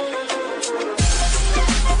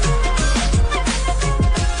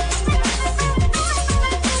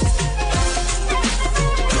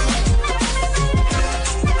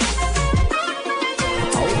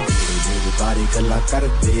गल्ला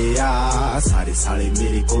करदे आ सारे साले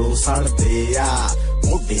मेरे कोलों सड़दे आ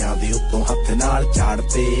मोढियां दे उत्तों हत्थ नाल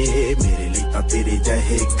झाड़दे मेरे ਲਈ ਤਾਂ ਤੇਰੇ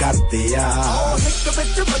ਜਿਹੇ ਕਰਦੇ ਆ ਇੱਕ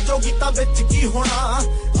ਵਿੱਚ ਵੱਜੋਗੀ ਤਾਂ ਵਿੱਚ ਕੀ ਹੋਣਾ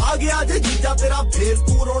ਆ ਗਿਆ ਜੇ ਜੀਜਾ ਤੇਰਾ ਫੇਰ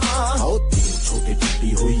ਤੂੰ ਰੋਣਾ ਆਓ ਤੇਰੀ ਛੋਟੀ ਟੁੱਟੀ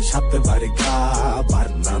ਹੋਈ ਛੱਤ ਵਰਗਾ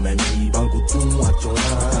ਵਰਨਾ ਮੈਂ ਨੀ ਵਾਂਗੂ ਤੂੰ ਆਚੋਣਾ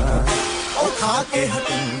ओ खा के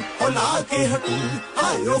हटूं ओ ला के हटूं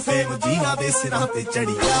हाय ओ फेम जीना दे सिरां ते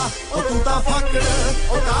चढ़िया ओ तू ता फाकड़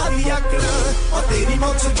ओ तारी आकड़ ओ तेरी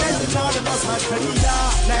मौत गैल नाल मसा खड़िया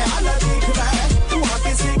मैं हाल देख ले तू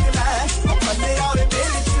आके सीख ले ओ पल्ले और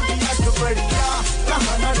मेरे च भी अग बड़िया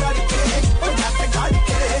कहाना डर के ओ डट गाड़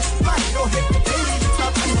के हाय ओ हिक तेरी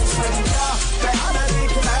सब छड़िया मैं हाल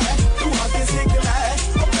देख ले तू आके सीख ले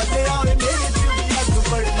ओ पल्ले और मेरे च भी अग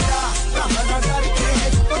बड़िया कहाना डर के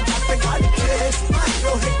ओ डट गाड़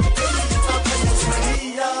Yo hate the baby, I'm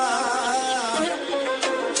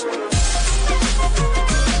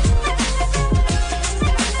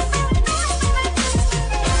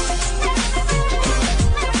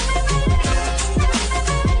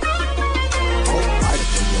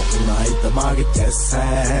दिमाग जैसा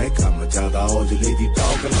है कम ज्यादा औजले दी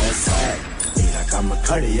डॉगलेस है मेरा काम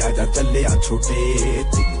खड़े आजा चले आ छोटे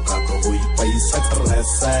तेनू का तो हुई पैसा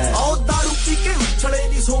स्ट्रेस है आओ दारू पी के उछले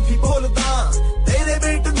नी सोफी बोलदा तेरे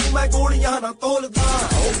बेट नू मैं गोलियां ना तोलदा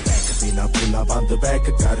आओ बैक बिना पुला बंद बैक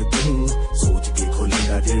कर दूं सोच के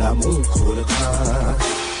खोलेगा जेड़ा मुंह खोलदा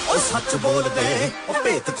ओ सच बोल दे ओ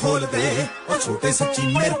पेत खोल दे ओ छोटे सच्ची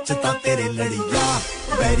मिर्च ता तेरे लड़िया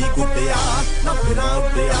वेरी गुड्डिया ना फिरा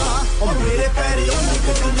उड्डिया ओ मेरे पैरी ओ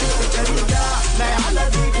निकल चढ़िया मैं हाल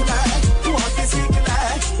देख ले तू आके सीख ले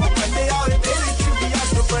ओ पल्ले और तेरे च भी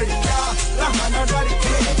अग बड़िया रहना डर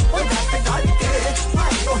के ओ डट गाड़ के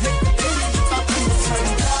हाय ओ हिक तेरी सब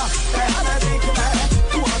छड़िया मैं हाल देख ले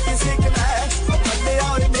तू आके सीख ले ओ पल्ले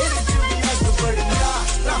और मेरे च भी अग बड़िया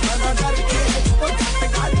रहना डर के ओ डट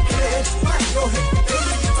गाड़ के हाय ओ हिक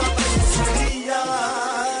तेरी सब छड़िया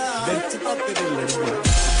मिर्च ता तेरे लड़िया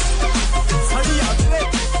सड़िया तेरे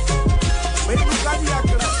ਮੈਨੂੰ ਕਾਹਦੀ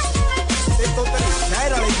ਆਕੜਾ ਤੇ ਤੋਂ ਤੱਕ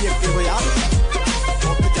ਸ਼ਹਿਰ ਵਾਲੇ ਵੀ ਅੱਗੇ ਹੋਇਆ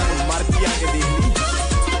ਉਹ ਜਦ ਮਰਜ਼ੀ ਆ ਕੇ ਦੇਖ ਲਈ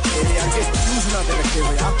ਤੇਰੇ ਅੱਗੇ ਚੂਸਣਾ ਤੇ ਰੱਖੇ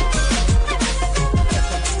ਹੋਇਆ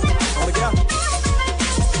ਹੋ ਗਿਆ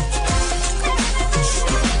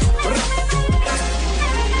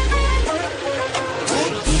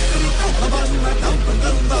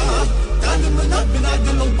ਬਿਨਾ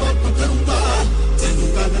ਦਿਲੋਂ ਬਹੁਤ ਕਰੂੰਗਾ ਤੈਨੂੰ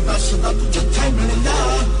ਗੱਲ ਦੱਸਦਾ ਤੂੰ ਜਿੱਥੇ ਮਿਲਿਆ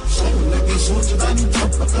ਸੋਣ ਲੱਗੇ ਸੋਚਦਾ ਨਹੀਂ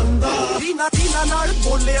ਚੁੱਪ ਕਰੂੰਗਾ ਤੀਨਾ ਨਾਲ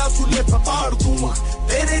ਬੋਲਿਆ ਸੁਲੇ ਪਪਾੜ ਤੂੰ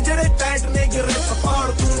ਤੇਰੇ ਜਿਹੜੇ ਟੈਂਟ ਨੇ ਗਿਰੇ ਪਪਾੜ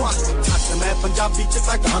ਤੂੰ ਛੱਡ ਮੈਂ ਪੰਜਾਬੀ ਚ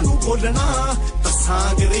ਤਾਂ ਗਾਨੂੰ ਬੋਲਣਾ ਦੱਸਾਂ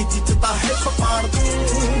ਅੰਗਰੇਜ਼ੀ ਚ ਤਾਂ ਹੈ ਪਪਾੜ ਤੂੰ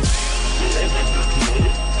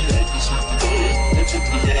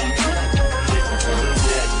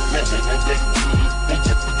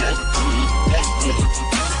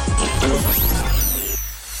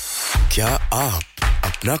क्या आप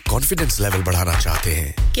अपना कॉन्फिडेंस लेवल बढ़ाना चाहते हैं?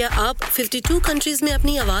 क्या आप 52 कंट्रीज में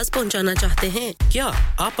अपनी आवाज पहुंचाना चाहते हैं? क्या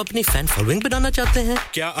आप अपनी फैन फॉलोइंग बनाना चाहते हैं?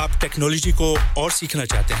 क्या आप टेक्नोलॉजी को और सीखना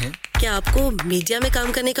चाहते हैं? क्या आपको मीडिया में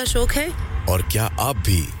काम करने का शौक है? और क्या आप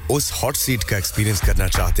भी उस हॉट सीट का एक्सपीरियंस करना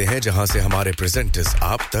चाहते हैं जहां से हमारे प्रेजेंटर्स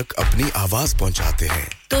आप तक अपनी आवाज पहुंचाते हैं?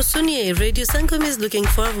 तो सुनिए, Radio Sangam is looking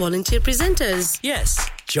for volunteer presenters. Yes,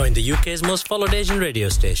 join the UK's most followed Asian radio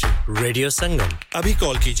station, Radio Sangam. Abhi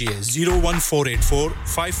call kijiye 01484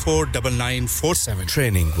 549947.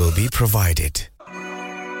 Training will be provided.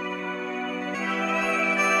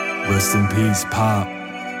 Rest in peace, Pop.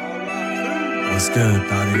 What's good,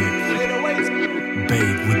 buddy?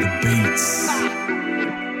 bait with the beats.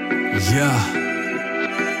 Yeah.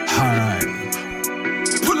 Alright.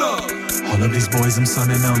 Pull up. All of these boys, I'm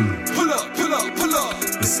sunning them. Pull up, pull up, pull up.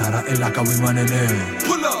 Isara Ilaka, we running in.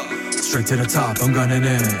 Pull up. Straight to the top, I'm gunning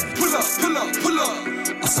in. Pull up, pull up, pull up.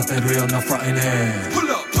 Asate real, not frontin' in. Pull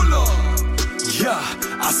up, pull up. Yeah,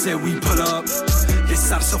 I said we pull up.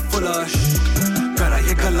 Isara so full of Kara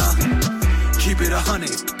ye gala. Keep it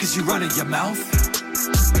 100, cause you running your mouth.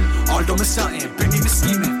 Aldo me stuntin', Britney me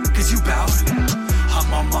scheming, cause you bowed.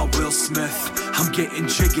 I'm on my Will Smith, I'm getting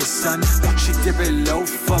jiggy, son. She dip it low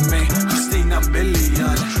for me, Christina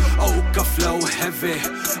Milian. Oka flow heavy,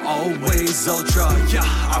 always ultra. Yeah,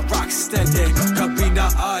 I rock steady, Kabina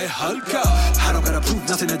I halka. I don't gotta prove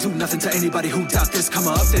nothing to do nothing to anybody who doubt this. Come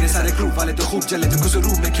up, तेरे सारे groove वाले तो खूब जले तो कुछ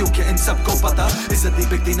room में क्योंकि इन सबको पता इज्जत नहीं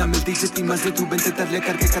बिकती ना मिलती जितनी मर्जी तू बिनते तरले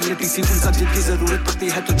करके कर लेती सी फुल सब जिनकी जरूरत पड़ती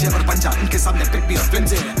है तुझे और बन जा इनके सामने pick me up in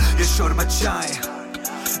there. ये शोर मचाए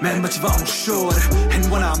मैं मचवाऊं शोर and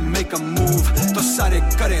when I make a move तो सारे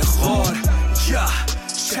करे गौर. Yeah,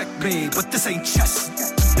 check me but this ain't chess.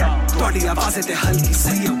 थोड़ी आवाज़ें ते हल्की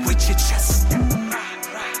say it with your chest.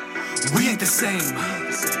 We ain't the same.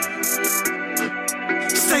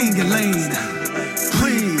 Stay in your lane,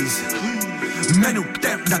 please. मैनू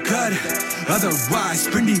tempt ना कर, otherwise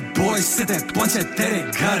pretty boys सीधे पहुंचे तेरे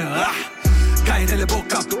घर. गाय ले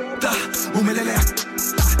बोका दा, उमेले ले.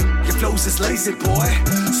 Your flows is lazy, boy.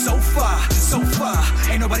 So far,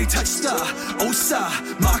 ain't nobody touched her. Osa,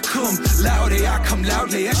 Makum, loudly, I come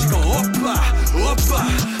loudly, and she go oppa, oppa.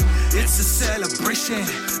 It's a celebration,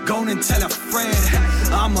 go and tell a friend.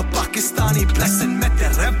 I'm a Pakistani blessing, met the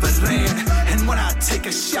reverend. And when I take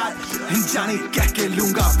a shot, and Johnny Geke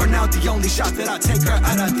Lunga, for now the only shot that I take her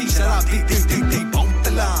out of these, shut up, deep,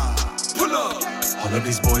 pull up. All of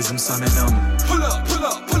these boys, I'm sunning them. Pull up, pull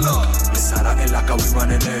up, pull up. Isara Ilaka, we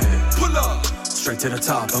running in. Pull up. Straight to the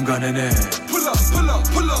top, I'm gunning in. Pull up, pull up,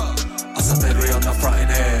 pull up. Asate real, not frontin'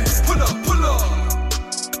 in. Pull up, pull up.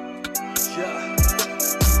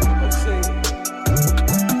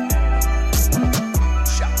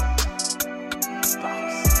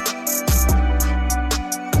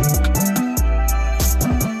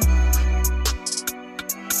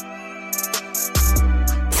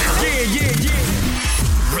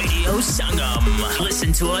 Sangam.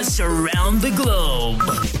 Listen to us around the globe.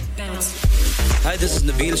 Hi, this is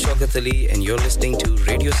Nabil Shaukat Ali and you're listening to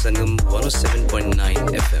Radio Sangam 107.9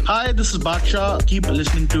 FM. Hi, this is Baksha. Keep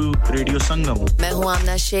listening to Radio Sangam. मैं हूँ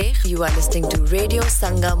आमना Sheikh. You are listening to Radio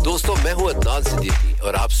Sangam. दोस्तों मैं हूँ अदनान सिद्दीकी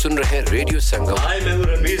और आप सुन रहे हैं radio संगम. Hi, मैं हूँ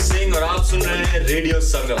रणवीर सिंह और आप सुन रहे हैं रेडियो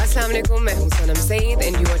संगम. अस्सलाम वालेकुम. मैं हूँ सनम Saeed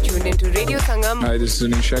and you are tuned into Radio Sangam. Hi, this is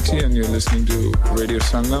Sunil Shetty and you're listening to Radio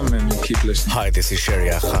Sangam and keep listening. Hi, this is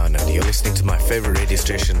Sharia Khan and you're listening to my favorite radio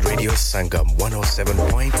station Radio Sangam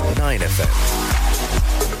 107.9 FM.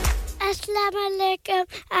 Assalamu alaikum.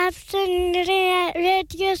 आप सुन रहे हैं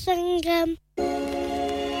radio संगम.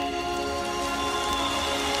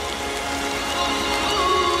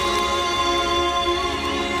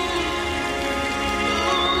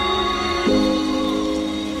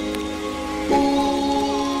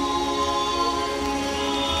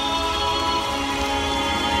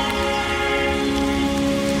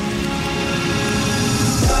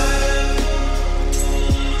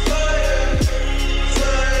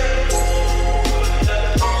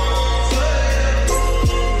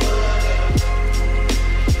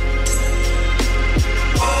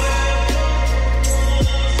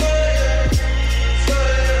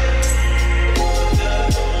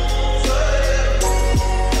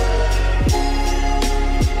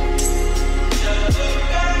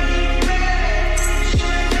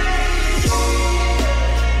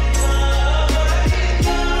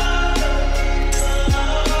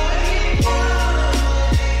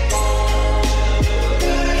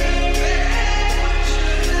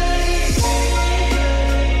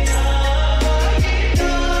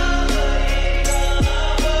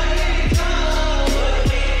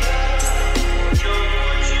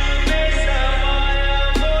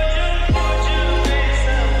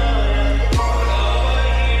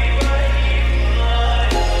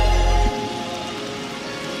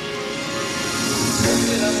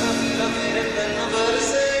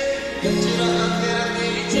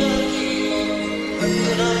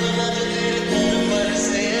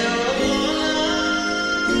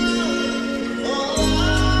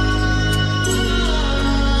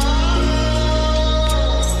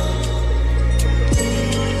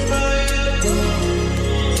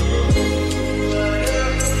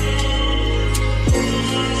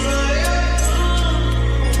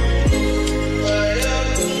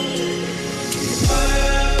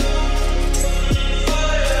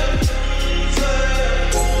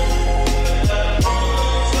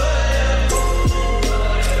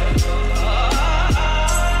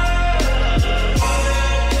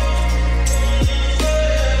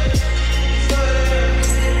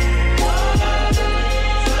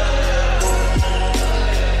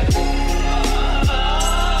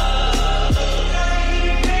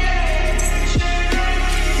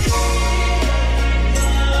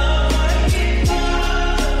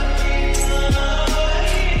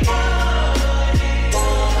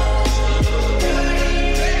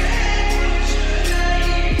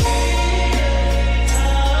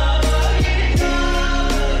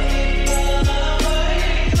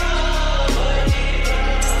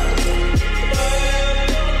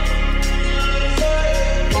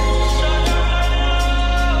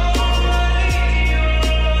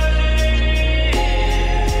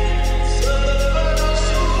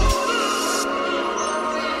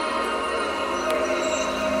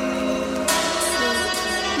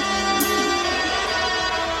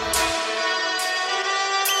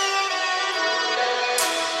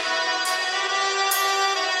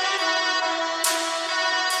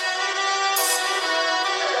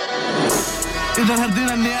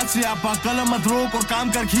 नया सियापा कलम मत रोक और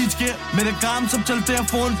काम कर खींच के मेरे काम सब चलते हैं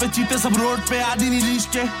फोन पे चीते सब रोड पे आदि नहीं लीश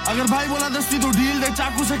के अगर भाई बोला दस्ती तो ढील दे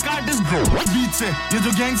चाकू से काट इस बीच से ये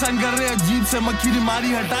जो गैंग साइन कर रहे हैं अजीब से मक्खी ने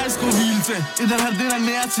मारी हटा इसको व्हील से इधर हर दिन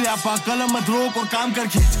नया सियापा कलम मत रोक और काम कर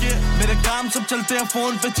खींच के मेरे काम सब चलते हैं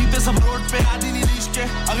फोन पे चीते सब रोड पे आदि नहीं लीश के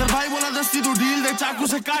अगर भाई बोला दस्ती तो ढील दे चाकू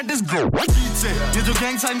से काट इस बीच से ये जो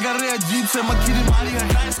गैंग साइन कर रहे हैं अजीब से मक्खी ने मारी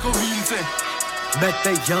हटा इसको व्हील से Met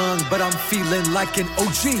they young, but I'm feeling like an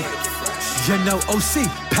OG. You know OC,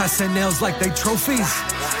 passing nails like they trophies.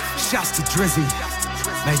 Shouts to Drizzy,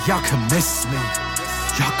 man, y'all can miss me.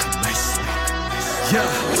 Y'all can miss me.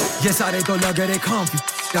 Yeah, yes, I go lug at it comfy.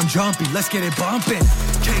 I'm jumpy, let's get it bumping.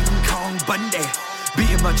 King Kong Bundy,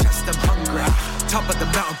 beating my chest, I'm hungry. Top of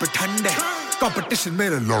the mountain, pretending. Competition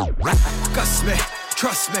made a low. Gus me,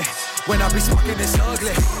 trust me, when I be smoking it's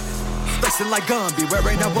ugly. Flexing like Gumby,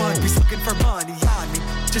 wearing a one piece, looking for money. I mean,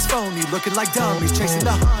 just phony, looking like dummies, chasing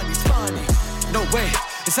the honeys. Funny, no way,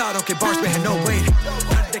 it's out, okay, bars behind no way.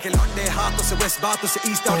 They can learn their haathon se west, baaton se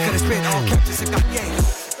east, out, cut it straight, all captures se Kanye.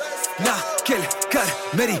 Nah, kill, cut,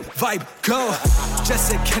 meri vibe, go.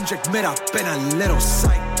 Jesse Kendrick, mera, been a little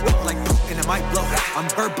sight. Like Putin and might blow, I'm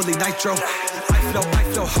verbally nitro. I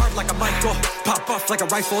flow hard like a Michael. Pop off like a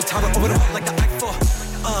rifle, tower over the wall like the Eiffel.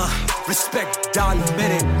 Respect, dal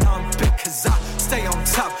mere naam pe cause I stay on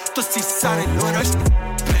top. Tusi sare lurash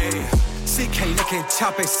pe CK looking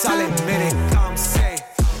chape sale mere kaam se.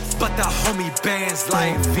 But the homie bands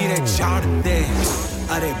like Vire Charde.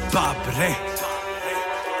 Are baap re.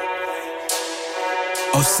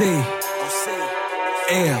 OC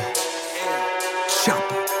L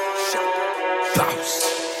Chopper Bounce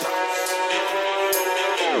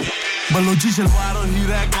Balochi salwar और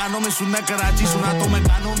हीरा है कानों में सुनना कराची सुना तो मैं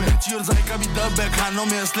कानों में ची और जायका भी दब है खानों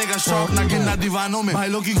में असले का शौक ना गिनना दीवानों में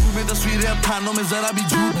भाईलों की घूमे तस्वीरें अब थानों में जरा भी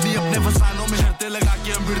झूठ नहीं अपने फसानों में शर्तें लगा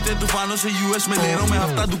के हम भिड़ते तूफानों से यूएस में ले रहा हूं मैं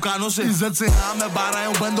हफ्ता दुकानों से इज्जत से हाँ मैं बाहर आया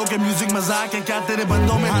हूं बंदों के म्यूजिक मजाक है क्या तेरे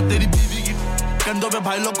बंदों में हाँ तेरी बीवी की कंधों पे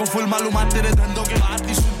भाई लोग को फुल मालूमात तेरे धंधों के बात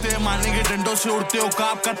नहीं सुनते हैं मारने के डंडों से उड़ते हो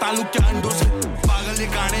काप का ताल्लुक क्या अंडों से पागल ये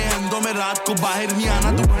काने हैं अंधों में रात को बाहर नहीं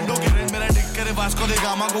आना तो भंडों के रेंज मेरा डिक करे वास्को दे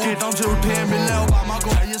गामा को केटाउन से उठे हैं मिलने ओबामा को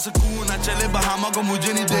ये सुकून ना चले बहामा को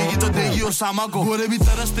मुझे नहीं देगी तो देगी ओसामा को गोरे भी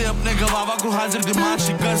तरसते अपने गवावा को हाजिर दिमाग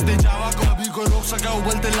शिकस्त दे जावा को अभी कोई रोक सका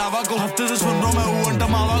उबलते लावा को हफ्ते से सुन रहा हूं मैं उंटा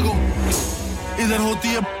मावा को इधर होती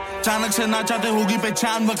है अचानक से ना चाहते होगी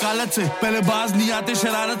पहचान वकालत से पहले बाज नहीं आते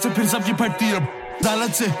शरारत से फिर सबकी फटती है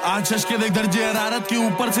अदालत से आज शश के देख दर्जे हरारत के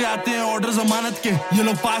ऊपर से आते हैं ऑर्डर जमानत के ये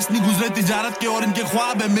लोग पास नहीं गुजरे तिजारत के और इनके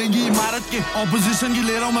ख्वाब है महंगी इमारत के ऑपोजिशन की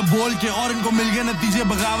ले रहा हूं मैं बोल के और इनको मिल गए नतीजे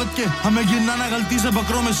बगावत के हमें गिनना ना गलती से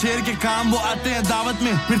बकरों में शेर के काम वो आते हैं दावत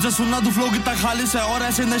में फिर से सुनना तू फ्लो कितना खालिश है और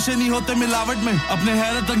ऐसे नशे नहीं होते मिलावट में अपने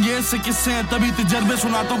हैरत अंगेज से किस्से हैं तभी तजर्बे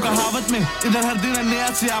सुनाता हूं कहावत में इधर हर दिन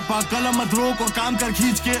नया सियापा कलम मत रोक और काम कर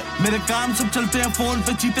खींच के मेरे काम सब चलते हैं फोन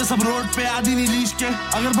पे चीते सब रोड पे आदि नहीं लीश के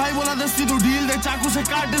अगर भाई बोला दस्ती तो ढील दे चाकू से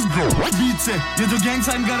काट इस बीच से ये जो गैंग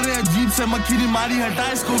साइन कर रहे हैं अजीब से मक्खी ने मारी हटा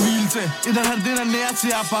इसको व्हील से इधर हर दिन नया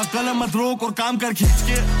सियापा कलम मत रोक और काम कर खींच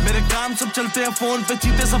के मेरे काम सब चलते हैं फोन पे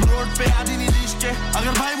चीते सब रोड पे आदि नहीं लीश के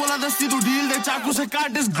अगर भाई बोला दस्ती तो ढील दे चाकू से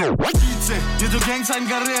काट इस बीच से ये जो गैंग साइन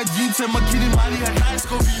कर रहे हैं अजीब से मक्खी ने मारी हटा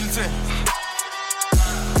इसको व्हील से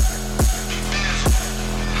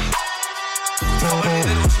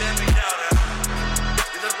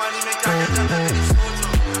इधर पानी में क्या क्या जाता है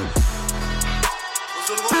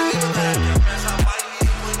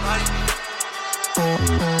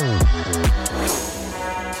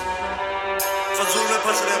फजूल में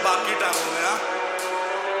फंस रहे बाकी टाइम में हाँ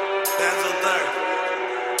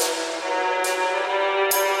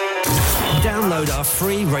Download our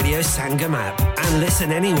free Radio Sangam app and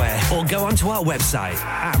listen anywhere or go onto our website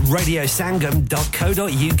at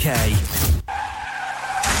radiosangam.co.uk.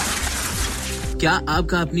 क्या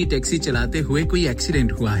आपका अपनी टैक्सी चलाते हुए कोई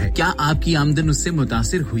एक्सीडेंट हुआ है? क्या आपकी आमदन उससे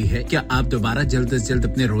मुतासिर हुई है? क्या आप दोबारा जल्द से जल्द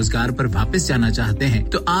अपने रोजगार पर वापस जाना चाहते हैं?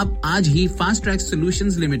 तो आप आज ही फास्ट ट्रैक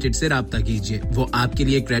सॉल्यूशंस लिमिटेड से राब्ता कीजिए। वो आपके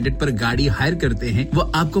लिए क्रेडिट पर गाड़ी हायर करते हैं। वो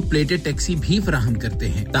आपको प्लेटेड टैक्सी भी फराहम करते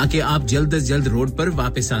हैं ताकि आप जल्द से जल्द रोड पर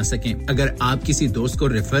वापस आ सकें। अगर आप किसी दोस्त को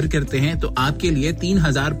रेफर करते हैं तो आपके लिए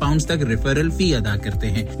 3000 पाउंड तक रेफरल फी अदा करते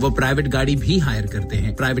हैं। वो प्राइवेट गाड़ी भी हायर करते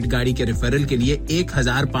हैं। प्राइवेट गाड़ी के रेफरल के लिए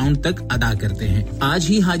 1000 पाउंड तक अदा करते हैं। हैं आज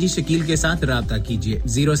ही हाजी शकील के साथ राब्ता कीजिए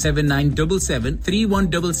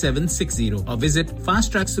 07977317760 और visit Fast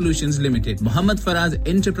Track Solutions Limited Mohammad Faraz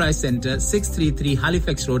Enterprise Centre 633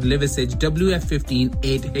 Halifax Road Liversedge WF15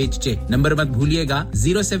 8HJ number मत भूलिएगा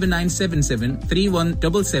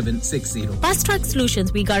 07977317760 Fast Track Solutions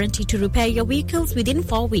we guarantee to repair your vehicles within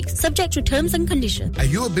 4 weeks subject to terms and conditions. Are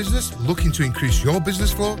you a business looking to increase your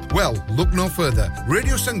business flow? Well, look no further.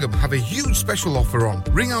 Radio Sangam have a huge special offer on.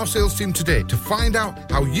 Ring our sales team today to find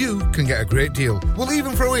out how you can get a great deal. We'll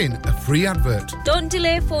even throw in a free advert. Don't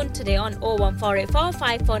delay, phone today on 01484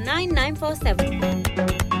 549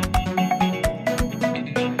 947.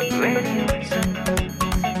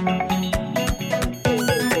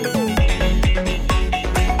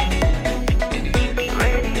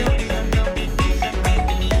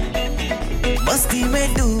 मस्ती में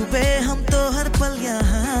डूबे हम तो हर पल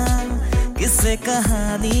यहाँ किस्से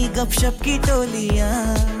कहानी गपशप की टोलियाँ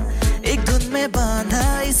एक धुन में बांधा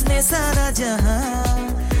इसने सारा जहां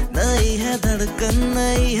नई है धड़कन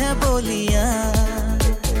नई है बोलियाँ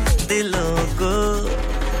दिलों को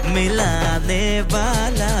मिलाने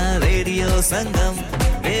वाला रेडियो संगम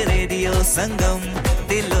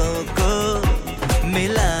दिलों को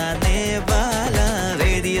मिलाने वाला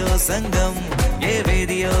रेडियो संगम ये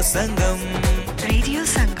रेडियो संगम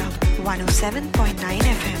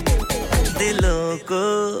 107.9 FM दिलों को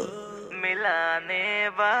मिलाने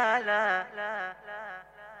वाला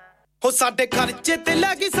हो साडे खर्चे ते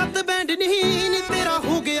लगी 7 बैंड नहीं नी तेरा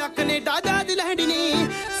हो गया कनाडा दा लैंड नहीं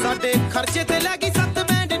साडे खर्चे ते लगी 7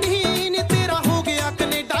 बैंड नहीं नी तेरा हो गया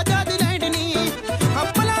कनाडा दा लैंड नहीं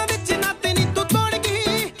अपला विच नाते नी तू तोड़ गई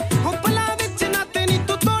हो पला विच नाते नी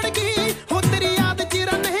तू तोड़ गई हो तेरी याद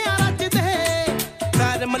चिरा नहीं आ रज दे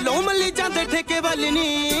पैर मलो मली जांदे ठेके वाली नी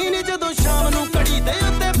जदों शाम नू कड़ी दे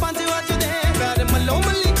उत्ते 5 वजदे पैर मलो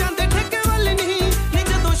मली जांदे ठेके वाली नी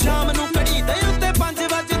जदों शाम नू कड़ी दे उत्ते 5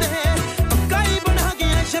 वजदे पक्काई बना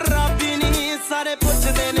गया शराबी नहीं सारे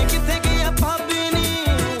पुछदे ने किथे गया भाभी नहीं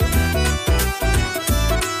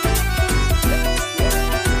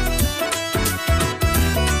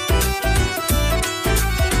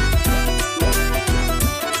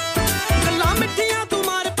गल्लां मिठियां तू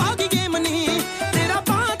मार पागी गेम नहीं तेरा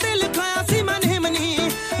बां ते लिखाया सी मैं नेम नहीं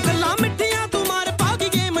गल्लां मिठियां तू मार पागी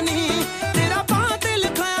गेम नहीं तेरा बां ते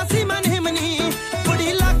लिखाया सी मैं नेम नहीं बड़ी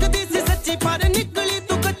लगदी सी सच्ची पर निकली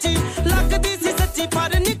तू कच्ची लगदी सी सच्ची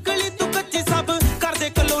पर निकली तू कच्ची सब करदे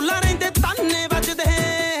कलोला रहंदे ताने वजदे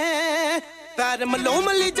पैर मलो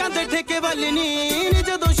मली जांदे ठेके वाली नी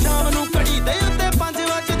जदों शाम नू कड़ी दे उत्ते 5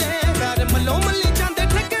 वजदे पैर मलो मली जांदे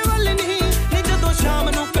ठेके वाली नी जदों शाम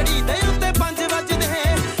नू कड़ी दे उत्ते 5 वजदे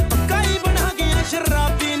पक्काई बना गया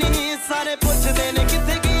शराबी नहीं सारे पुछदे ने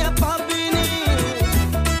किथे गया भाभी नहीं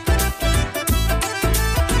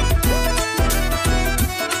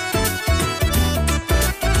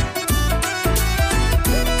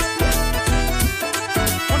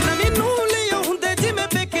ਨਵੀਂ ਨੂੰ ਲਿਓ ਹੁੰਦੇ ਜਿਵੇਂ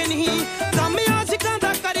ਪੇਕੇ ਨਹੀਂ ਕੰਮ ਆਸ਼ਿਕਾਂ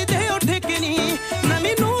ਦਾ ਕਰਦੇ ਹੋ ਠੇਕੇ ਨਹੀਂ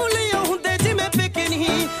ਨਵੀਂ ਨੂੰ ਲਿਓ ਹੁੰਦੇ ਜਿਵੇਂ ਪੇਕੇ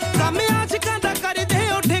ਨਹੀਂ ਕੰਮ ਆਸ਼ਿਕਾਂ ਦਾ ਕਰਦੇ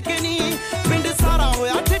ਹੋ ਠੇਕੇ ਨਹੀਂ ਪਿੰਡ ਸਾਰਾ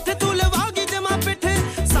ਹੋਇਆ ਠਿੱਠ ਤੂੰ ਲਵਾ ਗਈ ਜਮਾ ਪਿੱਠੇ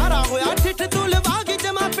ਸਾਰਾ ਹੋਇਆ ਠਿੱਠ ਤੂੰ ਲਵਾ ਗਈ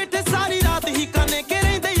ਜਮਾ ਪਿੱਠੇ ਸਾਰੀ ਰਾਤ ਹੀ ਕਾਨੇ ਕੇ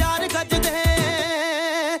ਰਹਿੰਦੇ ਯਾਰ ਗੱਜਦੇ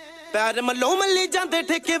ਪੈਰ ਮੱਲੋ ਮੱਲੀ ਜਾਂਦੇ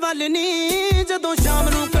ਠੇਕੇ ਵੱਲ ਨਹੀਂ ਜਦੋਂ ਸ਼ਾਮ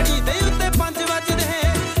ਨੂੰ ਕੜੀ ਦੇ ਉੱਤੇ 5 ਵਜਦੇ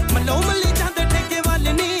ਮੱਲੋ ਮੱਲੀ ਜਾਂਦੇ ਠੇਕੇ ਵੱਲ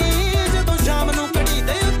ਨਹੀਂ ਜਦੋਂ ਸ਼ਾਮ ਨੂੰ ਕੜੀ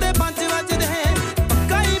ਦੇ ਉੱਤੇ 5 ਵਜਦੇ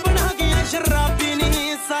ਪੱਕਾ ਹੀ ਬਣਾ ਗਿਆ ਸ਼ਰਾਬੀ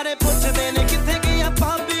ਨਹੀਂ ਸਾਰੇ ਪੁੱਛਦੇ ਨੇ ਕਿੱਥੇ ਗਿਆ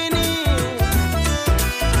ਭਾਬੀ ਨਹੀਂ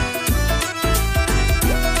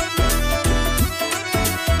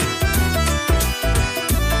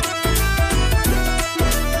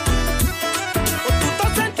ਉਹ ਤੂੰ ਤਾਂ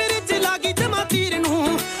ਸੈਂਟਰ 'ਚ ਲਾਗੀ ਜਮਾ ਤੀਰ ਨੂੰ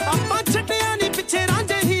ਆਪਾਂ ਛੱਡਿਆ ਨਹੀਂ ਪਿੱਛੇ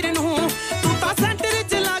ਰਾਂਝੇ ਹੀਰ ਨੂੰ ਤੂੰ ਤਾਂ ਸੈਂਟਰ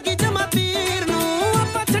 'ਚ ਲਾਗੀ ਜਮਾ ਤੀਰ ਨੂੰ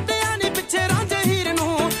ਆਪਾਂ ਛੱਡਿਆ ਨਹੀਂ ਪਿੱਛੇ ਰਾਂਝੇ ਹੀਰ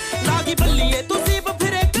ਨੂੰ ਲਾਗੀ ਬੱਲੀਏ ਤੁਸੀਂ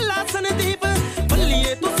ਫਿਰੇ ਕੱਲਾ ਸੰਦੀਪ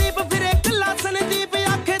ਬੱਲੀਏ ਤੁਸੀਂ ਫਿਰੇ ਕੱਲਾ ਸੰਦੀਪ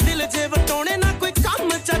ਆਖੇ ਦਿਲ 'ਚ ਵਟਾਉਣੇ ਨਾ ਕੋਈ ਕੰਮ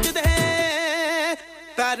ਚੱਜਦੇ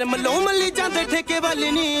ਪੈਰ ਮੱਲੋ ਮੱਲੀ ਜਾਂਦੇ ਠੇਕੇ ਵਾਲੀ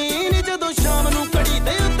ਨਹੀਂ ਜਦੋਂ ਸ਼ਾਮ ਨੂੰ ਕੜੀ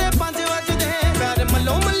ਦੇ ਉੱਤੇ 5 ਵਜਦੇ ਪੈਰ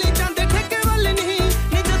ਮੱਲੋ ਮੱਲੀ ਜਾਂਦੇ ਠੇਕੇ ਵਾਲੀ ਨਹੀਂ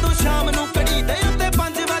ਜਦੋਂ ਸ਼ਾਮ ਨੂੰ ਕੜੀ ਦੇ ਉੱਤੇ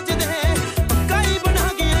 5 ਵਜਦੇ ਪੱਕਾ ਹੀ ਬਣਾ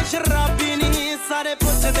ਗਿਆ ਸ਼ਰਾਬੀ ਨਹੀਂ ਸਾਰੇ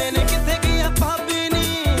ਪੁੱਛਦੇ ਨੇ ਕਿੱਥੇ ਗਿਆ ਭਾਬੀ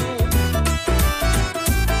ਨਹੀਂ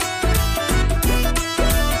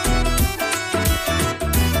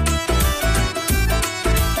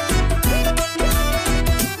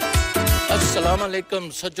अस्सलाम अलैकुम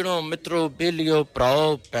सज्जनों मित्रों बेलियो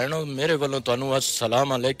भराओ भैणों मेरे वालों ਤੁਹਾਨੂੰ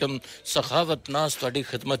अस्सलाम अलैकुम सखावत नास ਤੁਹਾਡੀ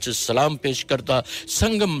ਖidmat ਚ सलाम पेश करता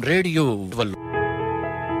संगम रेडियो ਵੱਲੋਂ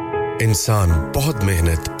इंसान बहुत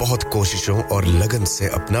मेहनत बहुत कोशिशों और लगन से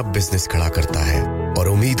अपना बिजनेस खड़ा करता है और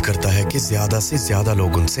उम्मीद करता है कि ज़्यादा से ज़्यादा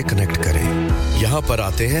लोग उनसे कनेक्ट करें। यहाँ पर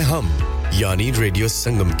आते हैं हम, यानी रेडियो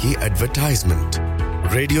संगम की एडवर्टाइजमेंट।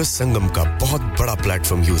 रेडियो संगम का बहुत बड़ा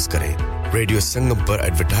प्लेटफॉर्म यूज करें। रेडियो संगम पर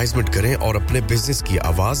एडवर्टाइजमेंट करें और अपने बिजनेस की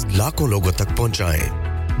आवाज लाखों लोगों तक पहुंचाएं।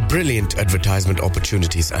 Brilliant advertisement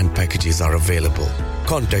opportunities and packages are available.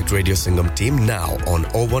 Contact Radio Sangam team now on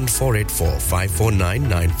 01484 549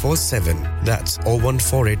 947. That's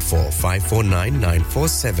 01484 549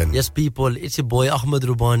 947. Yes, people, it's your boy Ahmed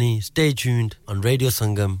Rubani. Stay tuned on Radio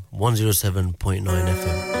Sangam 107.9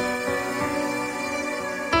 FM.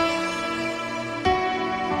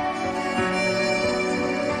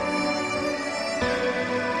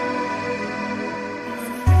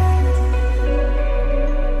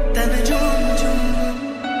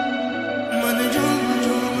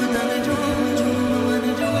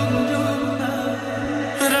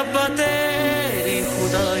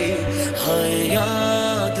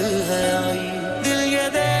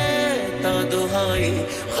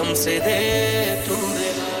 हमसे दे तुम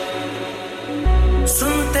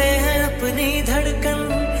सुनते हैं अपनी धड़कन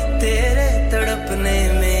तेरे तड़पने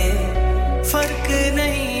में फर्क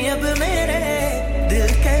नहीं अब मेरे दिल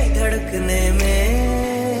के धड़कने में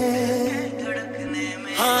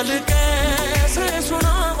हाल कैसे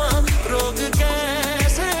सुनावा रोग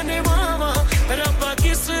कैसे निभावा रब्बा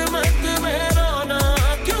किस्मत में रोना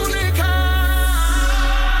क्यों लिखा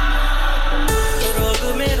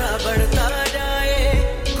रोग मेरा बढ़ता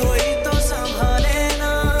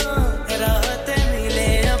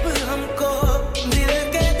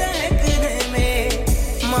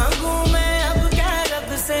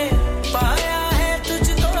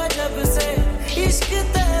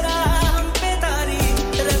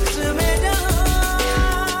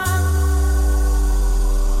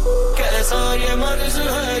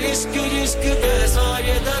इश्क इश्क कैसा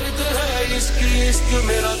ये दर्द है इश्क इश्क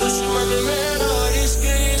मेरा दुश्मन मेरा इश्क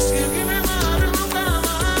इश्क की मैं मारूं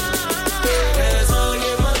कामा कैसा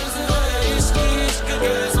ये मर्ज है इश्क इश्क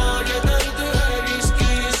कैसा ये दर्द है इश्क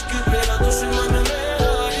इश्क मेरा दुश्मन मेरा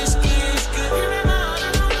इश्क इश्क की मैं मारूं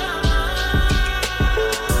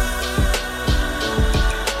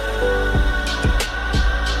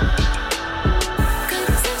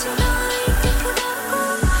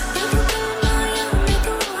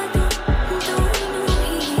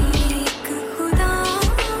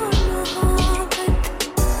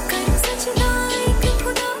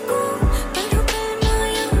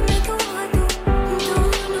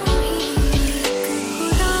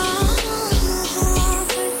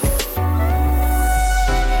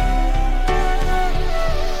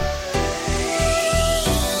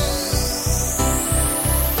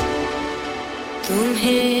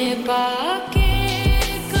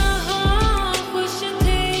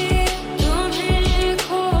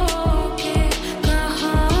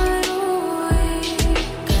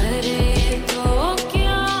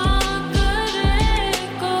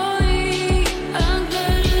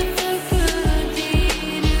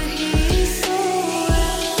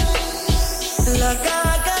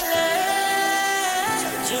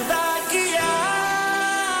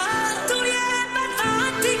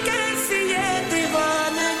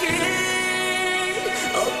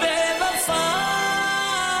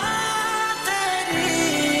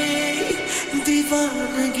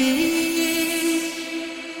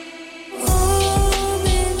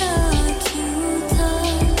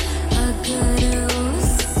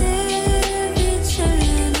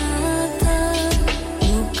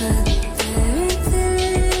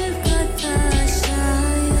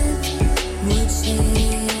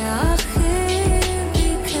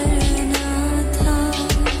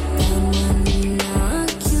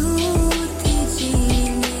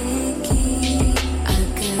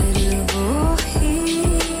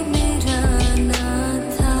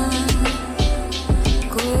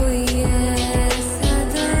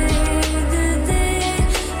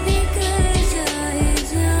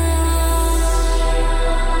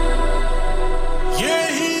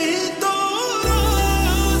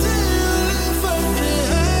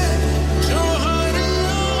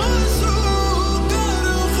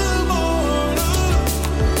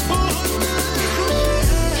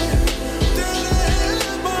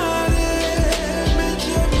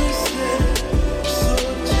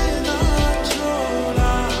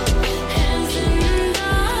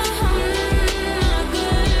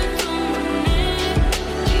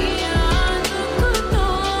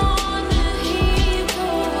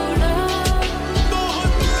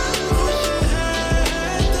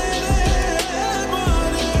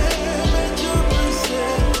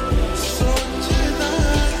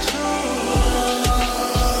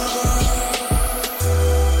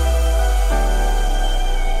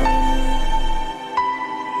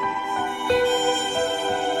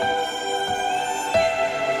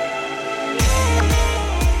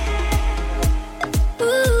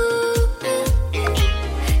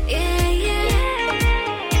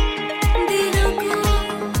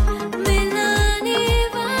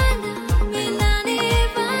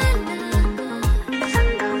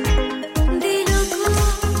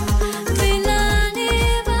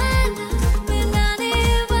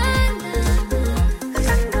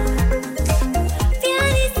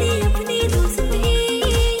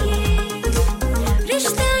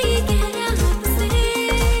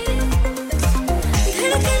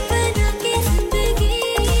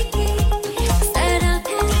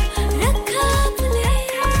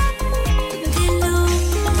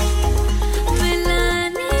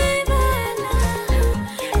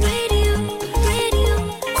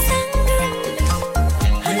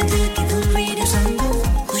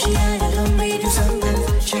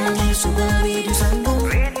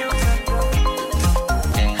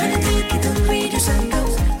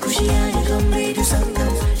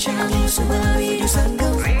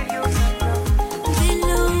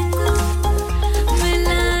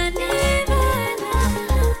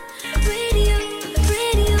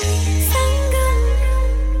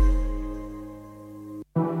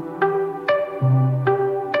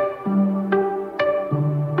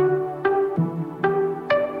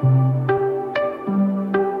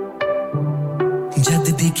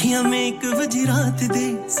ਮੈਂ 1 ਵਜੇ ਰਾਤ ਦੇ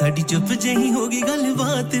ਸਾਡੀ ਚੁੱਪ ਜਿਹੀ ਹੋ ਗਈ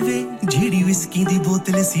ਗੱਲਬਾਤ ਵੇ ਜਿਹੜੀ ਵਿਸਕੀ ਦੀ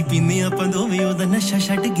ਬੋਤਲ ਸੀ ਪੀਨੇ ਆਪਾਂ ਦੋਵੇਂ ਉਹਦਾ ਨਸ਼ਾ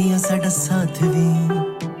ਛੱਡ ਗਿਆ ਸਾਡਾ ਸਾਥ ਵੇ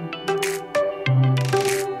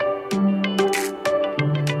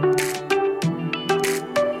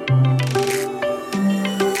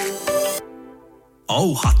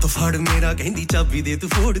ਆਓ ਹੱਥ ਫੜ ਮੇਰਾ ਕਹਿੰਦੀ ਚਾਬੀ ਦੇ ਤੂੰ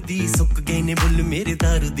ਫੋੜਦੀ ਸੁੱਕ ਗਏ ਨੇ ਬੁੱਲ ਮੇਰੇ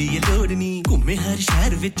ਦਾਰੂ ਦੀ ਇਹ ਲੋੜ ਨਹੀਂ ਘੁੰਮੇ ਹਰ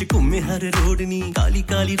ਸ਼ਹਿਰ ਵਿੱਚ ਘੁੰਮੇ ਹਰ ਰੋਡ ਨਹੀਂ ਕਾਲੀ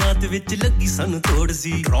ਕਾਲੀ ਰਾਤ ਵਿੱਚ ਲੱਗੀ ਸਾਨੂੰ ਤੋੜ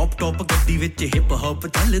ਸੀ ਡ੍ਰੌਪ ਟੌਪ ਗੱਡੀ ਵਿੱਚ ਹਿਪ ਹੌਪ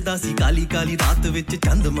ਚੱਲਦਾ ਸੀ ਕਾਲੀ ਕਾਲੀ ਰਾਤ ਵਿੱਚ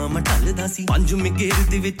ਚੰਦ ਮਾਮਾ ਢਲਦਾ ਸੀ ਪੰਜ ਮਿਗੇਰ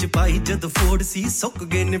ਦੇ ਵਿੱਚ ਪਾਈ ਜਦ ਫੋੜ ਸੀ ਸੁੱਕ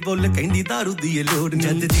ਗਏ ਨੇ ਬੁੱਲ ਕਹਿੰਦੀ ਦਾਰੂ ਦੀ ਇਹ ਲੋੜ ਨਹੀਂ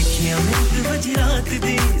ਜਦ ਦੇਖਿਆ ਮੈਂ 1 ਵਜੇ ਰਾਤ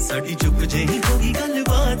ਦੇ ਸਾਡੀ ਚੁੱਪ ਜਿਹੀ ਹੋ ਗਈ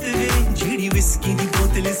ਗੱਲਬਾਤ ਵੇ ਜਿਹੜੀ ਵਿਸਕੀ ਦੀ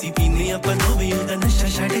ਬੋਤਲ ਸੀ ਪੀਨੇ ਆਪਾਂ ਦੋਵੇਂ ਉਹਦਾ ਨਸ਼ਾ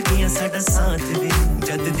ਛੱਡ ਗਿਆ ਸਾਡਾ ਸਾਥ ਵੇ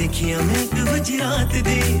ਜਦ ਦੇਖਿਆ ਮੈਂ 1 ਵਜੇ ਰਾਤ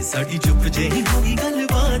ਦੇ ਸਾਡੀ ਚੁੱਪ ਜਿਹੀ ਹੋ ਗਈ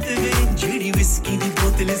ਗੱਲਬਾਤ ਵੇ ਜਿਹੜੀ ਵਿਸਕੀ ਦੀ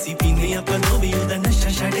ਬੋਤਲ ਸੀ ਪੀਨੇ ਆਪਾਂ ਦੋਵੇਂ ਉਹਦਾ ਨਸ਼ਾ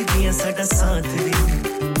ਛੱਡ ਗਿਆ ਸਾਡਾ ਸਾਥ ਵੇ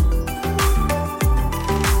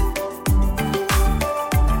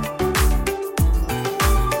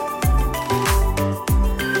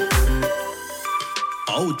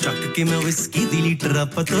ਆਉ ਚੱਕ ਕੇ ਮੈਂ ਵਿਸਕੀ ਦੀ ਲੀਟਰ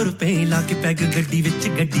ਆਪਾਂ ਤੁਰ ਪਏ ਲਾ ਕੇ ਪੈਗ ਗੱਡੀ ਵਿੱਚ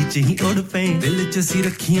ਗੱਡੀ 'ਚ ਹੀ ਉੜ ਪਏ ਦਿਲ 'ਚ ਸੀ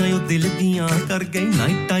ਰੱਖੀਆਂ ਉਹ ਦਿਲ ਦੀਆਂ ਕਰ ਗਏ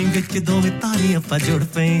ਨਾਈਟ ਟਾਈਮ ਵਿੱਚ ਦੋਵੇਂ ਤਾਰੇ ਆਪਾਂ ਜੁੜ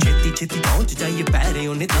ਪਏ ਛੇਤੀ ਛੇਤੀ ਪਹੁੰਚ ਜਾਈਏ ਪੈਰੇ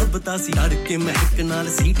ਉਹਨੇ ਦੱਬਤਾ ਸੀ ਡਰ ਕੇ ਮੈਂ ਇੱਕ ਨਾਲ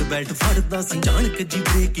ਸੀਟ ਬੈਲਟ ਫੜਦਾ ਸੀ ਅਚਾਨਕ ਜੀ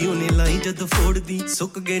ਬ੍ਰੇਕ ਉਹਨੇ ਲਾਈ ਜਦ ਫੋੜਦੀ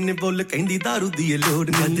ਸੁੱਕ ਗਏ ਨੇ ਬੁੱਲ ਕਹਿੰਦੀ ਦਾਰੂ ਦੀ ਇਹ ਲੋੜ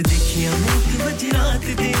ਨਹੀਂ ਜਦ ਦੇਖਿਆ ਮੈਂ 1 ਵਜੇ ਰਾਤ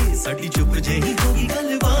ਦੇ ਸਾਡੀ ਚੁੱਪ ਜਿਹੀ ਹੋ ਗਈ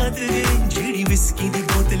ਗੱਲਬਾਤ ਵੇ ਜਿਹੜੀ ਵਿਸਕੀ ਦੀ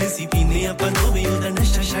ਬੋਤਲ ਸੀ ਪੀਨੇ ਆਪਾਂ ਦੋਵੇਂ ਉਹਦਾ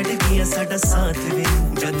ਨਸ਼ਾ ਛੱਡ ਗਿਆ ਸਾਡਾ ਸਾਥ ਵੇ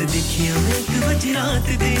ਜਦ ਦੇਖਿਆ ਮੈਂ 1 ਵਜੇ ਰਾਤ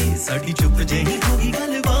ਦੇ ਸਾਡੀ ਚੁੱਪ ਜਿਹੀ ਹੋ ਗਈ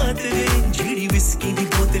ਗੱਲਬਾਤ ਵੇ ਜਿਹੜੀ ਵਿਸਕੀ ਦੀ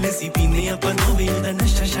ਬੋਤਲ ਸੀ ਪੀਨੇ ਆਪਾਂ ਦੋਵੇਂ ਉਹਦਾ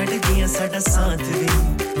ਨਸ਼ਾ ਛੱਡ ਗਿਆ ਸਾਡਾ ਸਾਥ ਵੇ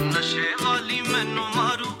ਨਸ਼ੇ ਵਾਲੀ ਮੈਨੂੰ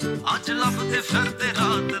ਮਾਰੂ ਅੱਜ ਲੱਭਦੇ ਫਿਰਦੇ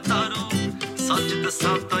ਰਾਤ ਦਾਰੂ ਸੱਚ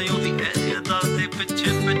ਦੱਸਾਂ ਤਾਂ ਉਹਦੀ ਐਦਾ ਦੇ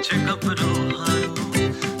ਪਿੱਛੇ ਪਿੱਛੇ ਗੱਭਰੂ ਹਾਰੂ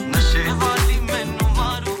ਨਸ਼ੇ ਵਾਲੀ ਮੈਨੂੰ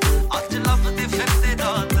ਮਾਰੂ ਅੱਜ ਲੱਭਦੇ ਫਿਰਦੇ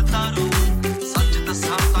ਰਾਤ ਦਾਰੂ ਸੱਚ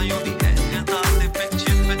ਦੱਸਾਂ ਤਾਂ ਉਹਦੀ ਐਦਾ ਦੇ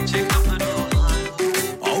ਪਿੱਛੇ ਪਿੱਛੇ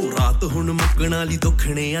ਗੱਭਰੂ ਰਾਤ ਹੁਣ ਮੁੱਕਣ ਵਾਲੀ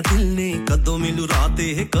ਦੁੱਖਣੇ ਆ ਦਿਲ ਨੇ ਕਦੋਂ ਮਿਲੂ ਰਾਤ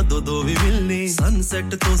ਇਹ ਕਦੋਂ ਦੋਵੇਂ ਮਿਲਨੇ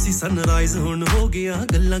ਸਨਸੈਟ ਤੋਂ ਸੀ ਸਨਰਾਈਜ਼ ਹੁਣ ਹੋ ਗਿਆ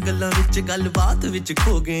ਗੱਲਾਂ ਗੱਲਾਂ ਵਿੱਚ ਗੱਲਬਾਤ ਵਿੱਚ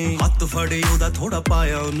ਖੋ ਗਏ ਹੱਥ ਫੜੇ ਉਹਦਾ ਥੋੜਾ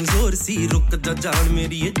ਪਾਇਆ ਉਹਨੂੰ ਜ਼ੋਰ ਸੀ ਰੁਕ ਜਾ ਜਾਣ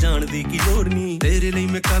ਮੇਰੀ ਇਹ ਜਾਣ ਦੀ ਕੀ ਲੋੜ ਨਹੀਂ ਤੇਰੇ ਲਈ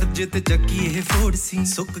ਮੈਂ ਕਰਜ਼ੇ ਤੇ ਚੱਕੀ ਇਹ ਫੋੜ ਸੀ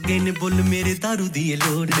ਸੁੱਕ ਗਏ ਨੇ ਬੁੱਲ ਮੇਰੇ ਦਾਰੂ ਦੀ ਇਹ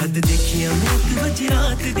ਲੋੜ ਜਦ ਦੇਖਿਆ ਮੈਂ 1 ਵਜੇ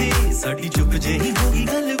ਰਾਤ ਦੇ ਸਾਡੀ ਚੁੱਪ ਜਿਹੀ ਹੋ ਗਈ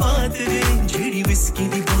ਗੱਲਬਾਤ ਵੇ ਜਿਹੜੀ ਵਿਸਕੀ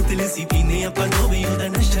ਦੀ ਬੋਤਲ ਸੀ ਪੀਨੇ ਆਪਾਂ ਦੋਵੇਂ ਉਹਦਾ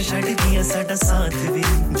ਨਸ਼ਾ ਛੱਡ ਗਿਆ ਸਾਡਾ ਸਾਥ ਵੇ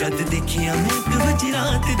ਜਦ ਦੇਖਿਆ ਮੈਂ 1 ਵਜੇ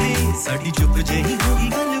ਰਾਤ ਦੇ ਸਾਡੀ ਚੁੱਪ ਜਿਹੀ ਹੋ ਗਈ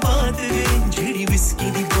ਗੱਲਬਾਤ ਵੇ ਜਿਹੜੀ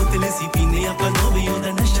ਵਿਸਕੀ ਦੀ ਬੋਤਲ ਸੀ ਪੀਨੇ ਆਪਾਂ ਦੋਵੇਂ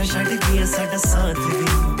ਉਹਦਾ ਨਸ਼ਾ ਛੱਡ ਗਿਆ ਸਾਡਾ ਸਾਥ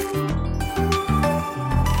ਵੇ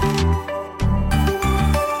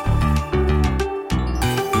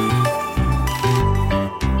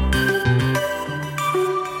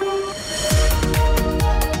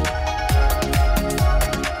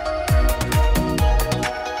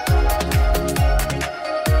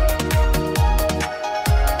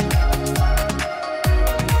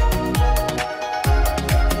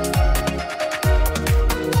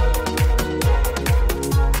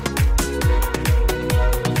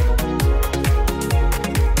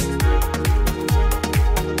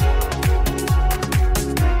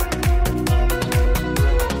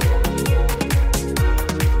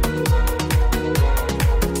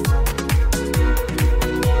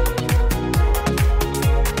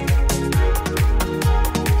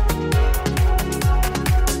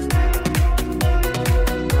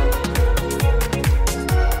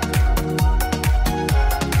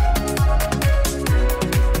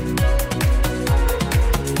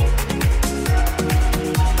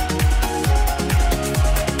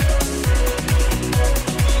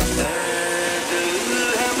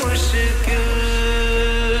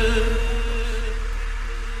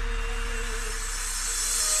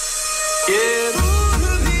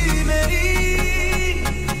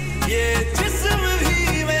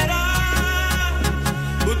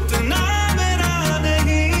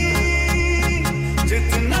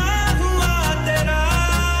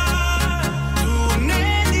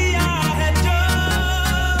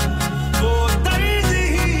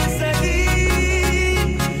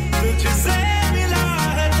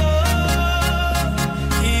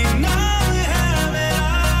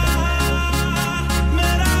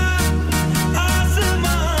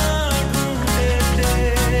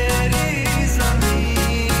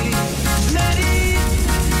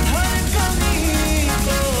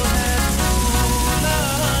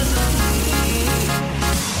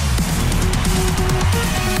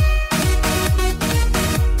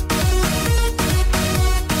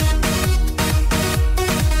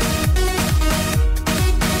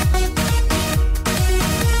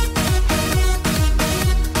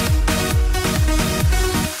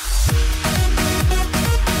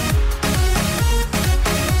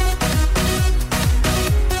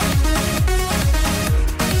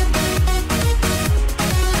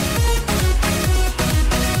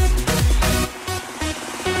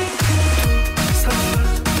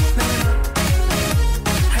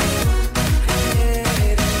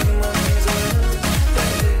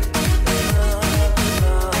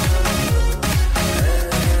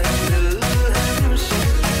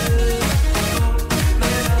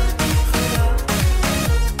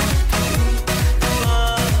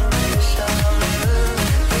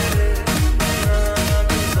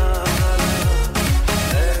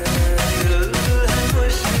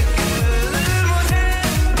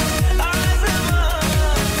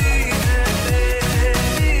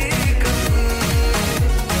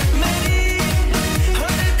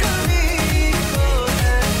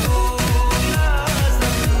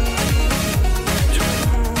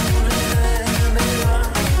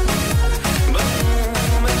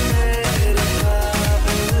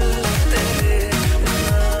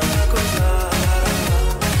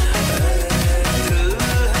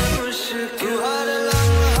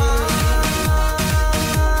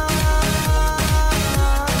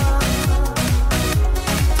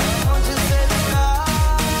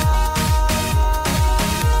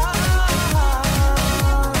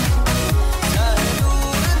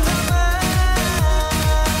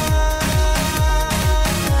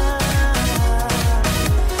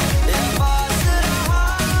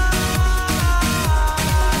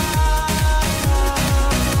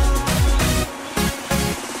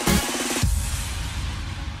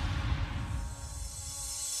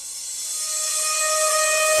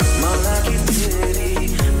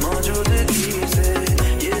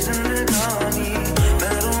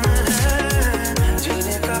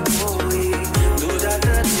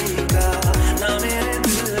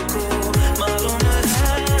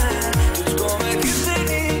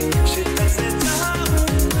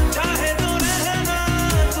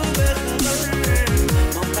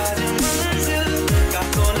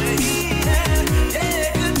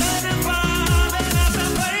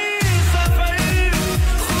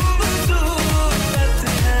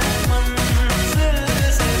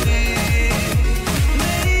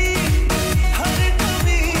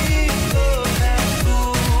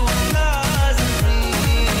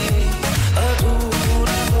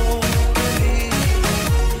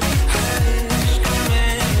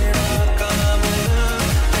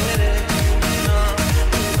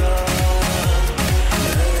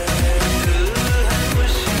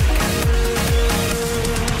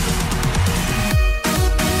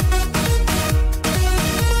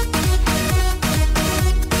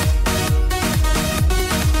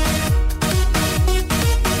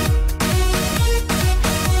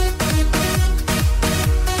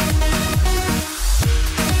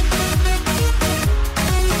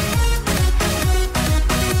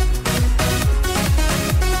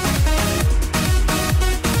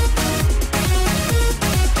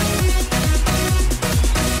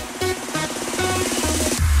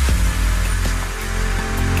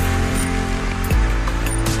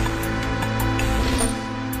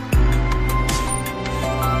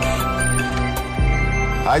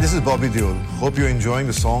this is Bobby Deol. Hope you're enjoying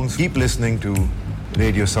the songs. Keep listening to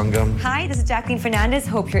Radio Sangam. Hi, this is Jacqueline Fernandez.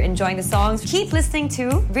 Hope you're enjoying the songs. Keep listening to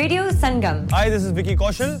Radio Sangam. Hi, this is Vicky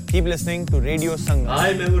Kaushal. Keep listening to Radio Sangam.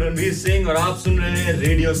 Hi, मैं हूँ रणवीर सिंह और आप सुन रहे हैं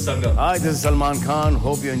Radio Sangam. Hi, this is Salman Khan.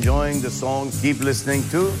 Hope you're enjoying the songs. Keep listening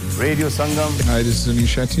to Radio Sangam. Hi, this is Sunil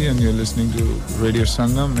Shetty and you're listening to Radio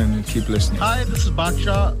Sangam and keep listening. Hi, this is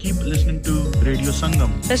Baksha. Keep listening to Radio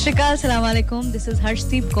Sangam. Sat Shri Akal, Assalamu Alaikum. This is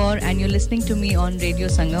Harshdeep Kaur and you're listening to me on Radio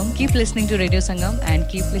Sangam. Keep listening to Radio Sangam and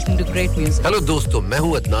keep listening to great music. Hello दोस्तों, मैं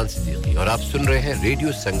हूँ अदनान सिद्दीकी और आप सुन रहे हैं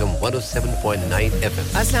radio संगम 107.9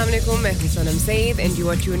 FM. अस्सलाम वालेकुम, मैं हूँ सनम Saeed and you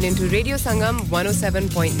are tuned into Radio Sangam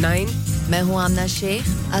 107.9. मैं हूँ आमना शेख.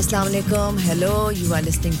 अस्सलाम वालेकुम. Hello, you are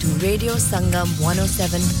listening to Radio Sangam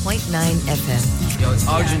 107.9 FM. Yo, it's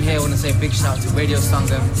Arjun here. I want to say a big shout out to Radio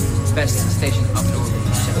Sangam, best station up north.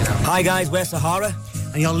 Check it out. Hi guys, we're Sahara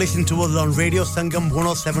and you're listening to us on Radio Sangam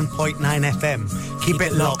 107.9 FM. Keep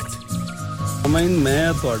it locked.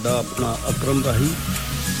 मैं ਤੁਹਾਡਾ ਆਪਣਾ ਅਕਰਮ ਰਾਹੀ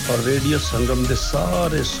ਔਰ radio ਸੰਗਮ ਦੇ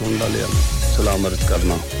ਸਾਰੇ ਸੁਣਨ ਵਾਲਿਆਂ ਨੂੰ ਸਲਾਮ ਅਰਜ਼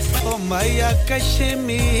ਕਰਨਾ ਓ ਮਾਇਆ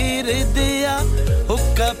ਕਸ਼ਮੀਰ ਦਿਆ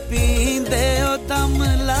ਹੁੱਕਾ ਪੀਂਦੇ ਓ ਦਮ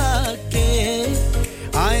ਲਾ ਕੇ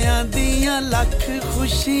ਆਇਆਂ ਦੀਆਂ ਲੱਖ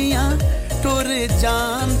ਖੁਸ਼ੀਆਂ ਟੁਰ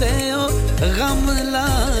ਜਾਂਦੇ ਓ ਗਮ ਲਾ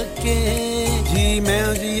ਕੇ ਜੀ ਮੈਂ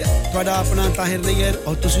ਜੀ ਤੁਹਾਡਾ ਆਪਣਾ ਤਾਹਿਰ ਨਈਰ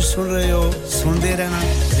ਔਰ ਤੁਸੀਂ ਸੁਣ ਰਹੇ ਹੋ ਸੁਣਦੇ ਰਹਿਣਾ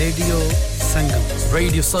Radio Sangam.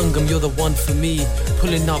 Radio Sangam, you're the one for me.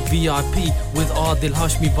 Pulling up VIP with Adil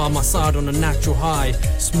Hashmi by my side on a natural high.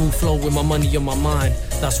 Smooth flow with my money on my mind.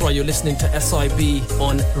 That's right, you're listening to SIB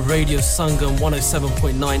on Radio Sangam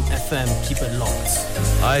 107.9 FM. Keep it locked.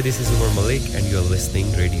 Hi, this is Umar Malik and you're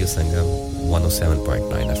listening to Radio Sangam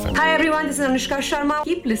 107.9 FM. Hi everyone, this is Anushka Sharma.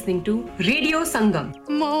 Keep listening to Radio Sangam.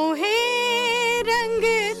 Mohe rang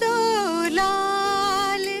do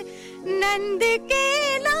laal nand ke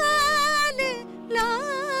लाल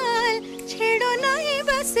छेड़ो नहीं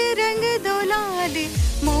बस रंग दो लाल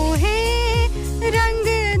मोहे रंग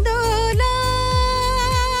दो लाल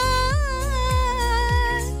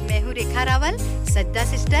मैं हूँ रेखा रावल सज्जा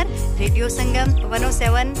सिस्टर रेडियो संगम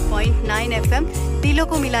 107.9 FM दिलों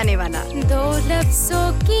को मिलाने वाला दो लफ्जों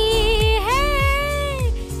की है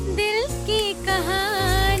दिल की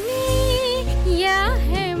कहानी या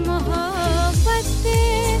है मोहब्बत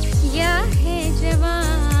या है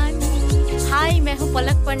जवानी हाय मैं हूं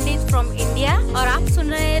पलक पंडित फ्रॉम इंडिया और आप सुन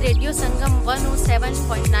रहे हैं रेडियो संगम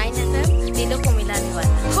 107.9 FM दिलों को मिलाने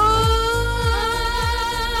वाला हो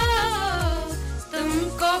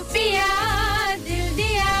तुमको पिया दिल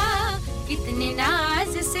दिया कितने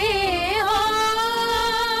नाज से हो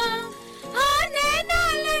नैना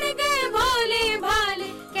लड़ गए भोले भाले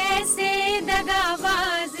कैसे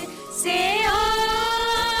दगाबाज से हो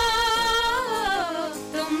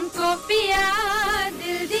तुमको पिया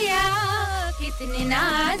दिल दिया कितने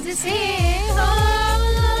नाज से हो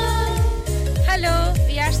hello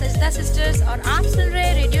we are Sajda Sisters और आप सुन रहे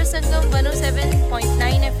हैं रेडियो संगम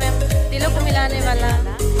 107.9 FM दिलों को मिलाने वाला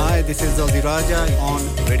Hi, this is Zoldi Raja on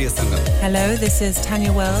Radio Sangam. Hello, this is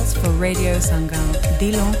Tanya Wells for Radio Sangam.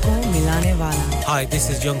 Dilon ko milane wala. Hi, this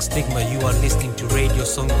is Young Stigma. You are listening to Radio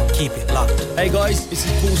Sangam. Keep it locked. Hey guys, this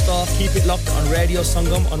is Cool Star. Keep it locked on Radio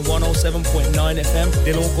Sangam on 107.9 FM.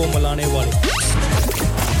 Dilon ko milane wala.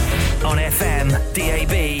 On FM,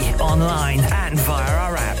 DAB, online and via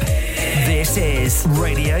our app. This is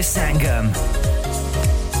Radio Sangam.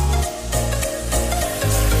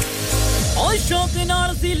 ਸ਼ੌਕ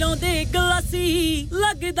ਨਾਲ ਜ਼ਿਲੋਂ ਦੇ ਗਲਾਸੀ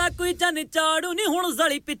ਲੱਗਦਾ ਕੋਈ ਚੰਨ ਚਾੜੂ ਨਹੀਂ ਹੁਣ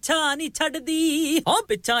ਜ਼ਲੀ ਪਿੱਛਾ ਨਹੀਂ ਛੱਡਦੀ ਓ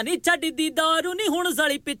ਪਿੱਛਾ ਨਹੀਂ ਛੱਡਦੀ ਦਾਰੂ ਨਹੀਂ ਹੁਣ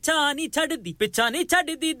ਜ਼ਲੀ ਪਿੱਛਾ ਨਹੀਂ ਛੱਡਦੀ ਪਿੱਛਾ ਨਹੀਂ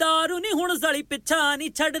ਛੱਡਦੀ ਦਾਰੂ ਨਹੀਂ ਹੁਣ ਜ਼ਲੀ ਪਿੱਛਾ ਨਹੀਂ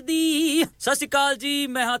ਛੱਡਦੀ ਸਤਿ ਸ਼੍ਰੀ ਅਕਾਲ ਜੀ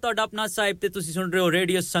ਮੈਂ ਹਾਂ ਤੁਹਾਡਾ ਆਪਣਾ ਸਾਹਿਬ ਤੇ ਤੁਸੀਂ ਸੁਣ ਰਹੇ ਹੋ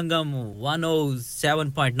radio Sangam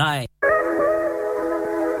 107.9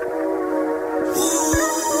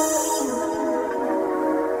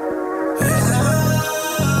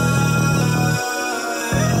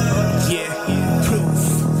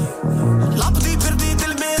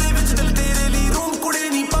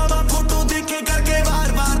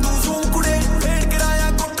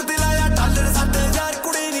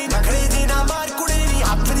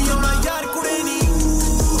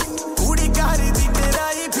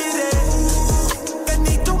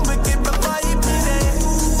 Come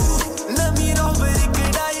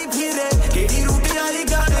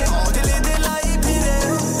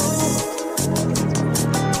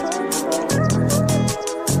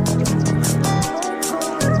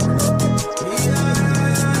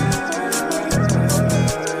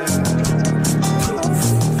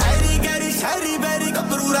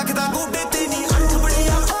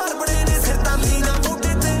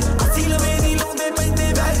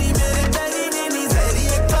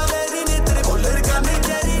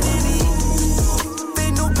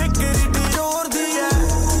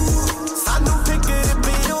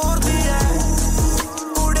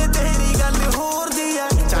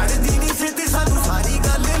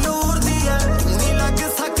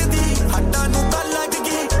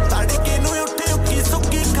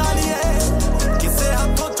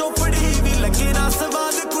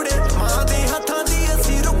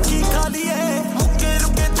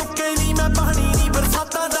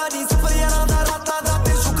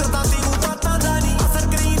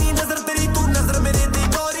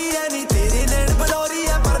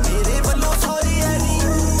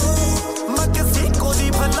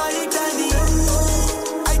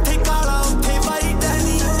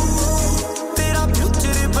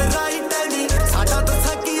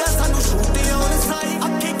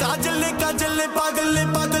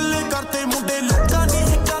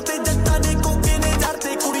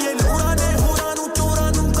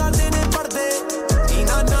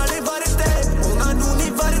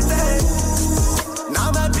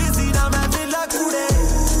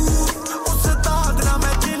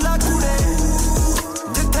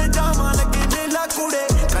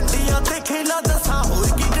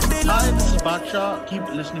keep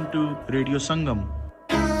listening to Radio Sangam.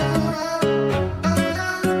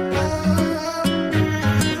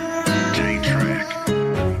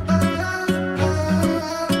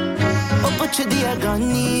 ਪੁੱਛਦੀਆਂ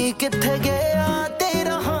ਗਾਨੀ ਕਿੱਥੇ ਗਿਆ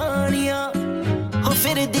ਤੇਰਾ ਹਾਣੀਆਂ ਹੋ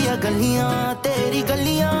ਫਿਰਦੀਆਂ ਗਲੀਆਂ ਤੇਰੀ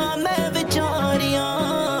ਗਲੀਆਂ ਮੈਂ ਵਿਚਾਰੀਆਂ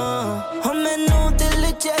ਹੋ ਮੈਨੂੰ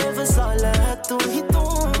ਦਿਲ 'ਚ ਵਸਾ ਲੈ ਤੂੰ ਹੀ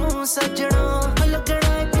ਤੂੰ ਸੱਜਣਾ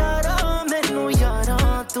ਲੱਗਣਾ ਪਿਆਰਾ ਮੈਨੂੰ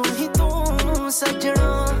ਯਾਰਾ ਤੂੰ ਹੀ ਤੂੰ ਸੱਜਣਾ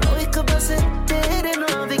ਉਹ ਇੱਕ ਬਸ ਤੇਰੇ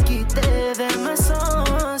ਨਾਲ ਵੀ ਕੀਤੇ ਵੇ ਮੈਂ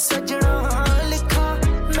ਸੱਜਣਾ ਲਿਖਾ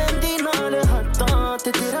ਮਹਿੰਦੀ ਨਾਲ ਹੱਥਾਂ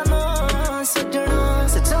ਤੇ ਤੇਰਾ ਨਾਂ ਸੱਜਣਾ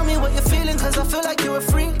So tell me what you're feeling cause I feel like you're a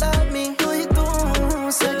freak like me Do you do,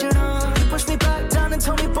 Sajana You push me back down and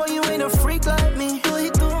tell me boy you ain't a freak like me Do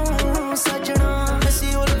you do, Sajana I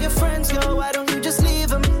see all of your friends, yo, why don't you just leave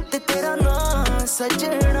them Te tera na,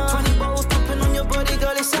 Sajana 20 balls popping on your body,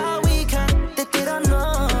 girl, it's how we can Te tera na,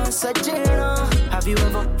 Sajana Have you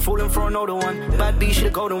ever fallen for an older one? Bad B, she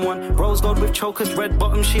the golden one Rose gold with chokers, red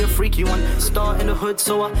bottom, she a freaky one Star in the hood,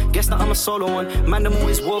 so I guess that I'm a solo one Man, I'm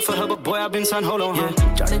always war for her, but boy, I've been saying hold on, yeah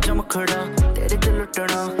Jaane jam khada, tere te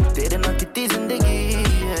lutana Tere na kiti zindagi,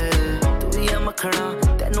 yeah Tu hi hai makhana,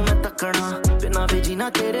 tenu main takana Bina veji na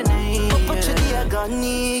tere nahi Oh, puchdiya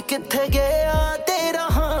gaani, kithe gaya tera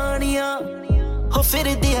haaniyan ਹੋ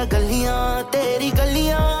ਫਿਰਦੀਆਂ ਗਲੀਆਂ ਤੇਰੀ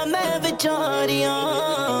ਗਲੀਆਂ ਮੈਂ ਵਿਚਾਰੀਆਂ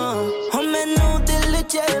ਹੋ ਮੈਨੂੰ ਦਿਲ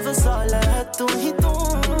 'ਚ ਵਸਾ ਲੈ ਤੂੰ ਹੀ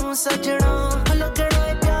ਤੂੰ ਸੱਜਣਾ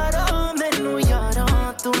ਲੱਗਣਾ ਪਿਆਰਾ ਮੈਨੂੰ ਯਾਰਾ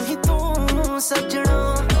ਤੂੰ ਹੀ ਤੂੰ ਸੱਜਣਾ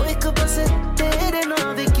ਉਹ ਇੱਕ ਬਸ ਤੇਰੇ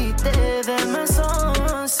ਨਾਲ ਵੀ ਕੀਤੇ ਵੇ ਮੈਂ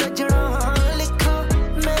ਸੱਜਣਾ ਲਿਖਾ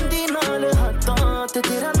ਮਹਿੰਦੀ ਨਾਲ ਹੱਥਾਂ ਤੇ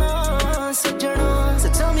ਤੇਰਾ ਨਾਂ ਸੱਜਣਾ So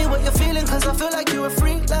tell me what you're feeling cause I feel like you're a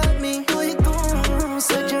freak like me ਤੂੰ ਹੀ ਤੂੰ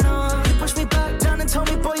ਸੱਜਣਾ You push me back Tell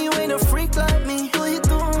me boy you ain't a freak like me Do you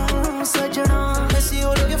do, Sajana I see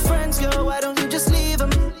all of your friends, yo, why don't you just leave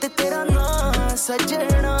them Te tera na,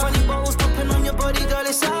 Sajana 20 balls popping on your body, girl,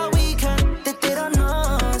 it's how we can Te tera na,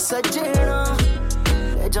 Sajana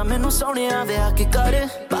ਜਾ ਮੈਨੂੰ ਸੋਹਣਿਆ ਵਿਆਹ ਕੀ ਕਰ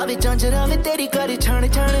ਭਾਵੇਂ ਚਾਂਜਰਾ ਵੇ ਤੇਰੀ ਕਰੀ ਛਣ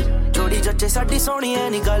ਜੋੜੀ ਜੱਟੇ ਸਾਡੀ ਸੋਹਣੀ ਐ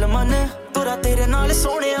ਨੀ ਗੱਲ ਮੰਨ ਤੁਰਾ ਤੇਰੇ ਨਾਲ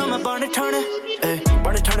ਸੋਹਣਿਆ ਮੈਂ ਬਣ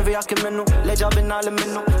ਠਣ ਵਿਆਹ ਕੇ ਮੈਨੂੰ ਲੈ ਜਾਵੇ ਨਾਲ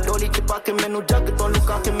ਮੈਨੂੰ ਡੋਲੀ ਚ ਪਾ ਕੇ ਮੈਨੂੰ ਜੱਗ ਤੋਂ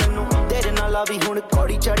ਲੁਕਾ ਕੇ ਮੈਨੂੰ ਤੇਰੇ ਨਾਲ ਆ ਵੀ ਹੁਣ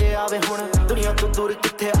ਕੋੜੀ ਚੜੇ ਆਵੇ ਹੁਣ ਦੁਨੀਆ ਤੋਂ ਦੂਰ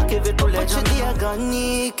ਕਿੱਥੇ ਆ ਕੇ ਵੇ ਤੂੰ ਲੈ ਜਾਂਦੀਆਂ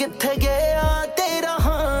ਗਾਨੀ ਕਿੱਥੇ ਗਿਆ ਤੇਰਾ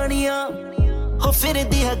ਹਾਣੀਆਂ ਹੋ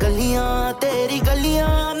ਫਿਰਦੀਆਂ ਗਲੀਆਂ ਤੇਰੀ ਗਲੀਆਂ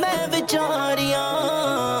ਮੈਂ ਵਿਚਾਰੀਆਂ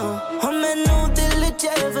ਹੋ ਮੈਨੂੰ ਦਿਲ 'ਚ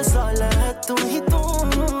ਵਸਾ ਲੈ ਤੂੰ ਹੀ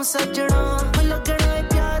ਤੂੰ ਸੱਜਣਾ ਲੱਗਣਾ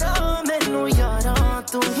ਪਿਆਰਾ ਮੈਨੂੰ ਯਾਰਾ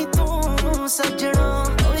ਤੂੰ ਹੀ ਤੂੰ ਸੱਜਣਾ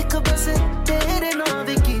ਉਹ ਇੱਕ ਬਸ ਤੇਰੇ ਨਾਲ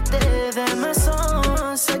ਵੀ ਕੀਤੇ ਵੇ ਮੈਂ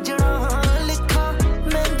ਸੱਜਣਾ ਲਿਖਾ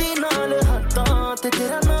ਮਹਿੰਦੀ ਨਾਲ ਹੱਥਾਂ ਤੇ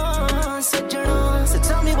ਤੇਰਾ ਨਾਂ ਸੱਜਣਾ So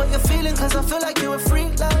tell me what you're feeling cause I feel like you're a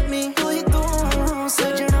freak like me Do you do,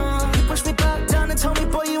 ਸੱਜਣਾ You push me back down and tell me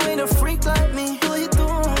boy you ain't a freak like me Do you do,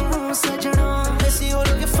 ਸੱਜਣਾ I see all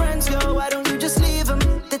of your friends, yo, why don't you just leave them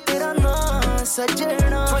ਤੇ ਤੇਰਾ ਨਾਂ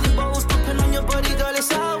ਸੱਜਣਾ 20 balls popping on your body, girl,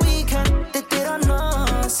 it's how we can ਤੇ ਤੇਰਾ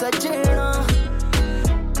ਨਾਂ ਸੱਜਣਾ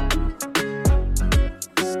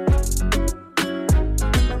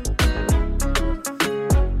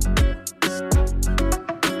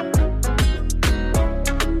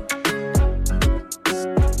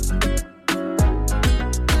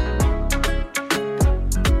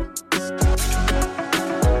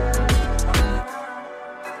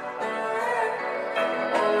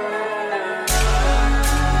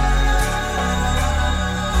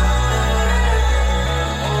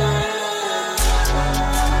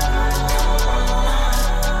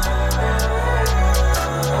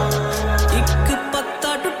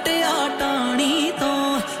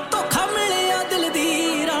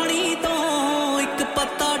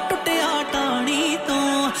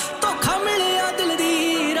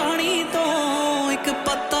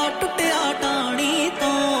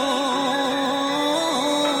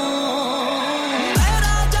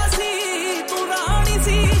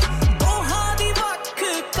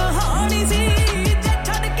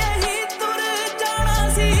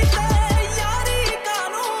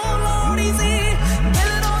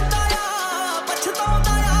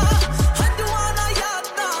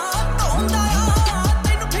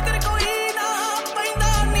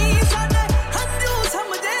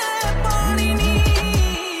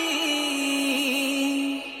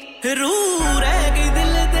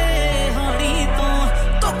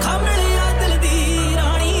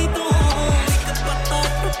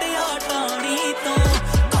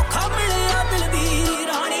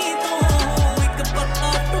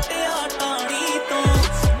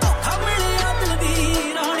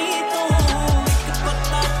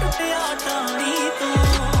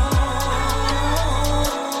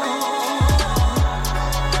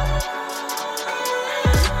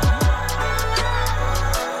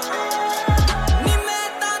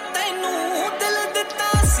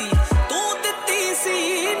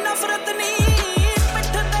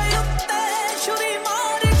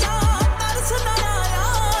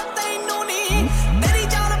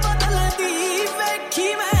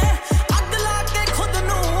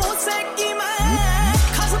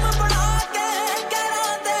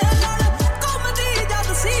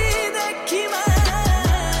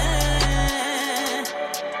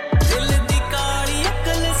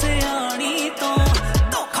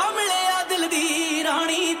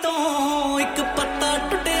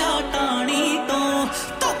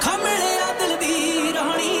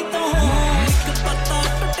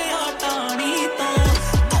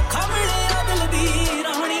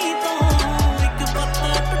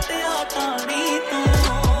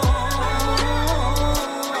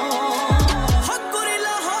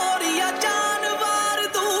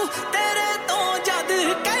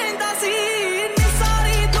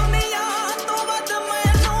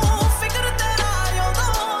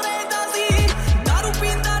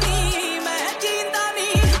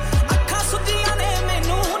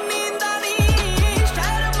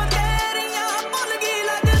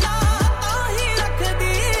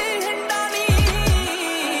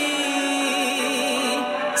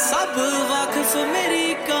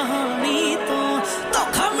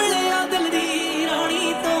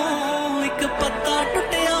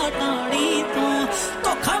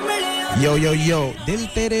Yo yo yo, dil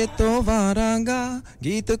tere to varanga,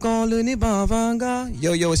 geet kaul nibhavanga.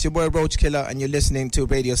 Yo yo, it's your boy Roach Killer and you're listening to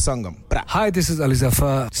Radio Sangam. Hi, this is Ali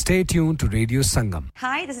Zafar. Stay tuned to Radio Sangam.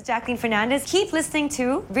 Hi, this is Jacqueline Fernandez. Keep listening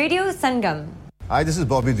to Radio Sangam. Hi, this is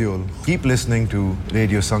Bobby Deol. Keep listening to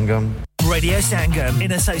Radio Sangam. Radio Sangam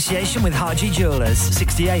in association with Haji Jewellers,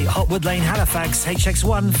 68 Hotwood Lane, Halifax,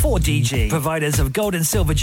 HX1 4DG. Providers of gold and silver